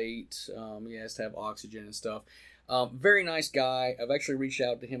of late. He has to have oxygen and stuff. Very nice guy. I've actually reached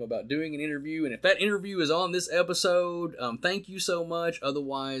out to him about doing an interview, and if that interview is on this episode, thank you so much.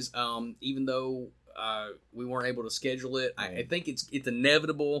 Otherwise, even though we weren't able to schedule it, I think it's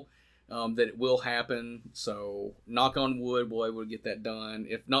inevitable that it will happen. So, knock on wood, we'll be able to get that done.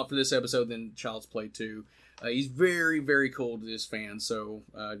 If not for this episode, then Child's Play 2. He's very, very cool to this fan. So,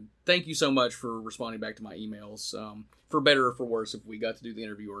 thank you so much for responding back to my emails, for better or for worse, if we got to do the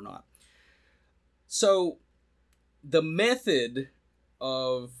interview or not. So, the method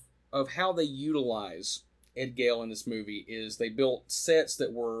of how they utilize Ed Gale in this movie is they built sets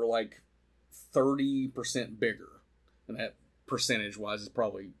that were like 30% bigger, and that percentage-wise is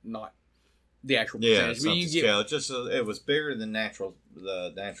probably not the actual percentage. It's not the scale. It was bigger than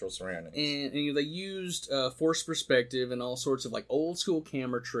the natural surroundings. And they used forced perspective and all sorts of like old school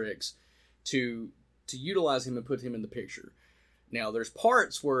camera tricks to utilize him and put him in the picture. Now, there's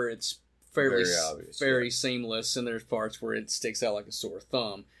parts where it's fairly Very obvious, very seamless, and there's parts where it sticks out like a sore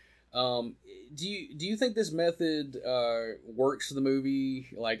thumb. Do you think this method works for the movie,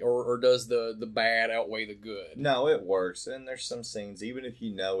 like, or does the bad outweigh the good? No, it works. And there's some scenes, even if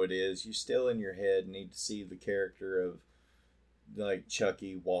you know it is, you still in your head need to see the character of like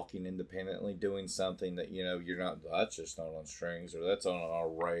Chucky walking independently, doing something that you're not. That's just not on strings, or that's on a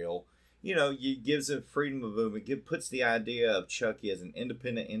rail. It gives it freedom of movement. It puts the idea of Chucky as an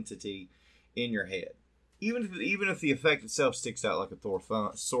independent entity in your head. Even if the effect itself sticks out like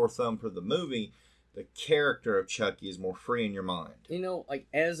a sore thumb for the movie, the character of Chucky is more free in your mind. Like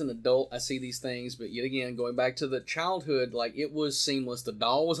as an adult, I see these things, but yet again, going back to the childhood, like it was seamless. The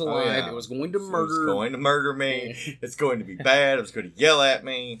doll was alive. Oh, yeah. It was going to murder. It's going to murder me. It's going to be bad. It was going to yell at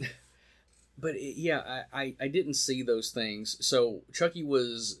me. But I didn't see those things. So Chucky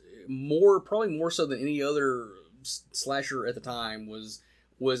was probably more so than any other slasher at the time was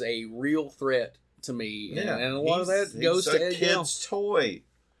a real threat to me, and a lot of that goes to Ed Gale. Kid's toy.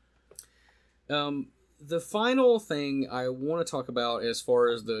 The final thing I want to talk about as far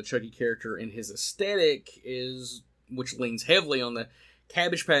as the Chucky character and his aesthetic which leans heavily on the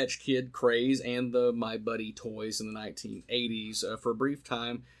Cabbage Patch Kid craze and the My Buddy toys in the 1980s. For a brief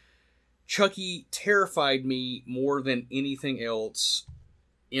time, Chucky terrified me more than anything else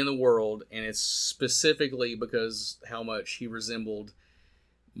in the world, and it's specifically because how much he resembled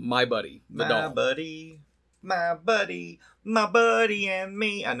My Buddy, the doll. My buddy and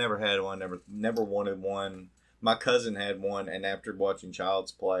me. I never had one, never wanted one. My cousin had one, and after watching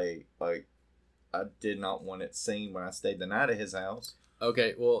Child's Play, like, I did not want it seen when I stayed the night at his house.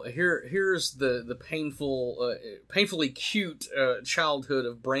 Okay, well, here's the painfully cute childhood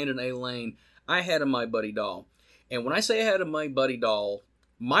of Brandon A. Lane. I had a My Buddy doll, and when I say I had a My Buddy doll,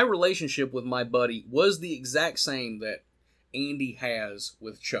 my relationship with My Buddy was the exact same that Andy has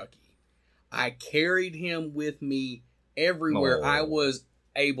with Chucky. I carried him with me everywhere I was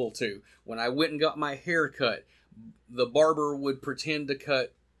able to. When I went and got my hair cut, the barber would pretend to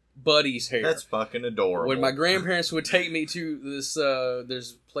cut Buddy's hair. That's fucking adorable. When my grandparents would take me to this,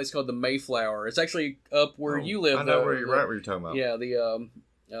 there's a place called the Mayflower. It's actually up where you live. I know where you're talking about. Yeah,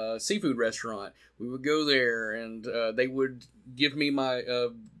 the seafood restaurant. We would go there, and they would give me my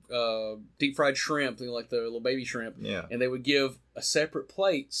deep fried shrimp, like the little baby shrimp. Yeah. And they would give a separate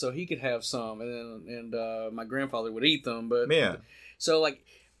plate so he could have some, and my grandfather would eat them. But yeah. So like,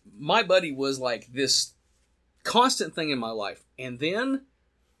 My Buddy was like this constant thing in my life, and then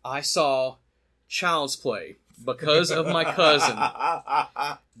I saw Child's Play because of my cousin.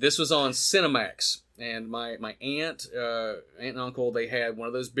 This was on Cinemax, and my aunt and uncle, they had one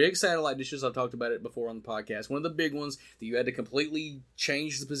of those big satellite dishes. I've talked about it before on the podcast. One of the big ones that you had to completely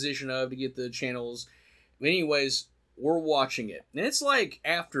change the position of to get the channels. Anyways, we're watching it, and it's like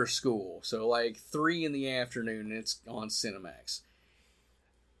after school, so like 3 in the afternoon, and it's on Cinemax.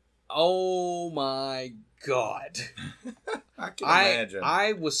 Oh my God. I can imagine.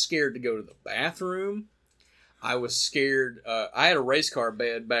 I was scared to go to the bathroom. I was scared. I had a race car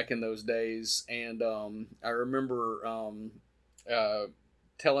bed back in those days, and I remember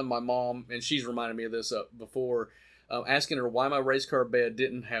telling my mom, and she's reminded me of this before, asking her why my race car bed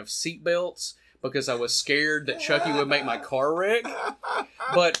didn't have seat belts because I was scared that Chucky would make my car wreck.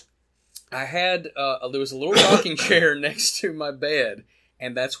 But I had there was a little rocking chair next to my bed,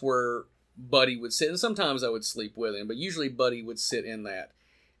 and that's where Buddy would sit. And sometimes I would sleep with him, but usually Buddy would sit in that.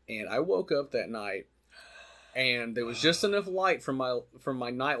 And I woke up that night, and there was just enough light from my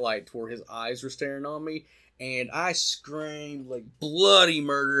nightlight to where his eyes were staring on me, and I screamed like bloody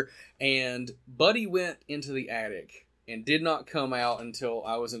murder. And Buddy went into the attic and did not come out until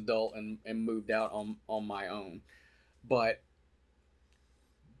I was an adult and moved out on my own. But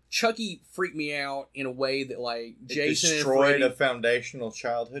Chucky freaked me out in a way that, like, Jason destroyed and Freddy, a foundational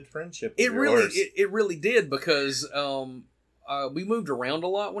childhood friendship. it really did, because we moved around a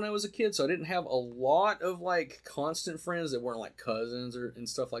lot when I was a kid, so I didn't have a lot of, like, constant friends that weren't, like, cousins and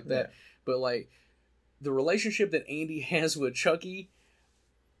stuff like that. Yeah. But, like, the relationship that Andy has with Chucky,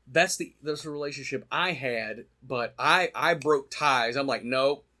 that's the relationship I had, but I broke ties. I'm like,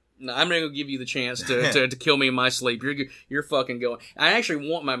 nope. No, I'm not going to give you the chance to kill me in my sleep. You're fucking going. I actually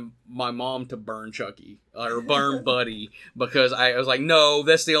want my mom to burn Chucky or burn Buddy, because I was like, no,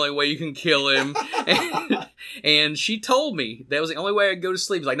 that's the only way you can kill him. And she told me that was the only way I'd go to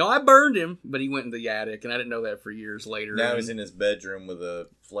sleep. She's like, no, I burned him, but he went in the attic, and I didn't know that for years later. Now he's in his bedroom with a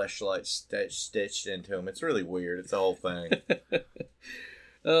fleshlight stitched into him. It's really weird. It's the whole thing.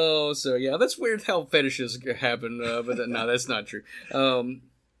 Oh, so yeah, that's weird how fetishes happen, but no, that's not true.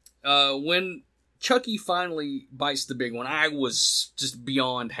 When Chucky finally bites the big one, I was just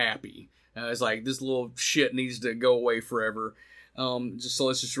beyond happy. It's like, this little shit needs to go away forever. So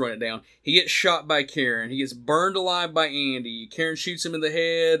let's just run it down. He gets shot by Karen. He gets burned alive by Andy. Karen shoots him in the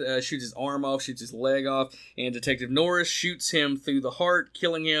head, shoots his arm off, shoots his leg off, and Detective Norris shoots him through the heart,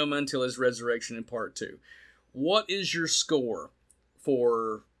 killing him until his resurrection in part 2. What is your score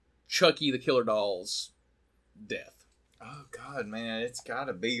for Chucky the Killer Doll's death? Oh, God, man. It's got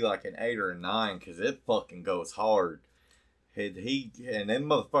to be like an 8 or a 9, because it fucking goes hard. And that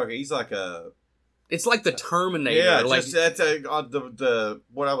motherfucker, he's like a... It's like the Terminator. Yeah, like, just that's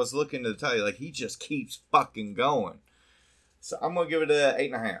what I was looking to tell you. Like, he just keeps fucking going. So I'm going to give it a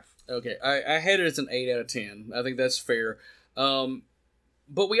 8.5. Okay, I had it as an 8 out of 10. I think that's fair.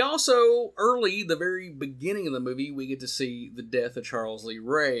 But we also, early, the very beginning of the movie, we get to see the death of Charles Lee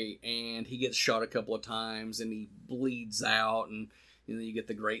Ray, and he gets shot a couple of times, and he bleeds out, and you get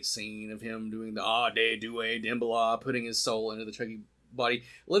the great scene of him doing the de Due Dembala, putting his soul into the Chucky body.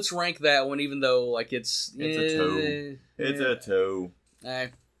 Let's rank that one, even though, like, it's a 2. It's a 2.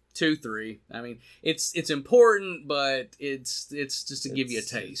 2, 3. I mean, it's important, but it's just to give you a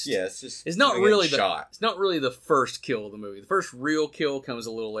taste. Yeah, it's just it's not really shot. It's not really the first kill of the movie. The first real kill comes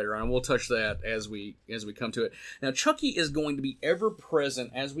a little later on, and we'll touch that as we come to it. Now, Chucky is going to be ever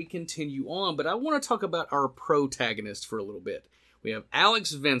present as we continue on, but I want to talk about our protagonist for a little bit. We have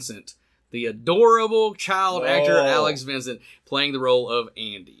Alex Vincent, the adorable child actor Alex Vincent, playing the role of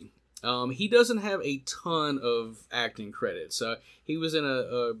Andy. He doesn't have a ton of acting credits. He was in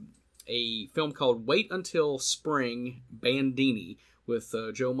a film called Wait Until Spring, Bandini, with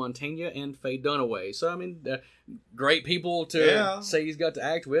Joe Mantegna and Faye Dunaway. So, I mean, great people to say he's got to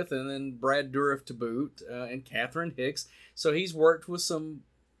act with, and then Brad Dourif to boot, and Catherine Hicks. So he's worked with some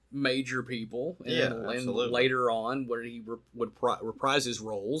major people, and later on, where he would reprise his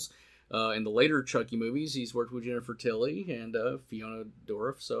roles. In the later Chucky movies, he's worked with Jennifer Tilly and Fiona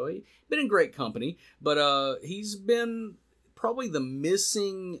Dourif, so he's been in great company. But he's been probably the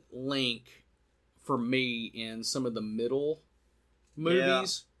missing link for me in some of the middle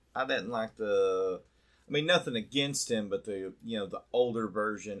movies. Yeah, I didn't like nothing against him, but the older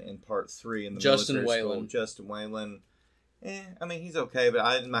version in part 3 in the Justin military Whalen. school, Justin Whalen. I mean, he's okay,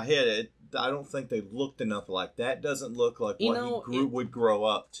 but in my head, I don't think they looked enough like that. Doesn't look like what he would grow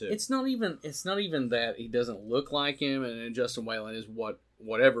up to. It's not even that he doesn't look like him, and Justin Whalen is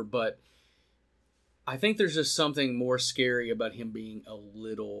whatever. But I think there's just something more scary about him being a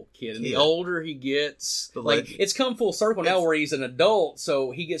little kid. And the older he gets, it's come full circle now where he's an adult, so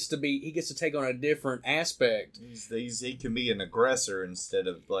he gets to take on a different aspect. He can be an aggressor instead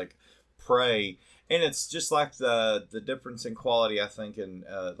of like prey. And it's just like the difference in quality, I think, in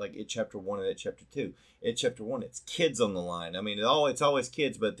like It Chapter 1 and It Chapter 2. It Chapter 1, it's kids on the line. I mean, it's always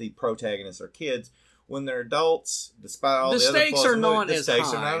kids, but the protagonists are kids. When they're adults, despite all the other stakes are not as high. The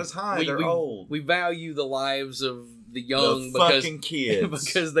stakes are not as high. They're old. We value the lives of the young kids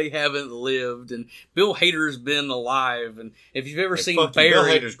because they haven't lived. And Bill Hader's been alive. And if you've ever seen Barry, Bill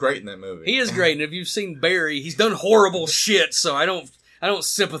Hader's great in that movie. He is great. And if you've seen Barry, he's done horrible shit. So I don't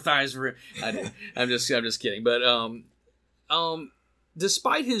sympathize for him. I'm just kidding. But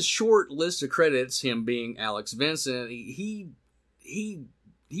despite his short list of credits, him being Alex Vincent, he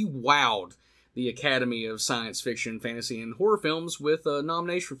wowed the Academy of Science Fiction, Fantasy, and Horror Films with a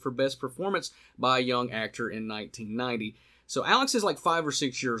nomination for Best Performance by a Young Actor in 1990. So Alex is like 5 or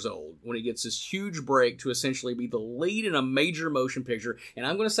 6 years old when he gets this huge break to essentially be the lead in a major motion picture. And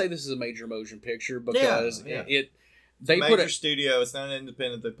I'm going to say this is a major motion picture because they major put studio. It's not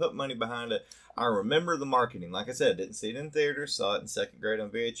independent. They put money behind it. I remember the marketing. Like I said, didn't see it in theaters. Saw it in second grade on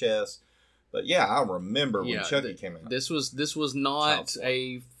VHS. But yeah, I remember when Chucky came out. This was not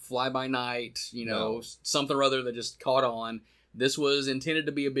a fly-by-night, something or other that just caught on. This was intended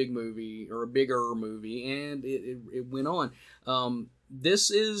to be a big movie, or a bigger movie, and it went on.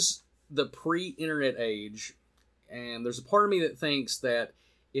 This is the pre-internet age, and there's a part of me that thinks that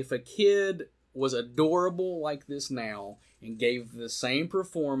if a kid was adorable like this now, and gave the same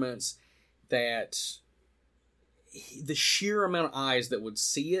performance, that the sheer amount of eyes that would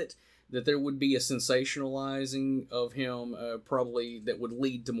see it, that there would be a sensationalizing of him, probably that would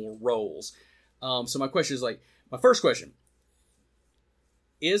lead to more roles. So my question is my first question: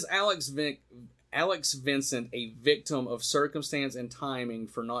 is Alex Vincent a victim of circumstance and timing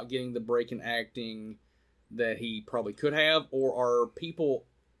for not getting the break in acting that he probably could have, or are people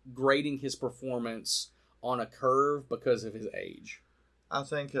grading his performance on a curve because of his age? I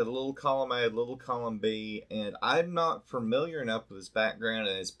think a little column A, a little column B, and I'm not familiar enough with his background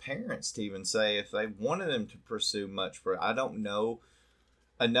and his parents to even say if they wanted him to pursue much for it. I don't know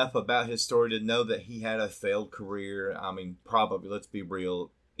enough about his story to know that he had a failed career. I mean, probably, let's be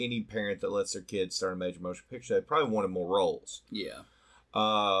real, any parent that lets their kid start a major motion picture, they probably wanted more roles. Yeah.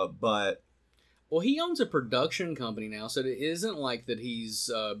 But... Well, he owns a production company now, so it isn't like that he's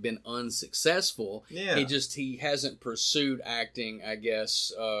been unsuccessful. Yeah. He hasn't pursued acting, I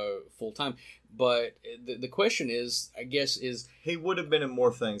guess, full time. But the question is, I guess, is... He would have been in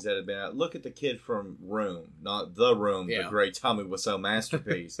more things that had been out. Look at the kid from Room. Not The Room, the great Tommy Wiseau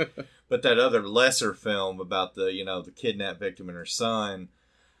masterpiece. But that other lesser film about the kidnapped victim and her son.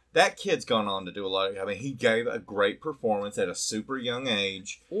 That kid's gone on to do a lot of... I mean, he gave a great performance at a super young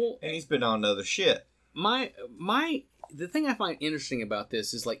age, and he's been on to other shit. The thing I find interesting about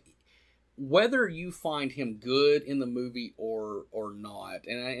this is, whether you find him good in the movie or not,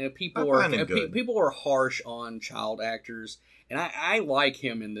 and people are harsh on child actors, and I like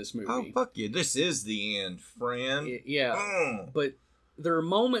him in this movie. Oh, fuck you. This is the end, friend. Yeah. But there are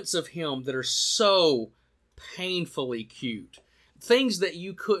moments of him that are so painfully cute. Things that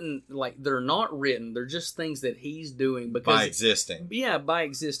you couldn't, they're not written. They're just things that he's doing because... By existing. Yeah, by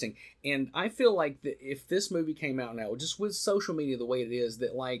existing. And I feel like that if this movie came out now, just with social media the way it is,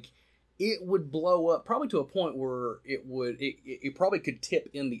 that, it would blow up probably to a point where it probably could tip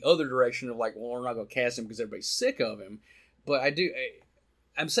in the other direction of, well, we're not going to cast him because everybody's sick of him. But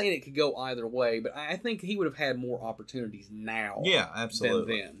I'm saying it could go either way, but I think he would have had more opportunities now. Yeah,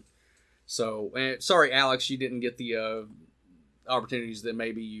 absolutely. Than then. So, sorry, Alex, you didn't get the... opportunities that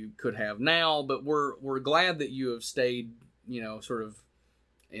maybe you could have now, but we're glad that you have stayed, sort of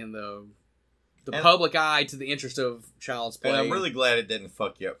in the public eye to the interest of Child's Play. And I'm really glad it didn't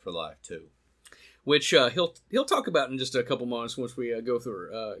fuck you up for life too. Which he'll talk about in just a couple moments once we go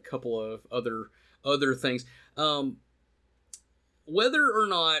through a couple of other things. Whether or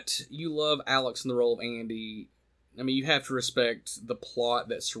not you love Alex in the role of Andy, I mean, you have to respect the plot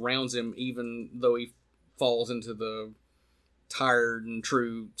that surrounds him, even though he falls into the tired and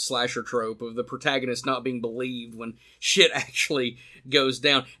true slasher trope of the protagonist not being believed when shit actually goes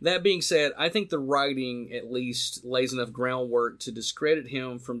down. That being said, I think the writing at least lays enough groundwork to discredit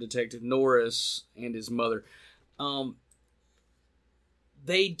him from Detective Norris and his mother.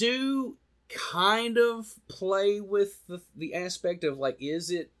 They do kind of play with the aspect of, is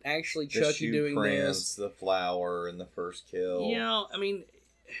it actually Chucky doing this? The flower and the first kill. Yeah, I mean,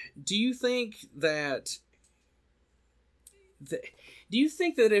 do you think that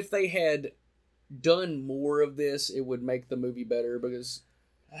if they had done more of this, it would make the movie better? Because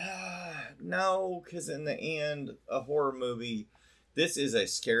no, because in the end, a horror movie, this is a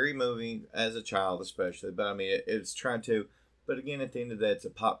scary movie as a child, especially. But I mean, it's trying to. But again, at the end of that, it's a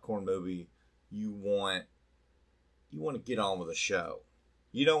popcorn movie. You want to get on with the show.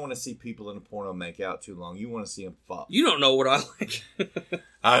 You don't want to see people in a porno make out too long. You want to see them fuck. You don't know what I like.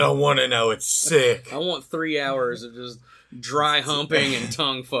 I don't want to know. It's sick. I want 3 hours of just dry humping and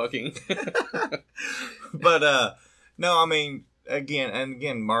tongue fucking. But no, I mean,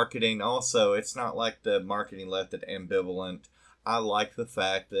 again, marketing also. It's not like the marketing left it ambivalent. I like the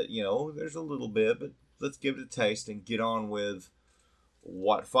fact that there's a little bit, but let's give it a taste and get on with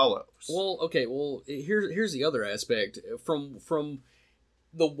what follows. Well, okay. Well, here's the other aspect from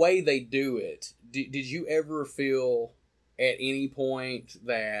the way they do it, did you ever feel at any point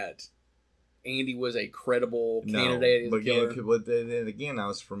that Andy was a credible candidate as a killer? But then again, I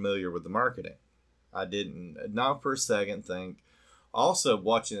was familiar with the marketing. I didn't, not for a second, think. Also,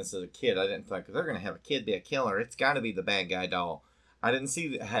 watching this as a kid, I didn't think, if they're going to have a kid be a killer, it's got to be the bad guy doll. I didn't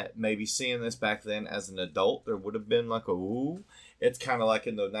see that. Maybe seeing this back then as an adult, there would have been like a ooh. It's kind of like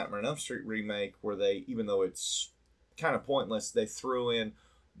in the Nightmare on Elm Street remake, where they, even though it's kind of pointless, they threw in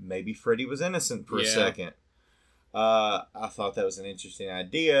maybe Freddy was innocent for a second. I thought that was an interesting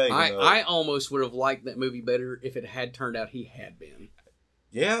idea. I almost would have liked that movie better if it had turned out he had been.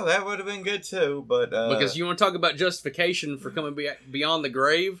 Yeah, that would have been good too, but because you want to talk about justification for coming beyond the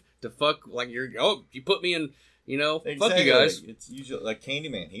grave to fuck, like you put me in, exactly. Fuck you guys. It's usually like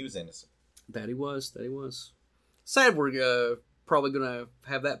Candyman. He was innocent. That he was. Sad we're probably gonna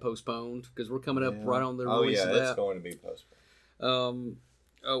have that postponed because we're coming up right on the release of that. It's going to be postponed.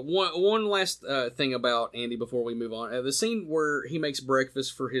 One last thing about Andy before we move on. The scene where he makes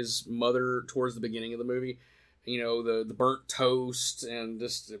breakfast for his mother towards the beginning of the movie. The burnt toast and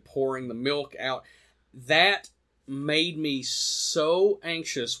just pouring the milk out. That made me so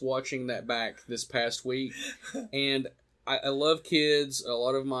anxious watching that back this past week. And I love kids. A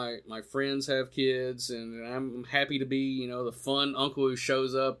lot of my friends have kids, and I'm happy to be, the fun uncle who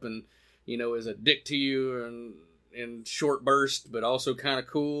shows up and, is a dick to you and in short bursts, but also kind of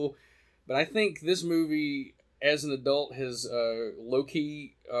cool. But I think this movie, as an adult, has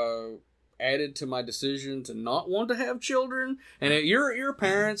low-key added to my decision to not want to have children. And you're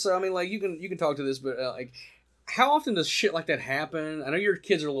parents, so I mean, like, you can talk to this, but like, how often does shit like that happen? I know your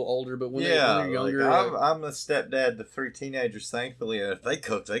kids are a little older, but when they're younger, I'm a stepdad to 3 teenagers, thankfully, and if they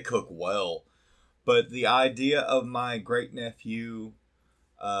cook well. But the idea of my great nephew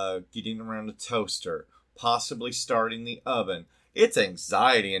getting around a toaster, possibly starting the oven, it's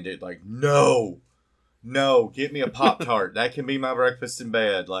anxiety, and dude, like, no, get me a Pop-Tart. That can be my breakfast in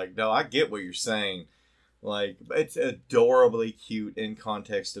bed. Like, no, I get what you're saying. Like, it's adorably cute in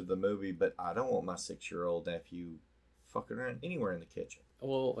context of the movie, but I don't want my 6-year-old nephew fucking around anywhere in the kitchen.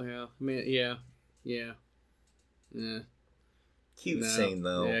 Well, yeah. I mean, yeah. Cute scene,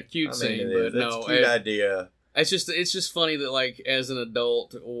 though. Yeah, cute scene, but no. It's a cute idea. It's just funny that, like, as an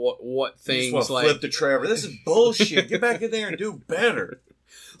adult, what things, you just like... flip to Trevor. This is bullshit. Get back in there and do better.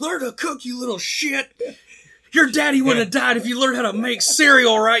 Learn to cook, you little shit. Your daddy wouldn't have died if you learned how to make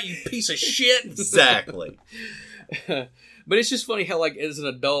cereal right, you piece of shit. Exactly. But it's just funny how, like, as an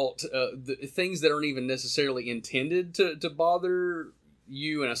adult, the things that aren't even necessarily intended to bother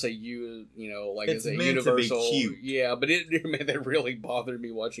you, and I say you, like, it's as a meant universal. To be cute. Yeah, but that really bothered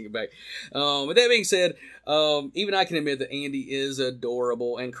me watching it back. With that being said, even I can admit that Andy is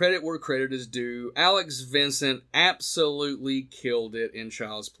adorable, and credit where credit is due. Alex Vincent absolutely killed it in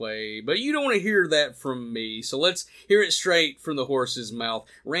Child's Play, but you don't want to hear that from me, so let's hear it straight from the horse's mouth.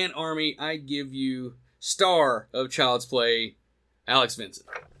 Rant Army, I give you star of Child's Play, Alex Vincent.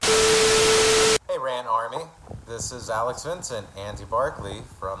 Hey Rant Army, this is Alex Vincent, Andy Barkley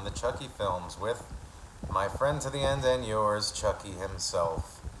from the Chucky films with my friend to the end and yours, Chucky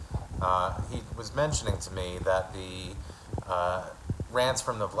himself. He was mentioning to me that the Rants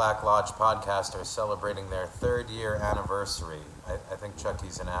from the Black Lodge podcast are celebrating their 3rd year anniversary. I think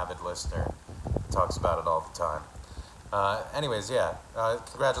Chucky's an avid listener. He talks about it all the time. Anyways,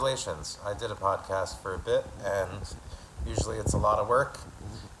 congratulations. I did a podcast for a bit, and usually it's a lot of work.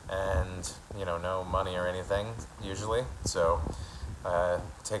 And, no money or anything, usually. So, it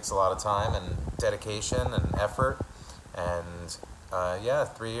takes a lot of time and dedication and effort. And,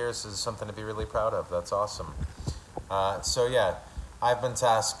 3 years is something to be really proud of. That's awesome. I've been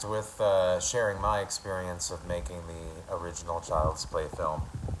tasked with sharing my experience of making the original Child's Play film.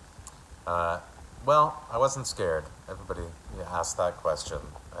 I wasn't scared. Everybody asked that question.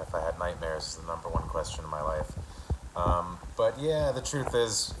 If I had nightmares, is the number one question in my life. The truth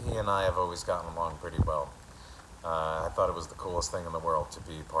is, he and I have always gotten along pretty well. I thought it was the coolest thing in the world to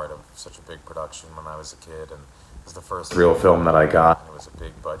be part of such a big production when I was a kid, and it was the first real film that I got. It was a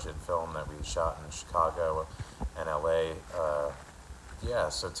big budget film that we shot in Chicago and LA.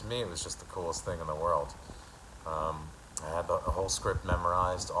 So to me, it was just the coolest thing in the world. I had the whole script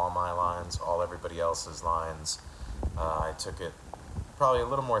memorized, all my lines, all everybody else's lines. I took it probably a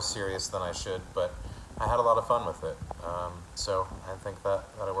little more serious than I should, but I had a lot of fun with it. So I think that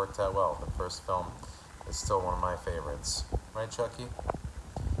it worked out well. The first film is still one of my favorites. Right, Chucky?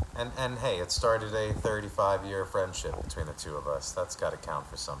 And hey, it started a 35-year friendship between the two of us. That's got to count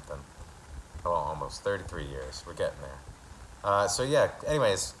for something. Well, almost 33 years. We're getting there.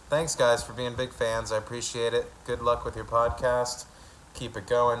 Anyways, thanks guys for being big fans. I appreciate it. Good luck with your podcast. Keep it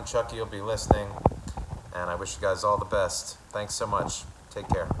going. Chucky will be listening. And I wish you guys all the best. Thanks so much. Take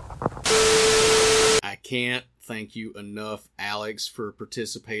care. I can't thank you enough, Alex, for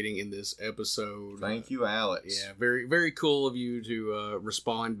participating in this episode. Thank you, Alex. Yeah, very, very cool of you to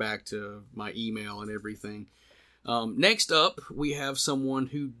respond back to my email and everything. Next up, we have someone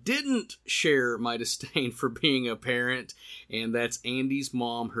who didn't share my disdain for being a parent, and that's Andy's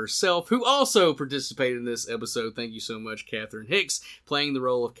mom herself, who also participated in this episode. Thank you so much, Catherine Hicks, playing the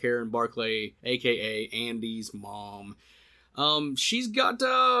role of Karen Barclay, a.k.a. Andy's mom. She's got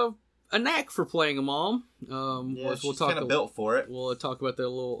a knack for playing a mom. She's kind of built for it. We'll talk about that a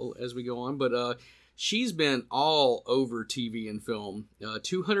little as we go on, but she's been all over TV and film.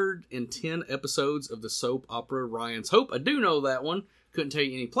 210 episodes of the soap opera Ryan's Hope. I do know that one. Couldn't tell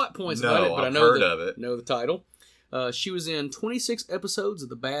you any plot points about it, but I've I heard of it. know the title. She was in 26 episodes of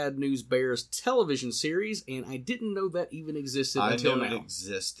the Bad News Bears television series, and I didn't know that even existed until now. I knew it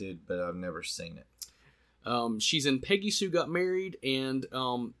existed, but I've never seen it. She's in Peggy Sue Got Married, and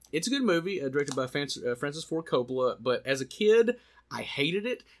it's a good movie, directed by Francis Ford Coppola, but as a kid, I hated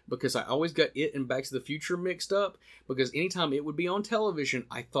it because I always got it and Back to the Future mixed up, because anytime it would be on television,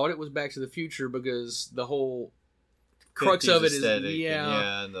 I thought it was Back to the Future because the whole crux of it is,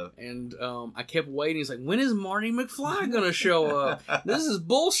 and I kept waiting. It's like, when is Marty McFly going to show up? This is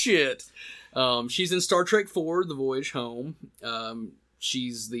bullshit. She's in Star Trek IV, The Voyage Home.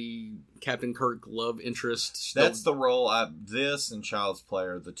 She's the Captain Kirk love interest. That's the role. This and Child's Play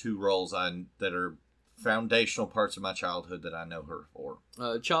are the two roles that are foundational parts of my childhood that I know her for.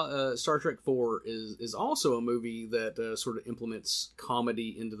 Star Trek IV is also a movie that sort of implements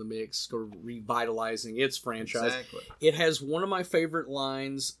comedy into the mix, sort of revitalizing its franchise. Exactly. It has one of my favorite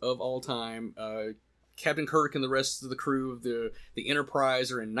lines of all time. Captain Kirk and the rest of the crew of the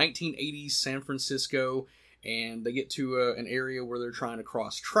Enterprise are in 1980s San Francisco, and they get to an area where they're trying to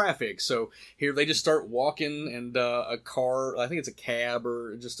cross traffic. So here they just start walking, and a car, I think it's a cab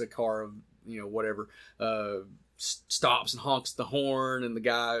or just a car of, whatever, stops and honks the horn, and the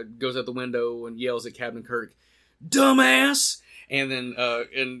guy goes out the window and yells at Captain Kirk, "Dumbass!" And then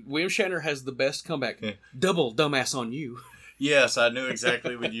and William Shatner has the best comeback, "Double dumbass on you." Yes, I knew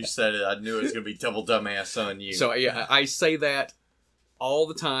exactly when you said it. I knew it was going to be double dumbass on you. So yeah, I say that all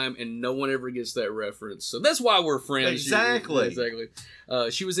the time, and no one ever gets that reference. So that's why we're friends. Exactly.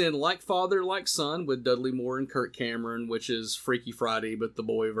 She was in Like Father, Like Son with Dudley Moore and Kirk Cameron, which is Freaky Friday, but the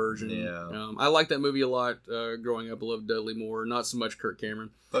boy version. Yeah. I liked that movie a lot growing up. I loved Dudley Moore, not so much Kirk Cameron.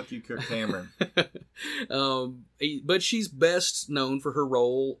 Fuck you, Kirk Cameron. But she's best known for her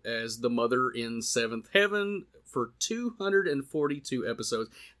role as the mother in Seventh Heaven for 242 episodes.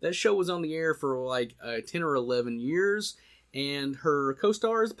 That show was on the air for like 10 or 11 years. And her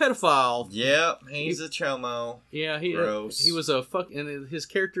co-star is a pedophile. Yep, he's a chomo. Yeah, he was a fuck, and his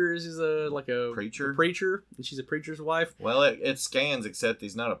character is a preacher, and she's a preacher's wife. Well, it scans, except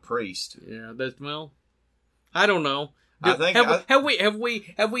he's not a priest. Yeah, I don't know. Have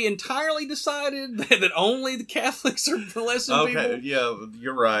we entirely decided that only the Catholics are molesting people? Okay, yeah,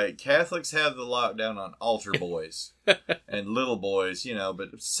 you're right. Catholics have the lockdown on altar boys and little boys,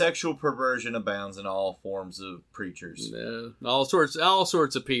 but sexual perversion abounds in all forms of preachers. All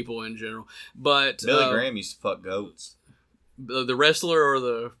sorts of people in general. But Billy Graham used to fuck goats. The wrestler or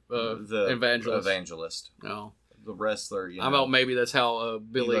the evangelist? Evangelist. No. The wrestler, How about maybe that's how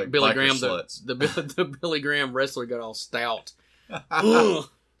Billy Graham, the Billy Graham wrestler, got all stout.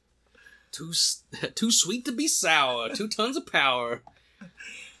 Too sweet to be sour. 2 tons of power.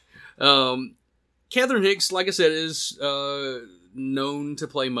 Catherine Hicks, like I said, is known to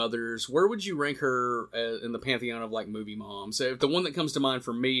play mothers. Where would you rank her in the pantheon of movie moms? So if the one that comes to mind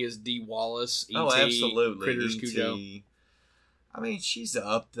for me is Dee Wallace, E.T., absolutely, Critters, E.T. Cujo. I mean, she's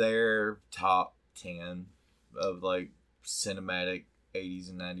up there, top 10 of cinematic 80s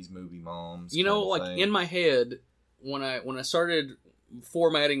and 90s movie moms. In my head, when I started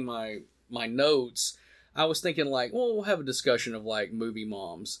formatting my notes, I was thinking we'll have a discussion of movie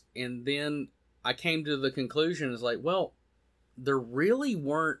moms, and then I came to the conclusion there really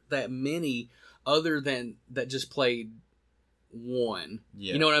weren't that many other than that just played one.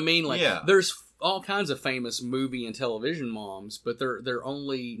 Yeah. You know what I mean? There's all kinds of famous movie and television moms, but they're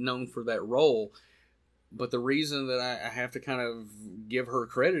only known for that role. But the reason that I have to kind of give her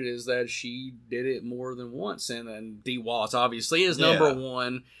credit is that she did it more than once. And Dee Wallace obviously is number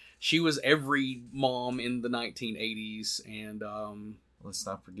one. She was every mom in the 1980s. And let's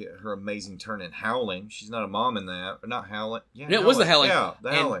not forget her amazing turn in Howling. She's not a mom in that. Not Howling. Yeah, it was The Howling. Yeah,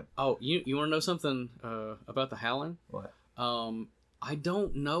 The Howling. Oh, you want to know something about The Howling? What? I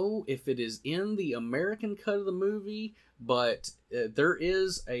don't know if it is in the American cut of the movie, but there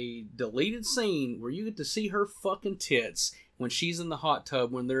is a deleted scene where you get to see her fucking tits when she's in the hot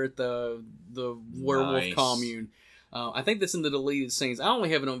tub when they're at the werewolf Nice. commune. I think that's in the deleted scenes. I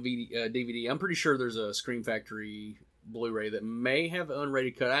only have it on DVD. I'm pretty sure there's a Scream Factory Blu-ray that may have an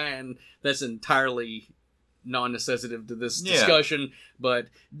unrated cut, and that's entirely non-necessitative to this Yeah. discussion. But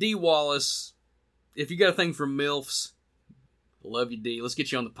D. Wallace, if you got a thing for MILFs, love you, D. Let's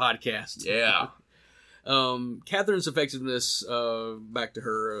get you on the podcast. Yeah. Catherine's effectiveness, back to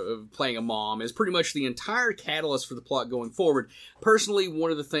her, of playing a mom, is pretty much the entire catalyst for the plot going forward. Personally,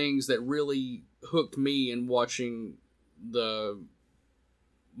 one of the things that really hooked me in watching the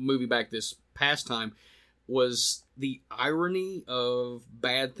movie back this past time was the irony of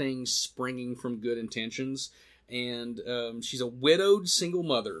bad things springing from good intentions. And she's a widowed single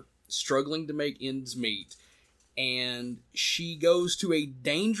mother struggling to make ends meet. And she goes to a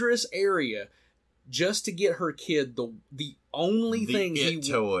dangerous area just to get her kid the only thing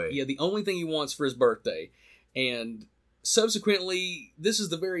the only thing he wants for his birthday. And subsequently, this is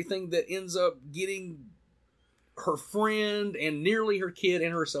the very thing that ends up getting her friend and nearly her kid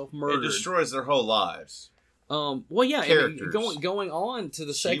and herself murdered. It destroys their whole lives. Well, yeah, Characters. and going on to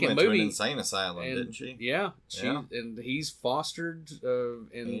the She second went to an movie, insane asylum, and, didn't she? Yeah, Yeah. and he's fostered, and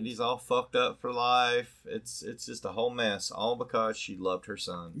Andy's all fucked up for life. It's just a whole mess, all because she loved her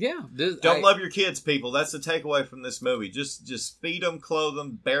son. yeah, Don't love your kids, people. That's the takeaway from this movie. Just feed them, clothe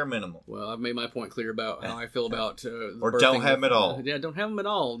them, bare minimum. Well, I've made my point clear about how I feel about the Or birthing don't have 'em at all. Yeah, don't have them at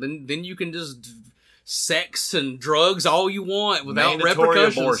all. Then you can just sex and drugs all you want without Mandatory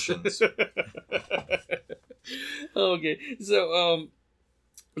repercussions. abortions. Okay, so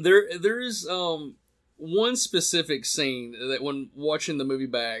there is one specific scene that when watching the movie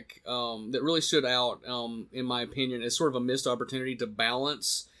back that really stood out in my opinion as sort of a missed opportunity to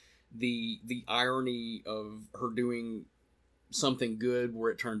balance the irony of her doing something good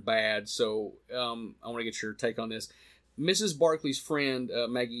where it turned bad. So I want to get your take on this. Mrs. Barkley's friend,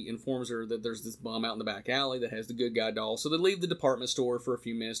 Maggie, informs her that there's this bum out in the back alley that has the good guy doll, so they leave the department store for a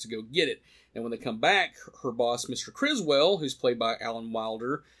few minutes to go get it. And when they come back, her boss, Mr. Criswell, who's played by Alan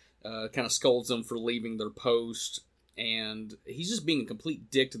Wilder, kind of scolds them for leaving their post, and he's just being a complete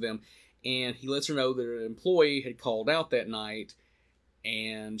dick to them. And he lets her know that an employee had called out that night,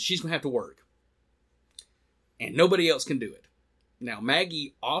 and she's going to have to work. And nobody else can do it. Now,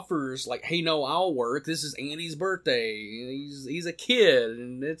 Maggie offers, like, hey, no, I'll work. This is Andy's birthday. He's a kid,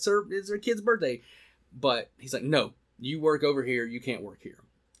 and it's her kid's birthday. But he's like, no, you work over here. You can't work here.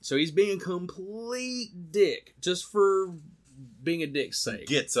 So he's being a complete dick just for being a dick's sake.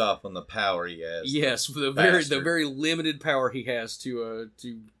 Gets off on the power he has. Yes, the very limited power he has to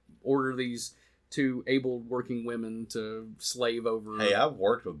order these two able working women to slave over. Hey, I've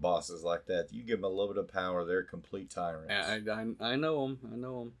worked with bosses like that. You give them a little bit of power, they're complete tyrants. I know them. I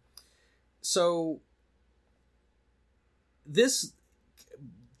know them. So this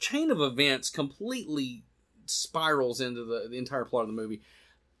chain of events completely spirals into the entire plot of the movie.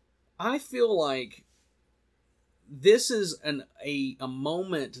 I feel like this is a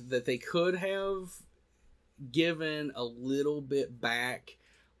moment that they could have given a little bit back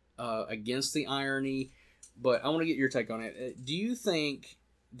against the irony, but I want to get your take on it. Do you think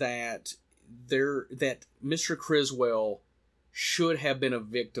that that Mr. Criswell should have been a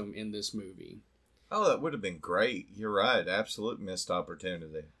victim in this movie? Oh, that would have been great. You're right. Absolute missed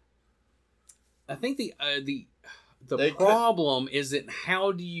opportunity. I think the They problem is that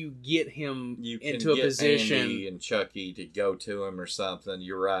how do you get him You can into a get position? Andy and Chucky to go to him or something.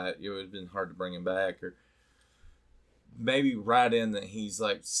 You're right. It would have been hard to bring him back, or maybe write in that he's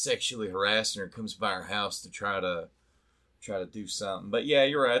like sexually harassing her, comes by her house to try to do something. But yeah,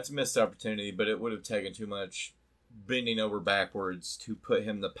 you're right. It's a missed opportunity, but it would have taken too much bending over backwards to put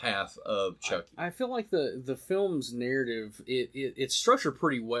him in the path of Chucky. I feel like the film's narrative it's structured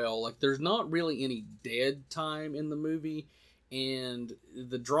pretty well. Like there's not really any dead time in the movie, and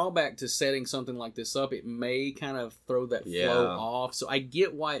the drawback to setting something like this up, it may kind of throw that flow off. So I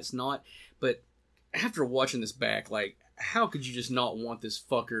get why it's not, but after watching this back, like how could you just not want this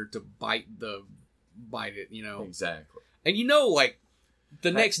fucker to bite it, you know? Exactly. And you know, like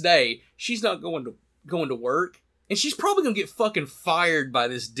the next day she's not going to work. And she's probably going to get fucking fired by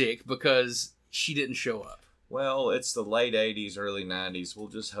this dick because she didn't show up. Well, it's the late 80s, early 90s. We'll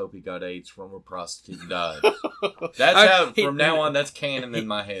just hope he got AIDS from a prostitute and died. From now on, that's canon in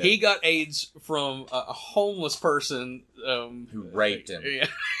my head. He got AIDS from a homeless person who raped him. Yeah.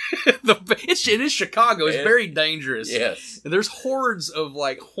 It is Chicago. It's very dangerous. Yes. And there's hordes of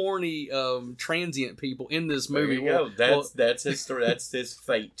like horny transient people in this movie. There you go. That's his story. That's his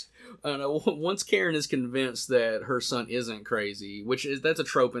fate. Once Karen is convinced that her son isn't crazy, that's a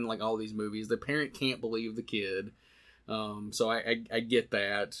trope in like all these movies. The parent can't believe the kid. So I get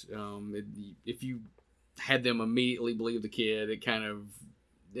that. If you had them immediately believe the kid,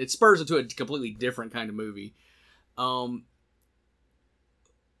 it spurs into a completely different kind of movie.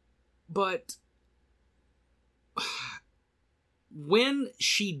 But when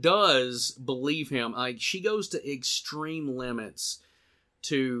she does believe him, like she goes to extreme limits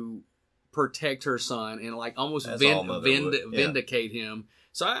to protect her son and like almost vindicate him.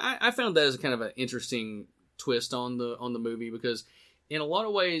 So I found that as kind of an interesting twist on the movie, because in a lot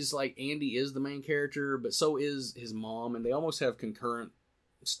of ways, like Andy is the main character, but so is his mom, and they almost have concurrent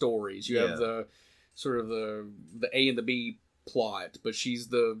stories. You have the sort of the A and the B plot, but she's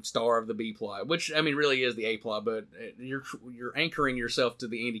the star of the B plot, which I mean really is the A plot, but you're anchoring yourself to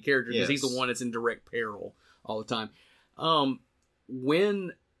the Andy character because he's the one that's in direct peril all the time.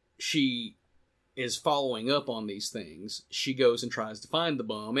 When she is following up on these things, she goes and tries to find the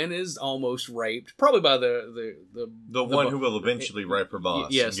bum and is almost raped, probably by the one who will eventually rape her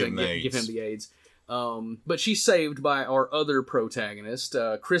boss. Yes, and give him the AIDS. But she's saved by our other protagonist,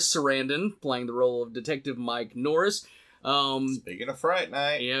 Chris Sarandon, playing the role of Detective Mike Norris. Speaking of Fright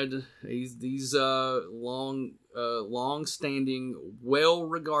Night, yeah, he's long-standing,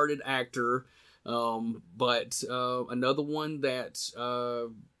 well-regarded actor, but another one that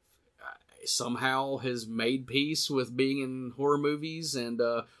somehow has made peace with being in horror movies and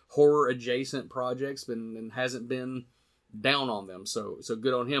horror-adjacent projects, and hasn't been down on them. So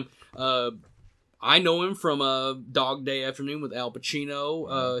good on him. I know him from Dog Day Afternoon with Al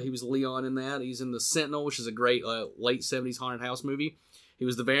Pacino. He was Leon in that. He's in The Sentinel, which is a great late 70s haunted house movie. He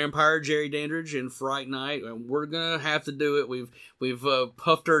was the vampire Jerry Dandridge in Fright Night, and we're gonna have to do it. We've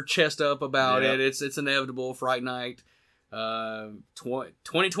puffed our chest up about it. It's inevitable. Fright Night,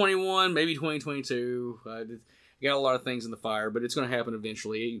 2021, maybe 2022. Got a lot of things in the fire, but it's going to happen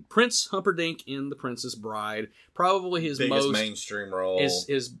eventually. Prince Humperdinck in The Princess Bride, probably his biggest most mainstream role.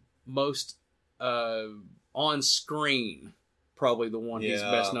 His most on screen, probably the one he's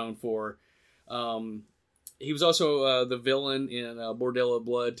best known for. He was also the villain in Bordello of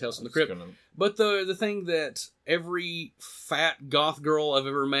Blood, Tales from the Crypt. But the thing that every fat goth girl I've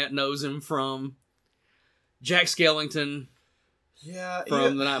ever met knows him from, Jack Skellington. Yeah,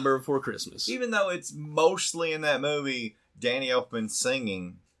 from The Nightmare Before Christmas. Even though it's mostly in that movie, Danny Elfman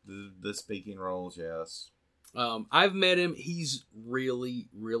singing the speaking roles. Yes. I've met him. He's really,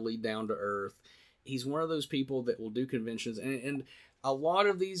 really down to earth. He's one of those people that will do conventions, and a lot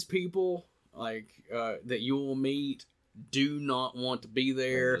of these people that you will meet do not want to be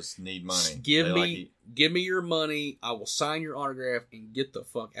there. They just need money. Give me your money. I will sign your autograph and get the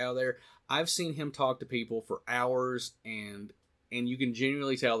fuck out of there. I've seen him talk to people for hours, and you can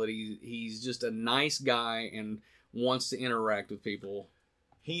genuinely tell that he's just a nice guy and wants to interact with people.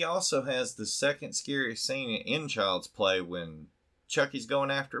 He also has the second scariest scene in Child's Play when Chucky's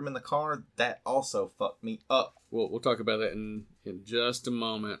going after him in the car. That also fucked me up. We'll talk about that in just a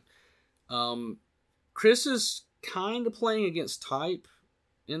moment. Chris is kind of playing against type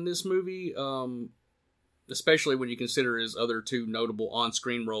in this movie, especially when you consider his other two notable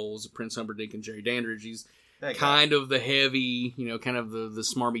on-screen roles, Prince Humperdinck and Jerry Dandridge. He's kind of the heavy, kind of the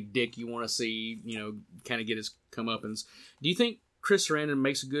smarmy dick you want to see, kind of get his comeuppance. Do you think Chris Sarandon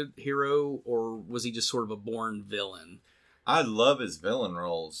makes a good hero, or was he just sort of a born villain? I love his villain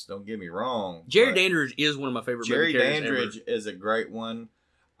roles, don't get me wrong. Jerry Dandridge is one of my favorite Jerry characters Dandridge ever. is a great one.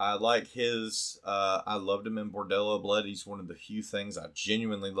 I like his, I loved him in Bordello of Blood. He's one of the few things I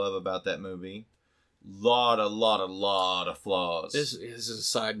genuinely love about that movie. Lot of flaws. This is a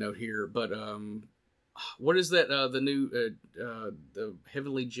side note here, but what is that? The new the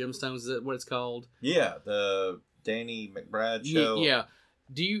Heavenly Gemstones. Is that what it's called? Yeah, the Danny McBride show. Yeah.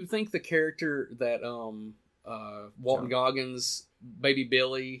 Do you think the character that Walton Goggins, Baby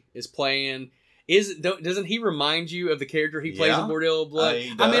Billy, is playing doesn't he remind you of the character he plays in Bordello of Blood?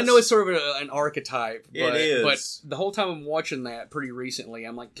 I mean, I know it's sort of an archetype, but, it is. But the whole time I'm watching that pretty recently,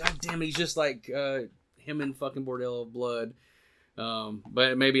 I'm like, God damn it, he's just like him in fucking Bordello of Blood.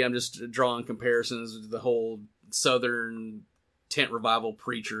 But maybe I'm just drawing comparisons with the whole Southern tent revival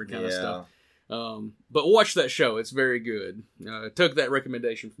preacher kind of stuff. But watch that show; it's very good. Took that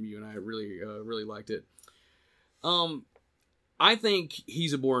recommendation from you, and I really liked it. I think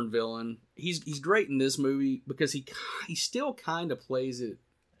he's a born villain. He's great in this movie because he still kind of plays it.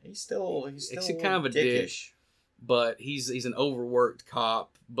 He's still kind of a dickish. but he's an overworked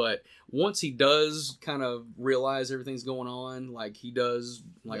cop. But once he does kind of realize everything's going on, like he does,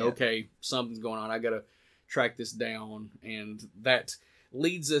 like, okay, something's going on. I gotta track this down, and that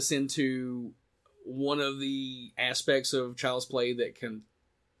leads us into one of the aspects of Child's Play that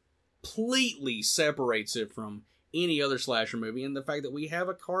completely separates it from any other slasher movie, and the fact that we have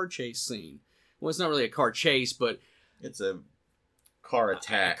a car chase scene. Well, it's not really a car chase, but it's a car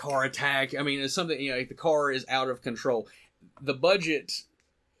attack. A car attack. I mean, it's something, like the car is out of control. The budget,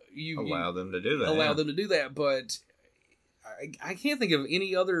 allow them to do that. Allow them to do that, but I can't think of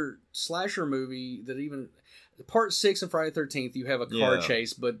any other slasher movie that even... Part 6 of Friday the 13th, you have a car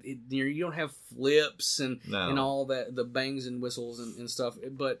chase, but you don't have flips and all that, the bangs and whistles and stuff.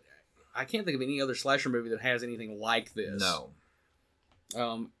 But I can't think of any other slasher movie that has anything like this. No.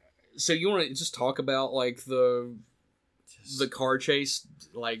 So you want to just talk about like the car chase,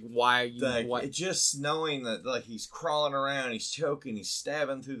 like why just knowing that like he's crawling around, he's choking, he's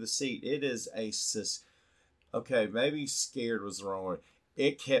stabbing through the seat. It is okay, maybe scared was the wrong word.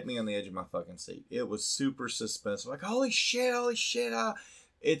 It kept me on the edge of my fucking seat. It was super suspenseful. Like, holy shit.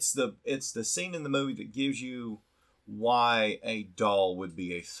 It's the scene in the movie that gives you why a doll would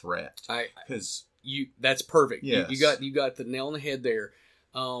be a threat. Because that's perfect. Yes. You got the nail on the head there.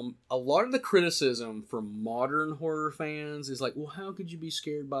 A lot of the criticism from modern horror fans is like, well, how could you be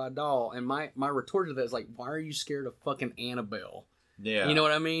scared by a doll? And my retort to that is like, why are you scared of fucking Annabelle? Yeah. You know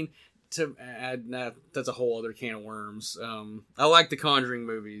what I mean? That's a whole other can of worms. I like the Conjuring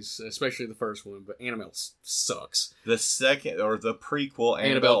movies, especially the first one, but Annabelle sucks. The second, or the prequel,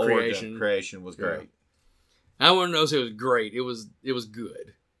 Annabelle Creation was great. Yeah. I want to know if it was great. It was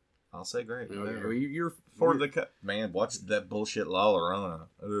good. I'll say great. You're man, watch that bullshit La Llorona.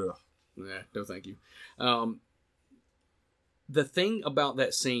 Ugh. Yeah, no thank you. The thing about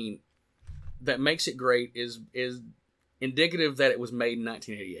that scene that makes it great is indicative that it was made in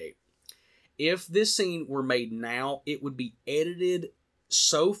 1988. If this scene were made now, it would be edited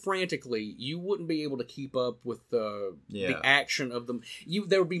so frantically you wouldn't be able to keep up with the action of them.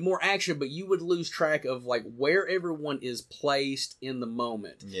 There would be more action, but you would lose track of like where everyone is placed in the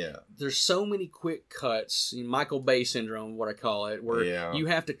moment. Yeah, there's so many quick cuts, Michael Bay syndrome, what I call it, where you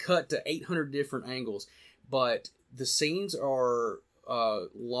have to cut to 800 different angles, but the scenes are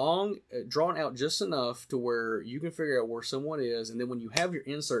long, drawn out just enough to where you can figure out where someone is, and then when you have your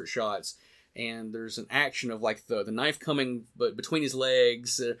insert shots and there's an action of like the knife coming between his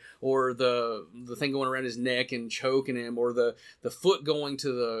legs, or the thing going around his neck and choking him, or the foot going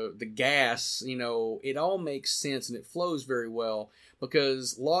to the gas, it all makes sense and it flows very well,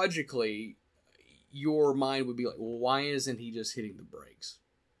 because logically your mind would be like, well, why isn't he just hitting the brakes?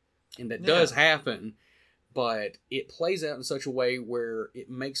 And that does happen. But it plays out in such a way where it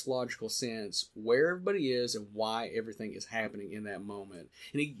makes logical sense where everybody is and why everything is happening in that moment.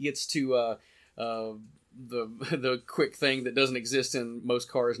 And he gets to the quick thing that doesn't exist in most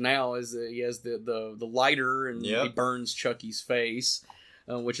cars now is that he has the lighter and he burns Chucky's face,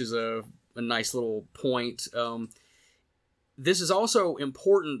 which is a nice little point. This is also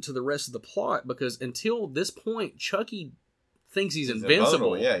important to the rest of the plot because until this point, Chucky thinks he's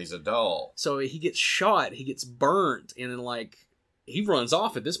invincible. Yeah, he's a doll. So he gets shot, he gets burnt, and then he runs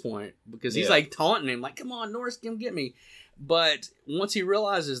off at this point because he's like taunting him, like, "Come on, Norris, come get me." But once he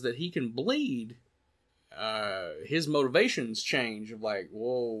realizes that he can bleed, his motivations change. Of like,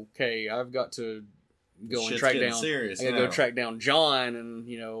 whoa, okay, I've got to go and track down. I gotta go track down John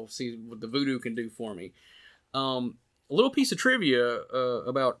and see what the voodoo can do for me. A little piece of trivia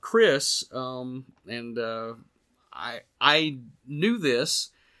about Chris, and I knew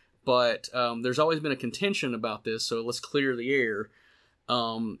this, but there's always been a contention about this, so let's clear the air.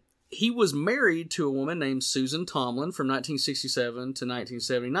 He was married to a woman named Susan Tomlin from 1967 to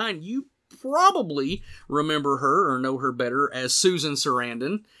 1979. You probably remember her or know her better as Susan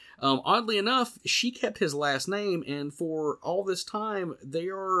Sarandon. Oddly enough, she kept his last name, and for all this time, they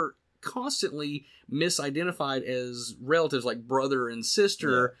are constantly misidentified as relatives, like brother and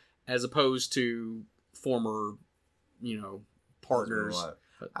sister, as opposed to former partners.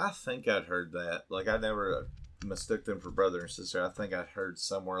 I think I'd heard that. Like, I never mistook them for brother and sister. I think I'd heard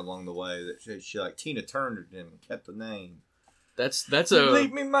somewhere along the way that she like Tina Turner and kept the name. That's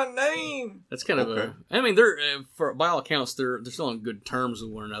leave me my name. That's kind of a. I mean, they're by all accounts they're still on good terms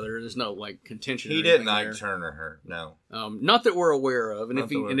with one another. There's no contention. He didn't like Turner her. No. Not that we're aware of. And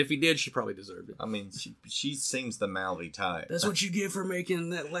if he did, she probably deserved it. I mean, she seems the mouthy type. That's what you get for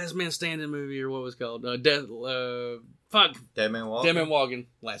making that Last Man Standing movie, or what was it called, Fuck. Dead Man Walking. Dead Man Walking.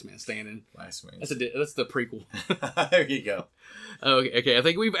 Last Man Standing. Last Man. That's the prequel. There you go. Okay. I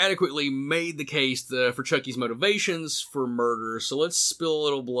think we've adequately made the case for Chucky's motivations for murder. So let's spill a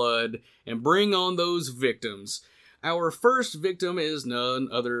little blood and bring on those victims. Our first victim is none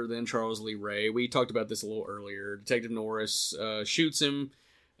other than Charles Lee Ray. We talked about this a little earlier. Detective Norris shoots him.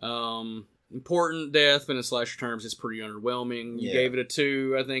 Important death, but in slasher terms, it's pretty underwhelming. You gave it a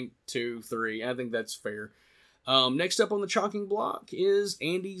 2, I think 2, 3. I think that's fair. Next up on the chalking block is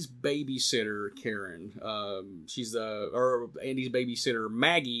Andy's babysitter, Karen. She's Andy's babysitter,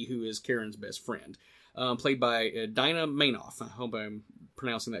 Maggie, who is Karen's best friend. Played by Dinah Manoff. I hope I'm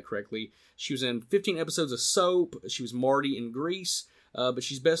pronouncing that correctly. She was in 15 episodes of Soap. She was Marty in Grease. But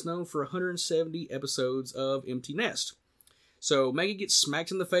she's best known for 170 episodes of Empty Nest. So Maggie gets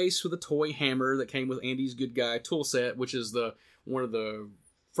smacked in the face with a toy hammer that came with Andy's Good Guy tool set, which is one of the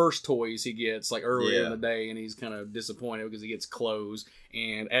first toys he gets like earlier in the day, and he's kind of disappointed because he gets clothes.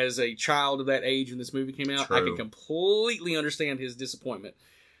 And as a child of that age when this movie came out, I can completely understand his disappointment.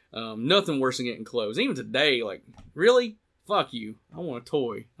 Nothing worse than getting clothes. Even today, like, really? Fuck you. I want a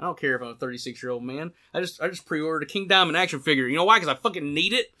toy. I don't care if I'm a 36-year-old man. I just pre-ordered a King Diamond action figure. You know why? Because I fucking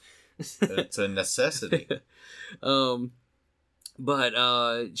need it. It's a necessity. But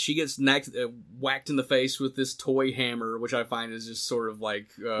she gets whacked in the face with this toy hammer, which I find is just sort of like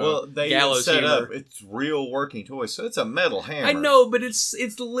they gallows set humor. up it's real working toys, so it's a metal hammer. I know, but it's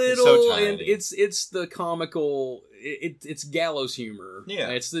little, so tiny. and it's the comical. It's gallows humor. Yeah,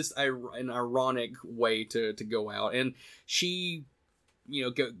 it's this an ironic way to go out, and she,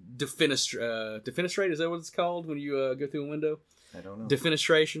 defenestrate. Is that what it's called when you go through a window? I don't know.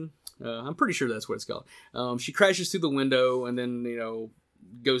 Defenestration. I'm pretty sure that's what it's called. She crashes through the window and then,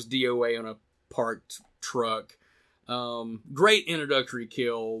 goes DOA on a parked truck. Great introductory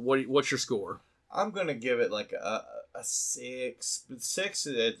kill. What's your score? I'm going to give it like a 6. 6,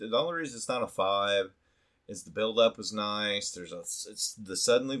 the only reason it's not a 5 is the build-up was nice. It's the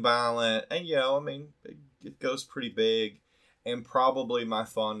suddenly violent. And, it goes pretty big. And probably my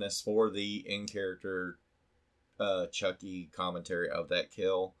fondness for the in-character Chucky commentary of that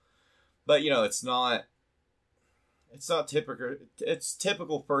kill. But it's not typical. It's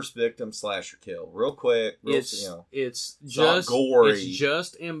typical first victim slasher kill. Real quick. It's not gory. It's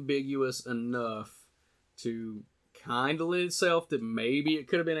just ambiguous enough to kind of lend itself that maybe it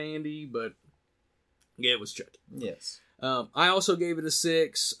could have been Andy, but yeah, it was Chucky. Yes. I also gave it a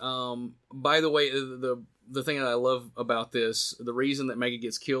 6. By the way, the thing that I love about this, the reason that Maggie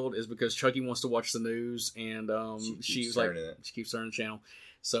gets killed is because Chucky wants to watch the news, and she keeps turning the channel.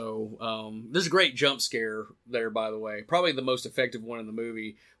 So there's a great jump scare there, by the way. Probably the most effective one in the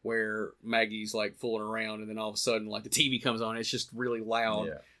movie, where Maggie's like fooling around, and then all of a sudden, like, the TV comes on. It's just really loud.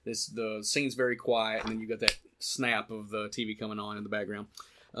 Yeah. The scene's very quiet, and then you got that snap of the TV coming on in the background.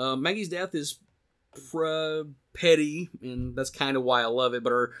 Maggie's death is petty, and that's kind of why I love it.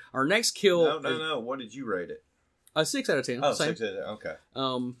 But our next kill... No. What did you rate it? A 6 out of 10. Oh, same. 6 out of 10. Okay.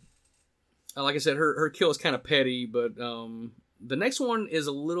 Like I said, her kill is kind of petty, but the next one is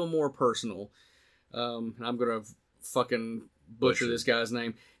a little more personal. I'm gonna fucking butcher this guy's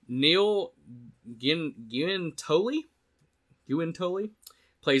name. Neil Guintoli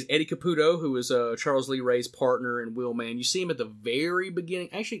plays Eddie Caputo, who is Charles Lee Ray's partner in Wheelman. You see him at the very beginning.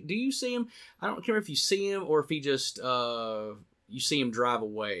 Actually, do you see him? I don't care if you see him or if he just you see him drive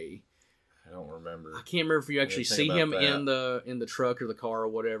away. I don't remember. I can't remember if you actually see him in the truck or the car or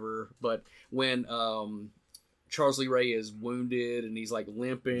whatever. But when Charles Lee Ray is wounded and he's like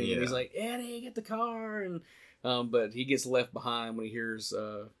limping, and he's like, "Eddie, get the car," and but he gets left behind when he hears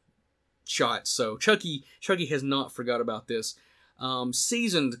shots. So Chucky has not forgot about this.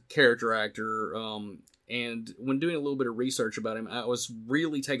 Seasoned character actor, and when doing a little bit of research about him, I was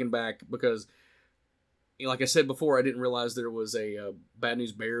really taken back because, like I said before, I didn't realize there was a Bad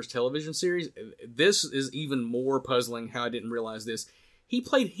News Bears television series. This is even more puzzling how I didn't realize this. He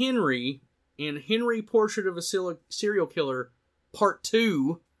played Henry in Henry Portrait of a Serial Killer Part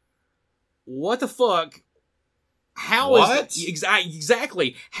 2. What the fuck?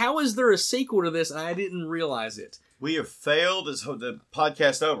 Exactly. How is there a sequel to this and I didn't realize it? We have failed. Is the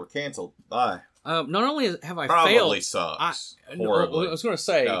podcast over? Canceled. Bye. Not only have I Probably failed... Probably sucks. Horribly. I was going to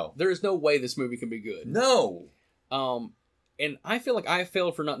say, there is no way this movie can be good. No. And I feel like I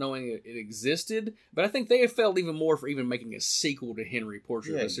failed for not knowing it existed, but I think they have failed even more for even making a sequel to Henry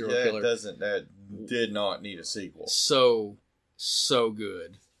Portrait of a Serial Killer. That did not need a sequel. So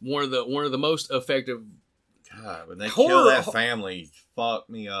good. One of the most effective. God, when they kill that family, fuck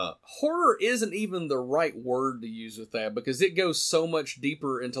me up. Horror isn't even the right word to use with that because it goes so much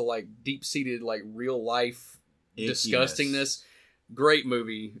deeper into like deep-seated like real life disgustingness. Great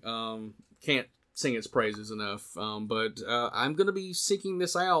movie. Can't sing its praises enough. But I'm going to be seeking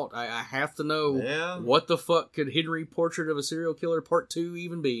this out. I have to know what the fuck could Henry Portrait of a Serial Killer Part 2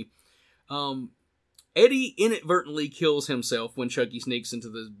 even be. Eddie inadvertently kills himself when Chucky sneaks into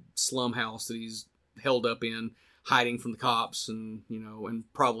the slum house that he's held up in, hiding from the cops and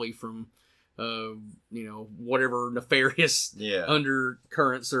probably from whatever nefarious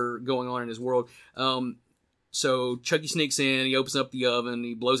undercurrents are going on in his world. So Chucky sneaks in, he opens up the oven,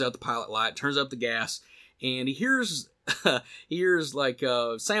 he blows out the pilot light, turns up the gas, and he hears like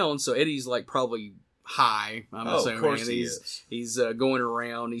sounds. So Eddie's like probably high, I'm assuming. Of course and he is. He's going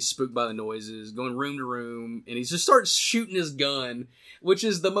around, he's spooked by the noises, going room to room, and he just starts shooting his gun, which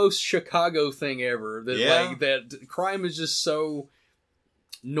is the most Chicago thing ever. That crime is just so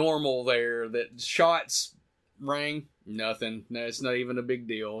normal there that shots rang, nothing. No, it's not even a big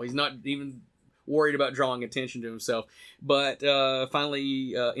deal. He's not even worried about drawing attention to himself, but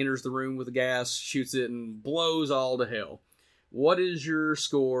finally enters the room with the gas, shoots it, and blows all to hell. What is your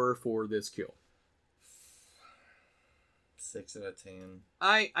score for this kill? 6 out of 10.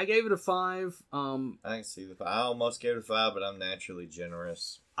 I gave it a 5. I can see I almost gave it a 5, but I'm naturally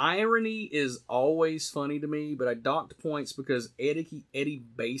generous. Irony is always funny to me, but I docked points because Eddie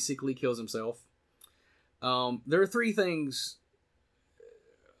basically kills himself. There are 3 things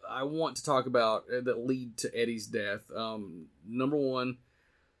I want to talk about that lead to Eddie's death. Number 1,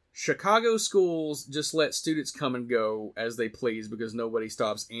 Chicago schools just let students come and go as they please because nobody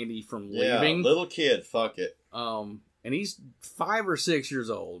stops Andy from leaving. Yeah, little kid, fuck it. And he's 5 or 6 years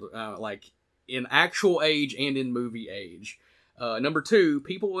old, like in actual age and in movie age. Number 2,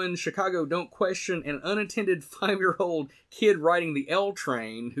 people in Chicago don't question an unattended 5-year-old kid riding the L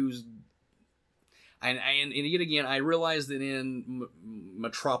train who's... And yet again, I realize that in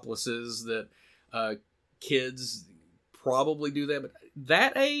metropolises that kids probably do that, but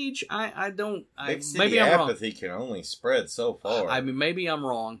that age, I don't. Maybe I'm wrong. Apathy can only spread so far. I mean, maybe I'm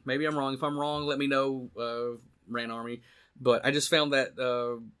wrong. If I'm wrong, let me know, Ran Army. But I just found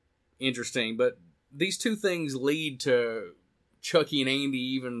that interesting. But these 2 things lead to Chucky and Andy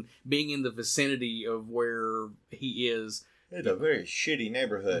even being in the vicinity of where he is. It's a very shitty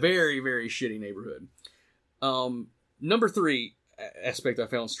neighborhood. Very, very shitty neighborhood. Number 3 aspect I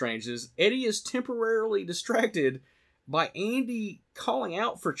found strange is Eddie is temporarily distracted by Andy calling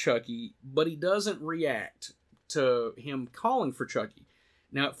out for Chucky, but he doesn't react to him calling for Chucky.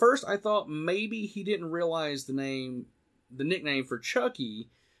 Now, at first, I thought maybe he didn't realize the nickname for Chucky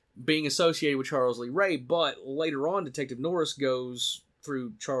being associated with Charles Lee Ray, but later on, Detective Norris goes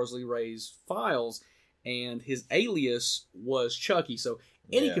through Charles Lee Ray's files, and his alias was Chucky. So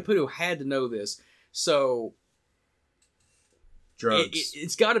Eddie Caputo had to know this. So drugs.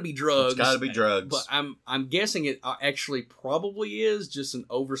 It's got to be drugs. It's got to be drugs. But I'm guessing it actually probably is just an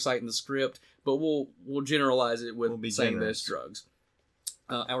oversight in the script. But we'll generalize it with saying that it's drugs.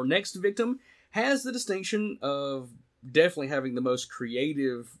 Our next victim has the distinction of definitely having the most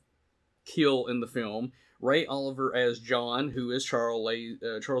creative kill in the film. Ray Oliver as John, who is Charles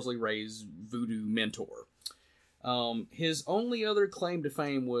Lee Ray's voodoo mentor. His only other claim to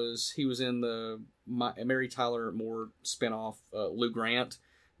fame was he was in the Mary Tyler Moore spinoff, Lou Grant,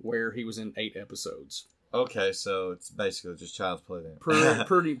 where he was in 8 episodes. Okay, so it's basically just child's play then.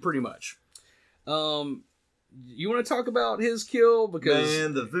 Pretty much. You want to talk about his kill? Because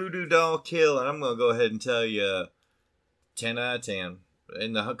man, the voodoo doll kill, and I'm going to go ahead and tell you 10 out of 10.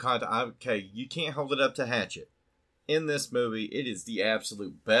 In the okay, you can't hold it up to Hatchet. In this movie, it is the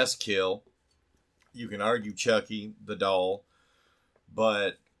absolute best kill. You can argue Chucky, the doll,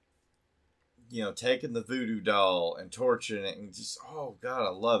 but taking the voodoo doll and torturing it and just, oh god, I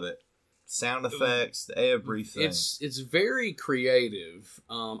love it. Sound effects, everything. It's very creative.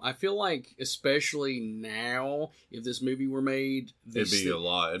 I feel like, especially now, if this movie were made, it'd be a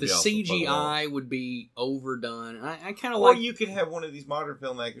lot. The CGI would be overdone. And I kind of like. Or you could have one of these modern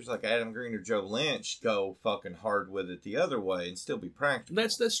filmmakers like Adam Green or Joe Lynch go fucking hard with it the other way and still be practical.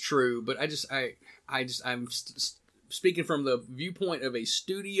 That's true, but I'm speaking from the viewpoint of a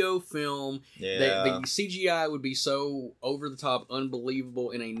studio film. Yeah. The CGI would be so over the top,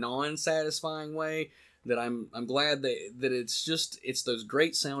 unbelievable in a non-satisfying way that I'm glad that it's those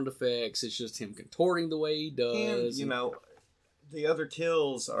great sound effects. It's just him contorting the way he does. And, the other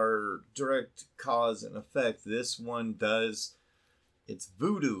kills are direct cause and effect. This one does. It's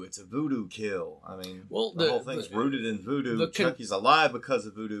voodoo. It's a voodoo kill. I mean, the whole thing's rooted in voodoo. Chucky's alive because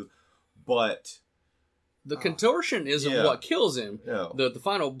of voodoo, but the contortion isn't what kills him. Yeah. The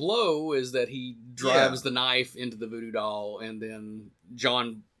final blow is that he drives the knife into the voodoo doll, and then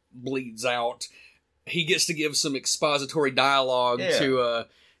John bleeds out. he gets to give some expository dialogue Yeah. to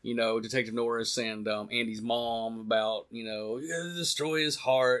Detective Norris and Andy's mom about, you gotta destroy his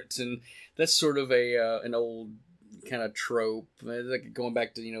heart, and that's sort of an old kind of trope, like going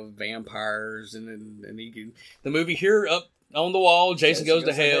back to vampires, and the movie here up on the wall, Jason goes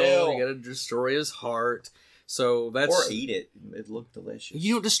to hell. You gotta destroy his heart. So that's Or eat it. It looked delicious.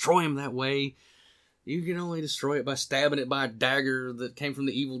 You don't destroy him that way. You can only destroy it by stabbing it by a dagger that came from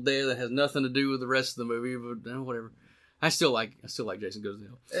the Evil Dead that has nothing to do with the rest of the movie. But whatever. I still like Jason Goes to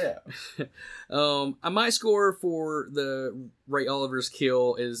Hell. Yeah. My score for the Ray Oliver's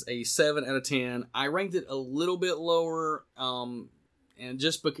kill is a 7 out of 10. I ranked it a little bit lower, and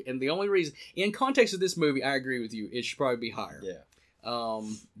the only reason, in context of this movie, I agree with you. It should probably be higher. Yeah.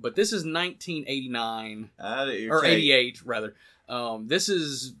 But this is 1989 or Okay. 88 rather. This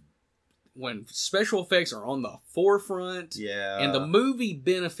is when special effects are on the forefront. Yeah. And the movie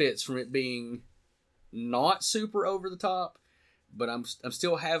benefits from it being not super over the top, but I'm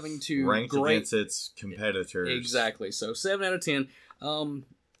still having to ranked against its competitors. Exactly. So 7 out of 10.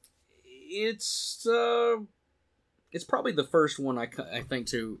 It's probably the first one I think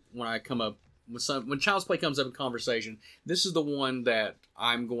to when I come up with when Child's Play comes up in conversation. This is the one that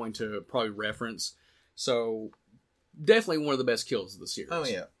I'm going to probably reference. So definitely one of the best kills of the series. Oh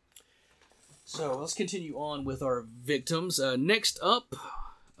yeah. So let's continue on with our victims. Next up,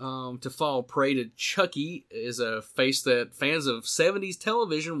 to fall prey to Chucky is a face that fans of 70s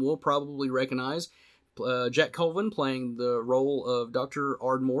television will probably recognize. Jack Colvin playing the role of Dr.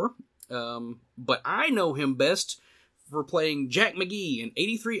 Ardmore. But I know him best for playing Jack McGee in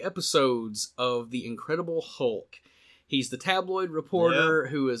 83 episodes of The Incredible Hulk. He's the tabloid reporter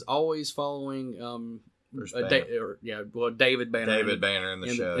who is always following David Banner. David Banner in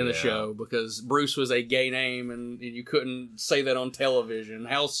the show. Show, because Bruce was a gay name and you couldn't say that on television.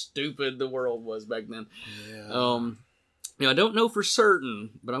 How stupid the world was back then. Yeah. I don't know for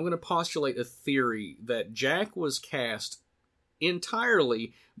certain, but I'm going to postulate a theory that Jack was cast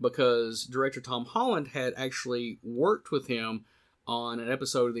entirely because director Tom Holland had actually worked with him on an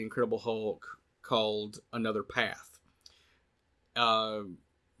episode of The Incredible Hulk called Another Path.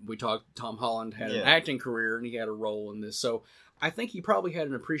 We talked, Tom Holland had an acting career and he had a role in this. So I think he probably had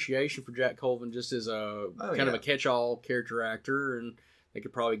an appreciation for Jack Colvin just as a kind of a catch-all character actor, and they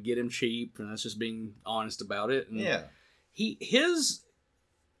could probably get him cheap, and that's just being honest about it. And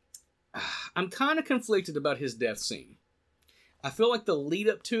I'm kind of conflicted about his death scene. I feel like the lead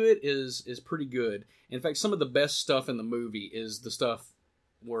up to it is pretty good. In fact, some of the best stuff in the movie is the stuff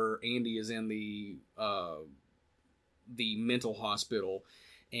where Andy is in the mental hospital,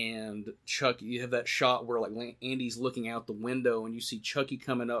 and Chucky, you have that shot where like Andy's looking out the window and you see Chucky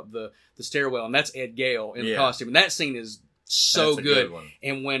coming up the stairwell, and that's Ed Gale in the costume, and that scene is so good.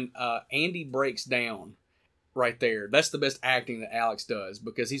 And when Andy breaks down right there, that's the best acting that Alex does,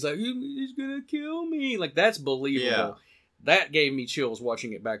 because he's like, he's gonna kill me, like that's believable. That gave me chills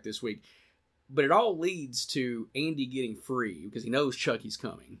watching it back this week. But it all leads to Andy getting free because he knows Chucky's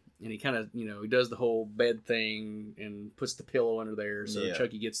coming. And he kind of, he does the whole bed thing and puts the pillow under there. So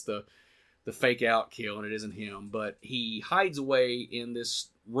Chucky gets the fake out kill, and it isn't him. But he hides away in this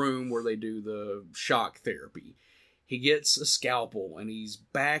room where they do the shock therapy. He gets a scalpel and he's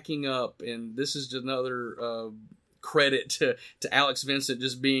backing up. And this is just another credit to Alex Vincent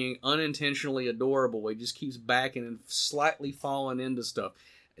just being unintentionally adorable. He just keeps backing and slightly falling into stuff.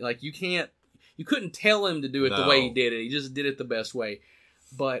 Like you couldn't tell him to do it the way he did it. He just did it the best way.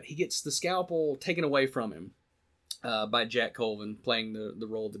 But he gets the scalpel taken away from him by Jack Colvin playing the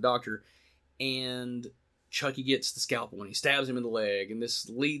role of the doctor. And Chucky gets the scalpel and he stabs him in the leg. And this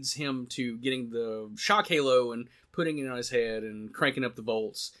leads him to getting the shock halo and putting it on his head and cranking up the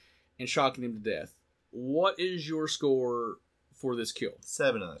volts and shocking him to death. What is your score for this kill?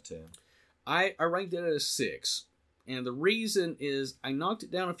 7 out of 10. I ranked it at a 6. And the reason is I knocked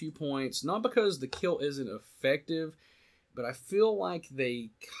it down a few points, not because the kill isn't effective, but I feel like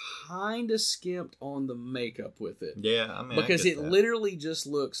they kind of skimped on the makeup with it. Yeah, I mean, because it literally just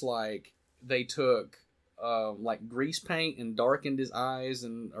looks like they took like grease paint and darkened his eyes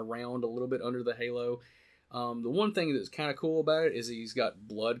and around a little bit under the halo. The one thing that's kind of cool about it is he's got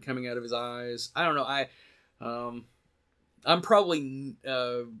blood coming out of his eyes. I don't know. I'm probably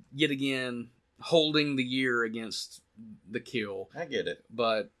yet again holding the year against the kill. I get it.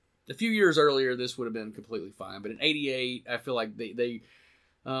 But a few years earlier, this would have been completely fine. But in 88, I feel like they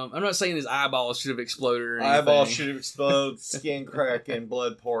I'm not saying his eyeballs should have exploded or anything. Eyeballs should have exploded, skin cracking,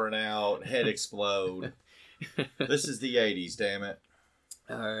 blood pouring out, head explode. This is the 80s, damn it.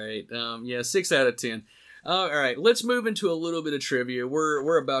 All right. 6 out of 10. All right. Let's move into a little bit of trivia.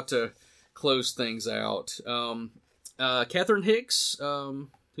 We're about to close things out. Catherine Hicks,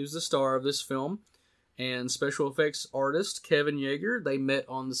 who's the star of this film, and special effects artist Kevin Yeager, they met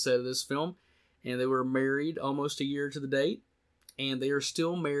on the set of this film, and they were married almost a year to the date, and they are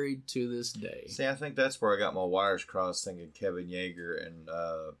still married to this day. See, I think that's where I got my wires crossed, thinking Kevin Yeager and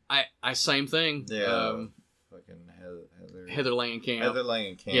I same thing. fucking Heather Langenkamp. Heather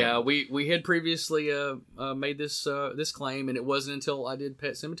Langenkamp. Yeah, we had previously made this claim, and it wasn't until I did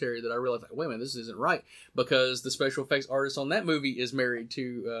Pet Sematary that I realized, wait a minute, this isn't right, because the special effects artist on that movie is married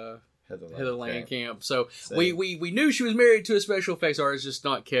to Heather Langenkamp. So we knew she was married to a special effects artist, just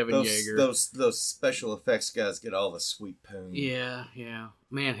not Kevin Yeager. Those special effects guys get all the sweet poon. Yeah.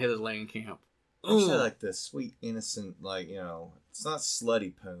 Man, Heather Langenkamp. I say like the sweet, innocent, it's not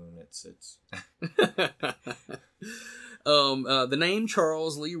slutty poon. It's The name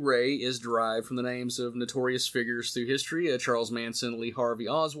Charles Lee Ray is derived from the names of notorious figures through history. Charles Manson, Lee Harvey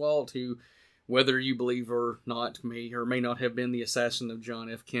Oswald, who, whether you believe or not, may or may not have been the assassin of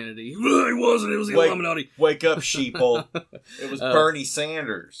John F. Kennedy. He wasn't. It was the Illuminati. Wake up, sheeple. It was Bernie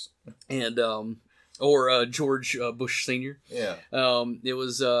Sanders. And, or George Bush Sr. Yeah. It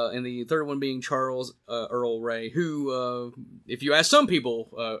was, and the third one being Charles Earl Ray, who, if you ask some people,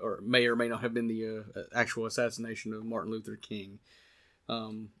 or may not have been the actual assassination of Martin Luther King.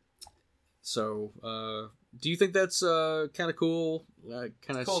 So, do you think that's kind of cool?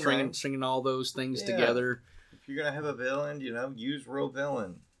 Kind of cool, stringing all those things together. If you're gonna have a villain, use real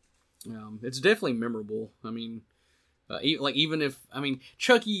villain. It's definitely memorable. I mean, even if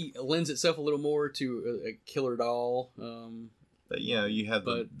Chucky lends itself a little more to a killer doll. But you have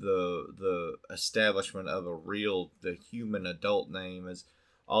the establishment of the human adult name as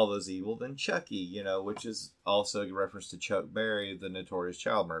all those evil, then Chucky, which is also a reference to Chuck Berry, the notorious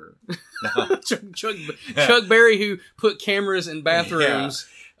child murderer. Chuck Berry, who put cameras in bathrooms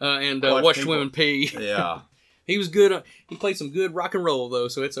and watched women pee. Yeah. He was good. He played some good rock and roll, though,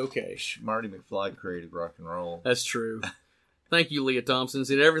 so it's okay. Marty McFly created rock and roll. That's true. Thank you, Leah Thompson.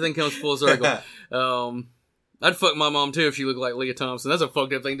 See, everything comes full circle. I'd fuck my mom, too, if she looked like Leah Thompson. That's a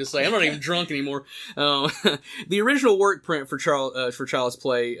fucked up thing to say. I'm not even drunk anymore. The original work print for Child's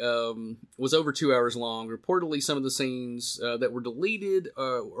Play was over 2 hours long. Reportedly, some of the scenes that were deleted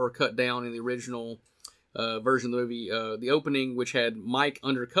or cut down in the original version of the movie, the opening, which had Mike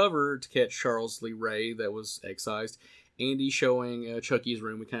undercover to catch Charles Lee Ray, that was excised. Andy showing Chucky's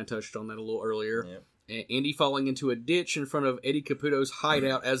room. We kind of touched on that a little earlier. Yep. Andy falling into a ditch in front of Eddie Caputo's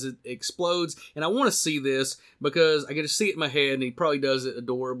hideout as it explodes. And I want to see this because I get to see it in my head, and he probably does it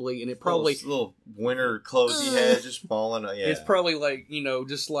adorably. And it probably... little winter clothes he had just falling. Yeah. It's probably like,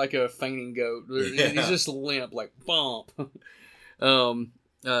 just like a fainting goat. Yeah. He's just limp, like, bump.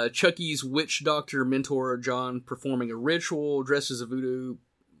 Chucky's witch doctor mentor, John, performing a ritual, dressed as a voodoo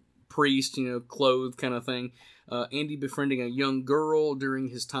priest, clothed kind of thing. Andy befriending a young girl during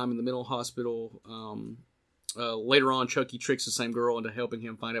his time in the mental hospital. Later on, Chucky tricks the same girl into helping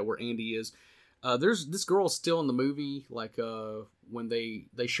him find out where Andy is. There's this girl still in the movie, like when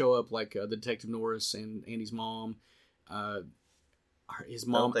they show up, like the Detective Norris and Andy's mom. His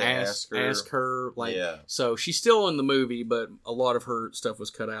mom asked her, like, so she's still in the movie, but a lot of her stuff was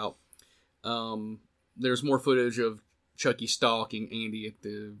cut out. There's more footage of Chucky stalking Andy at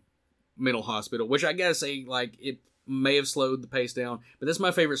the mental hospital, which I gotta say, like, it may have slowed the pace down, but that's my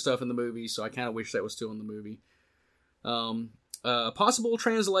favorite stuff in the movie, so I kind of wish that was still in the movie. A possible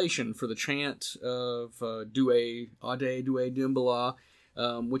translation for the chant of Douay, Ade, Douay, Dimbala,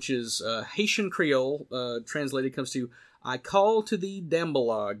 which is Haitian Creole, translated comes to, I call to thee,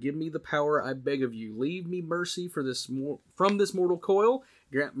 Dambala, give me the power, I beg of you, leave me mercy from this mortal coil,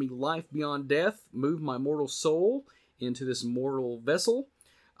 grant me life beyond death, move my mortal soul into this mortal vessel.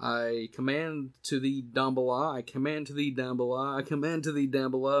 I command to thee, Dambala, I command to thee, Dambala, I command to thee,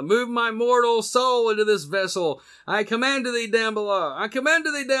 Dambala, move my mortal soul into this vessel. I command to thee, Dambala, I command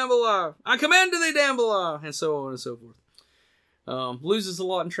to thee, Dambala, I command to thee, Dambala, and so on and so forth. Loses a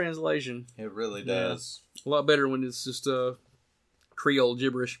lot in translation. It really does. A lot better when it's just Creole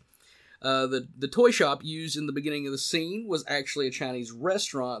gibberish. The toy shop used in the beginning of the scene was actually a Chinese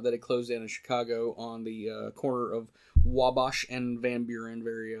restaurant that had closed down in Chicago on the corner of Wabash and Van Buren,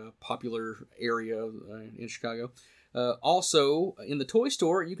 very popular area in Chicago. Also, in the toy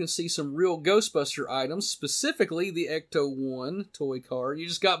store, you can see some real Ghostbuster items, specifically the Ecto-1 toy car. You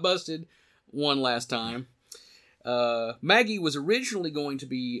just got busted one last time. Maggie was originally going to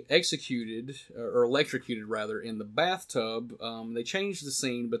be executed, or electrocuted rather, in the bathtub. They changed the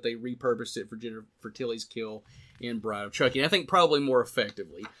scene, but they repurposed it for Tilly's kill in Bride of Chucky. And I think probably more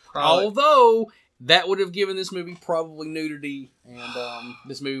effectively. Although, that would have given this movie probably nudity, and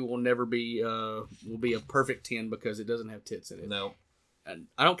this movie will never be will be a perfect 10 because it doesn't have tits in it. No. And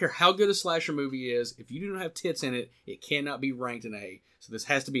I don't care how good a slasher movie is, if you do not have tits in it, it cannot be ranked an A. So this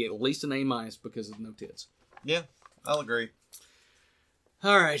has to be at least an A- because of no tits. Yeah, I'll agree.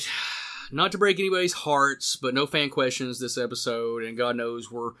 All right. Not to break anybody's hearts, but no fan questions this episode, and God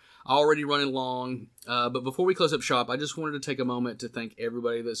knows we're already running long. But before we close up shop, I just wanted to take a moment to thank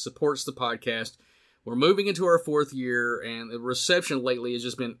everybody that supports the podcast. We're moving into our 4th year, and the reception lately has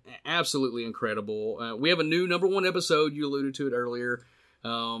just been absolutely incredible. We have a new number 1 episode. You alluded to it earlier.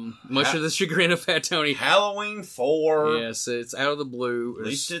 Much to the chagrin of Fat Tony. Halloween 4. Yes, it's out of the blue. At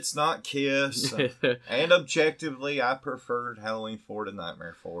least it's not Kiss. And objectively, I preferred Halloween 4 to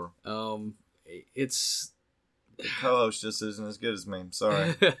Nightmare 4. It's... The co-host just isn't as good as me.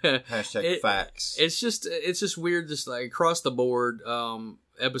 Sorry. Hashtag facts. It's just weird, just like across the board.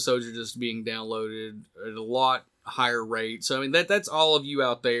 Episodes are just being downloaded at a lot higher rate. So I mean that's all of you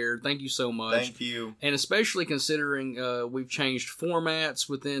out there. Thank you so much. Thank you. And especially considering we've changed formats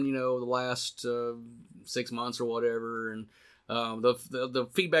within the last 6 months or whatever, and the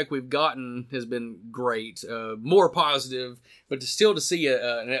feedback we've gotten has been great, more positive. But to see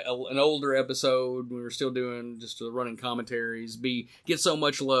an older episode, we were still doing just running commentaries, get so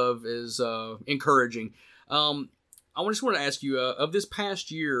much love is encouraging. I just want to ask you, of this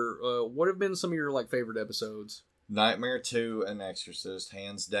past year, what have been some of your favorite episodes? Nightmare 2 and Exorcist,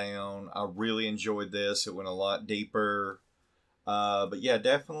 hands down. I really enjoyed this. It went a lot deeper. But yeah,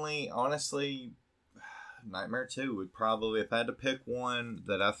 definitely, honestly, Nightmare 2 would probably, if I had to pick one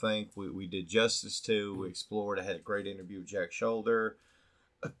that I think we did justice to, we explored. I had a great interview with Jack Shoulder.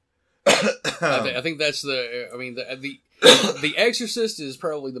 I think that's The Exorcist is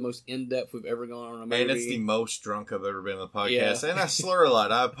probably the most in-depth we've ever gone on a movie. And it's the most drunk I've ever been on the podcast. Yeah. And I slur a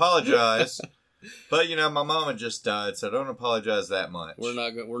lot. I apologize. But, my mama just died, so don't apologize that much. We're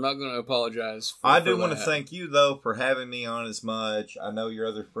not going to apologize I do want to thank you, though, for having me on as much. I know your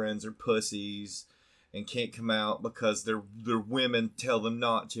other friends are pussies and can't come out because their women tell them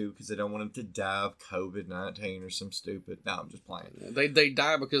not to because they don't want them to die of COVID-19 or some stupid... No, I'm just playing. They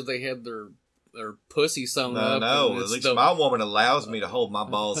die because they had their pussy sewn up. No, at least my woman allows me to hold my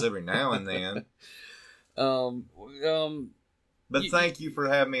balls every now and then. But thank you for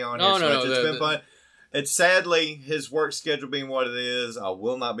having me on here. It's been fun. It's sadly, his work schedule being what it is, I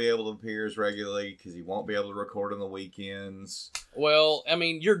will not be able to appear as regularly because he won't be able to record on the weekends. Well, I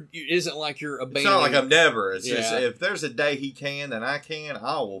mean, it isn't like you're abandoning... It's not like I'm never. It's just, if there's a day he can and I can,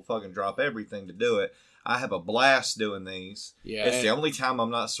 I will fucking drop everything to do it. I have a blast doing these. Yeah, it's the only time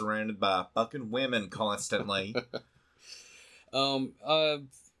I'm not surrounded by fucking women constantly.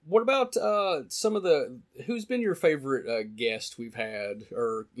 What about some of who's been your favorite guest we've had?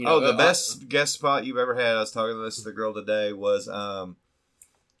 Or the best guest spot you've ever had, I was talking to the girl today, was the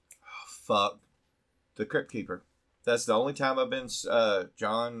Crypt Keeper. That's the only time I've been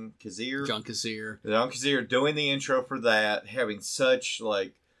John Kazir. John Kazir doing the intro for that, having such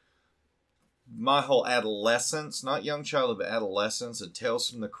my whole adolescence, not young childhood, but adolescence, and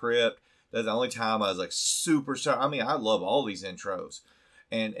Tales from the Crypt. That's the only time I was super sorry. I mean, I love all these intros.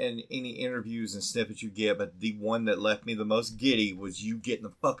 And any interviews and snippets you get, but the one that left me the most giddy was you getting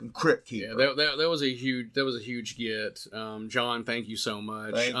the fucking Crypt Keeper. Yeah, that was a huge get. John, thank you so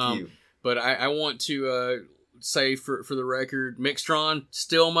much. Thank you. But I want to say for the record, Mixtron,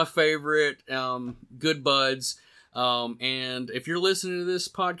 still my favorite. Good buds. And if you're listening to this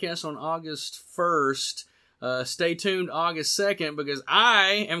podcast on August 1st, stay tuned August 2nd because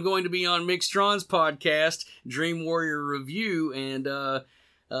I am going to be on Mixtron's podcast, Dream Warrior Review, and a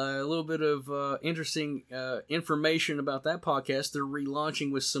little bit of interesting information about that podcast. They're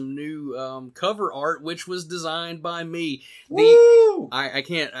relaunching with some new cover art, which was designed by me. Woo! I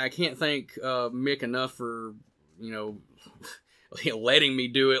can't thank Mick enough for letting me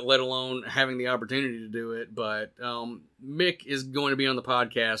do it, let alone having the opportunity to do it. But Mick is going to be on the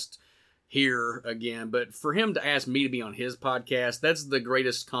podcast here again. But for him to ask me to be on his podcast, that's the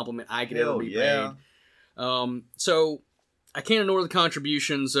greatest compliment I could ever be paid. So I can't ignore the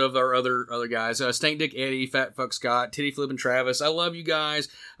contributions of our other guys. Stank Dick Eddie, Fat Fuck Scott, Titty Flippin' Travis. I love you guys.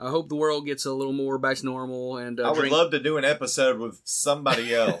 I hope the world gets a little more back to normal. And I would love to do an episode with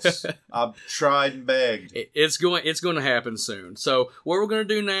somebody else. I've tried and begged. It's going to happen soon. So what we're going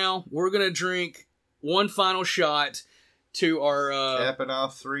to do now, we're going to drink one final shot to our... capping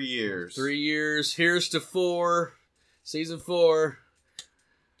off 3 years. 3 years. Here's to 4. Season 4.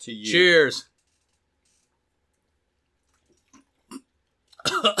 To you. Cheers.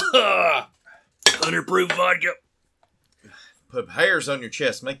 100 proof vodka. Put hairs on your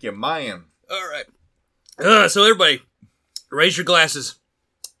chest. Make you a man. All right. So everybody, raise your glasses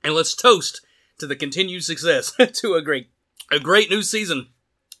and let's toast to the continued success to a great new season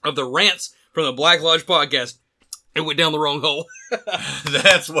of the Rants from the Black Lodge podcast. It went down the wrong hole.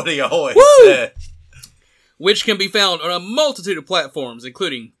 That's what he always Woo! said. Which can be found on a multitude of platforms,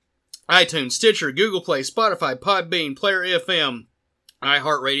 including iTunes, Stitcher, Google Play, Spotify, Podbean, Player FM,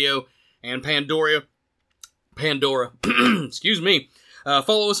 iHeartRadio, and Pandora. Excuse me.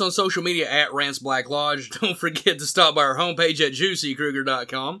 Follow us on social media at Rants Black Lodge. Don't forget to stop by our homepage at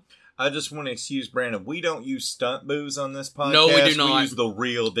JuicyKruger.com. I just want to excuse Brandon. We don't use stunt booze on this podcast. No, we do not. We use the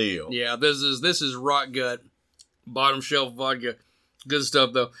real deal. Yeah, this is rock gut, bottom shelf vodka. Good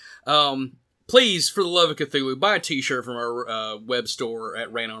stuff, though. Please, for the love of Cthulhu, buy a t-shirt from our web store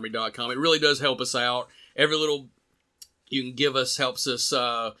at ranarmy.com. It really does help us out. Every little you can give us helps us,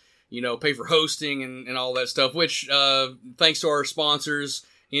 pay for hosting and all that stuff, which, thanks to our sponsors,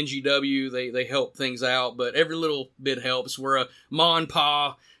 NGW, they help things out, but every little bit helps. We're a ma and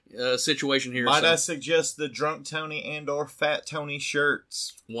pa situation here. Might I suggest the Drunk Tony and or Fat Tony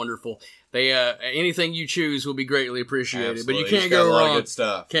shirts? Wonderful. They anything you choose will be greatly appreciated. Absolutely. But you can't He's got go a lot of wrong. good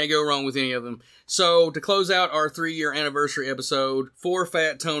stuff. Can't go wrong with any of them. So to close out our 3-year anniversary episode for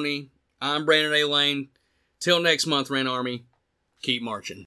Fat Tony, I'm Brandon A. Lane. Till next month, Ran Army. Keep marching.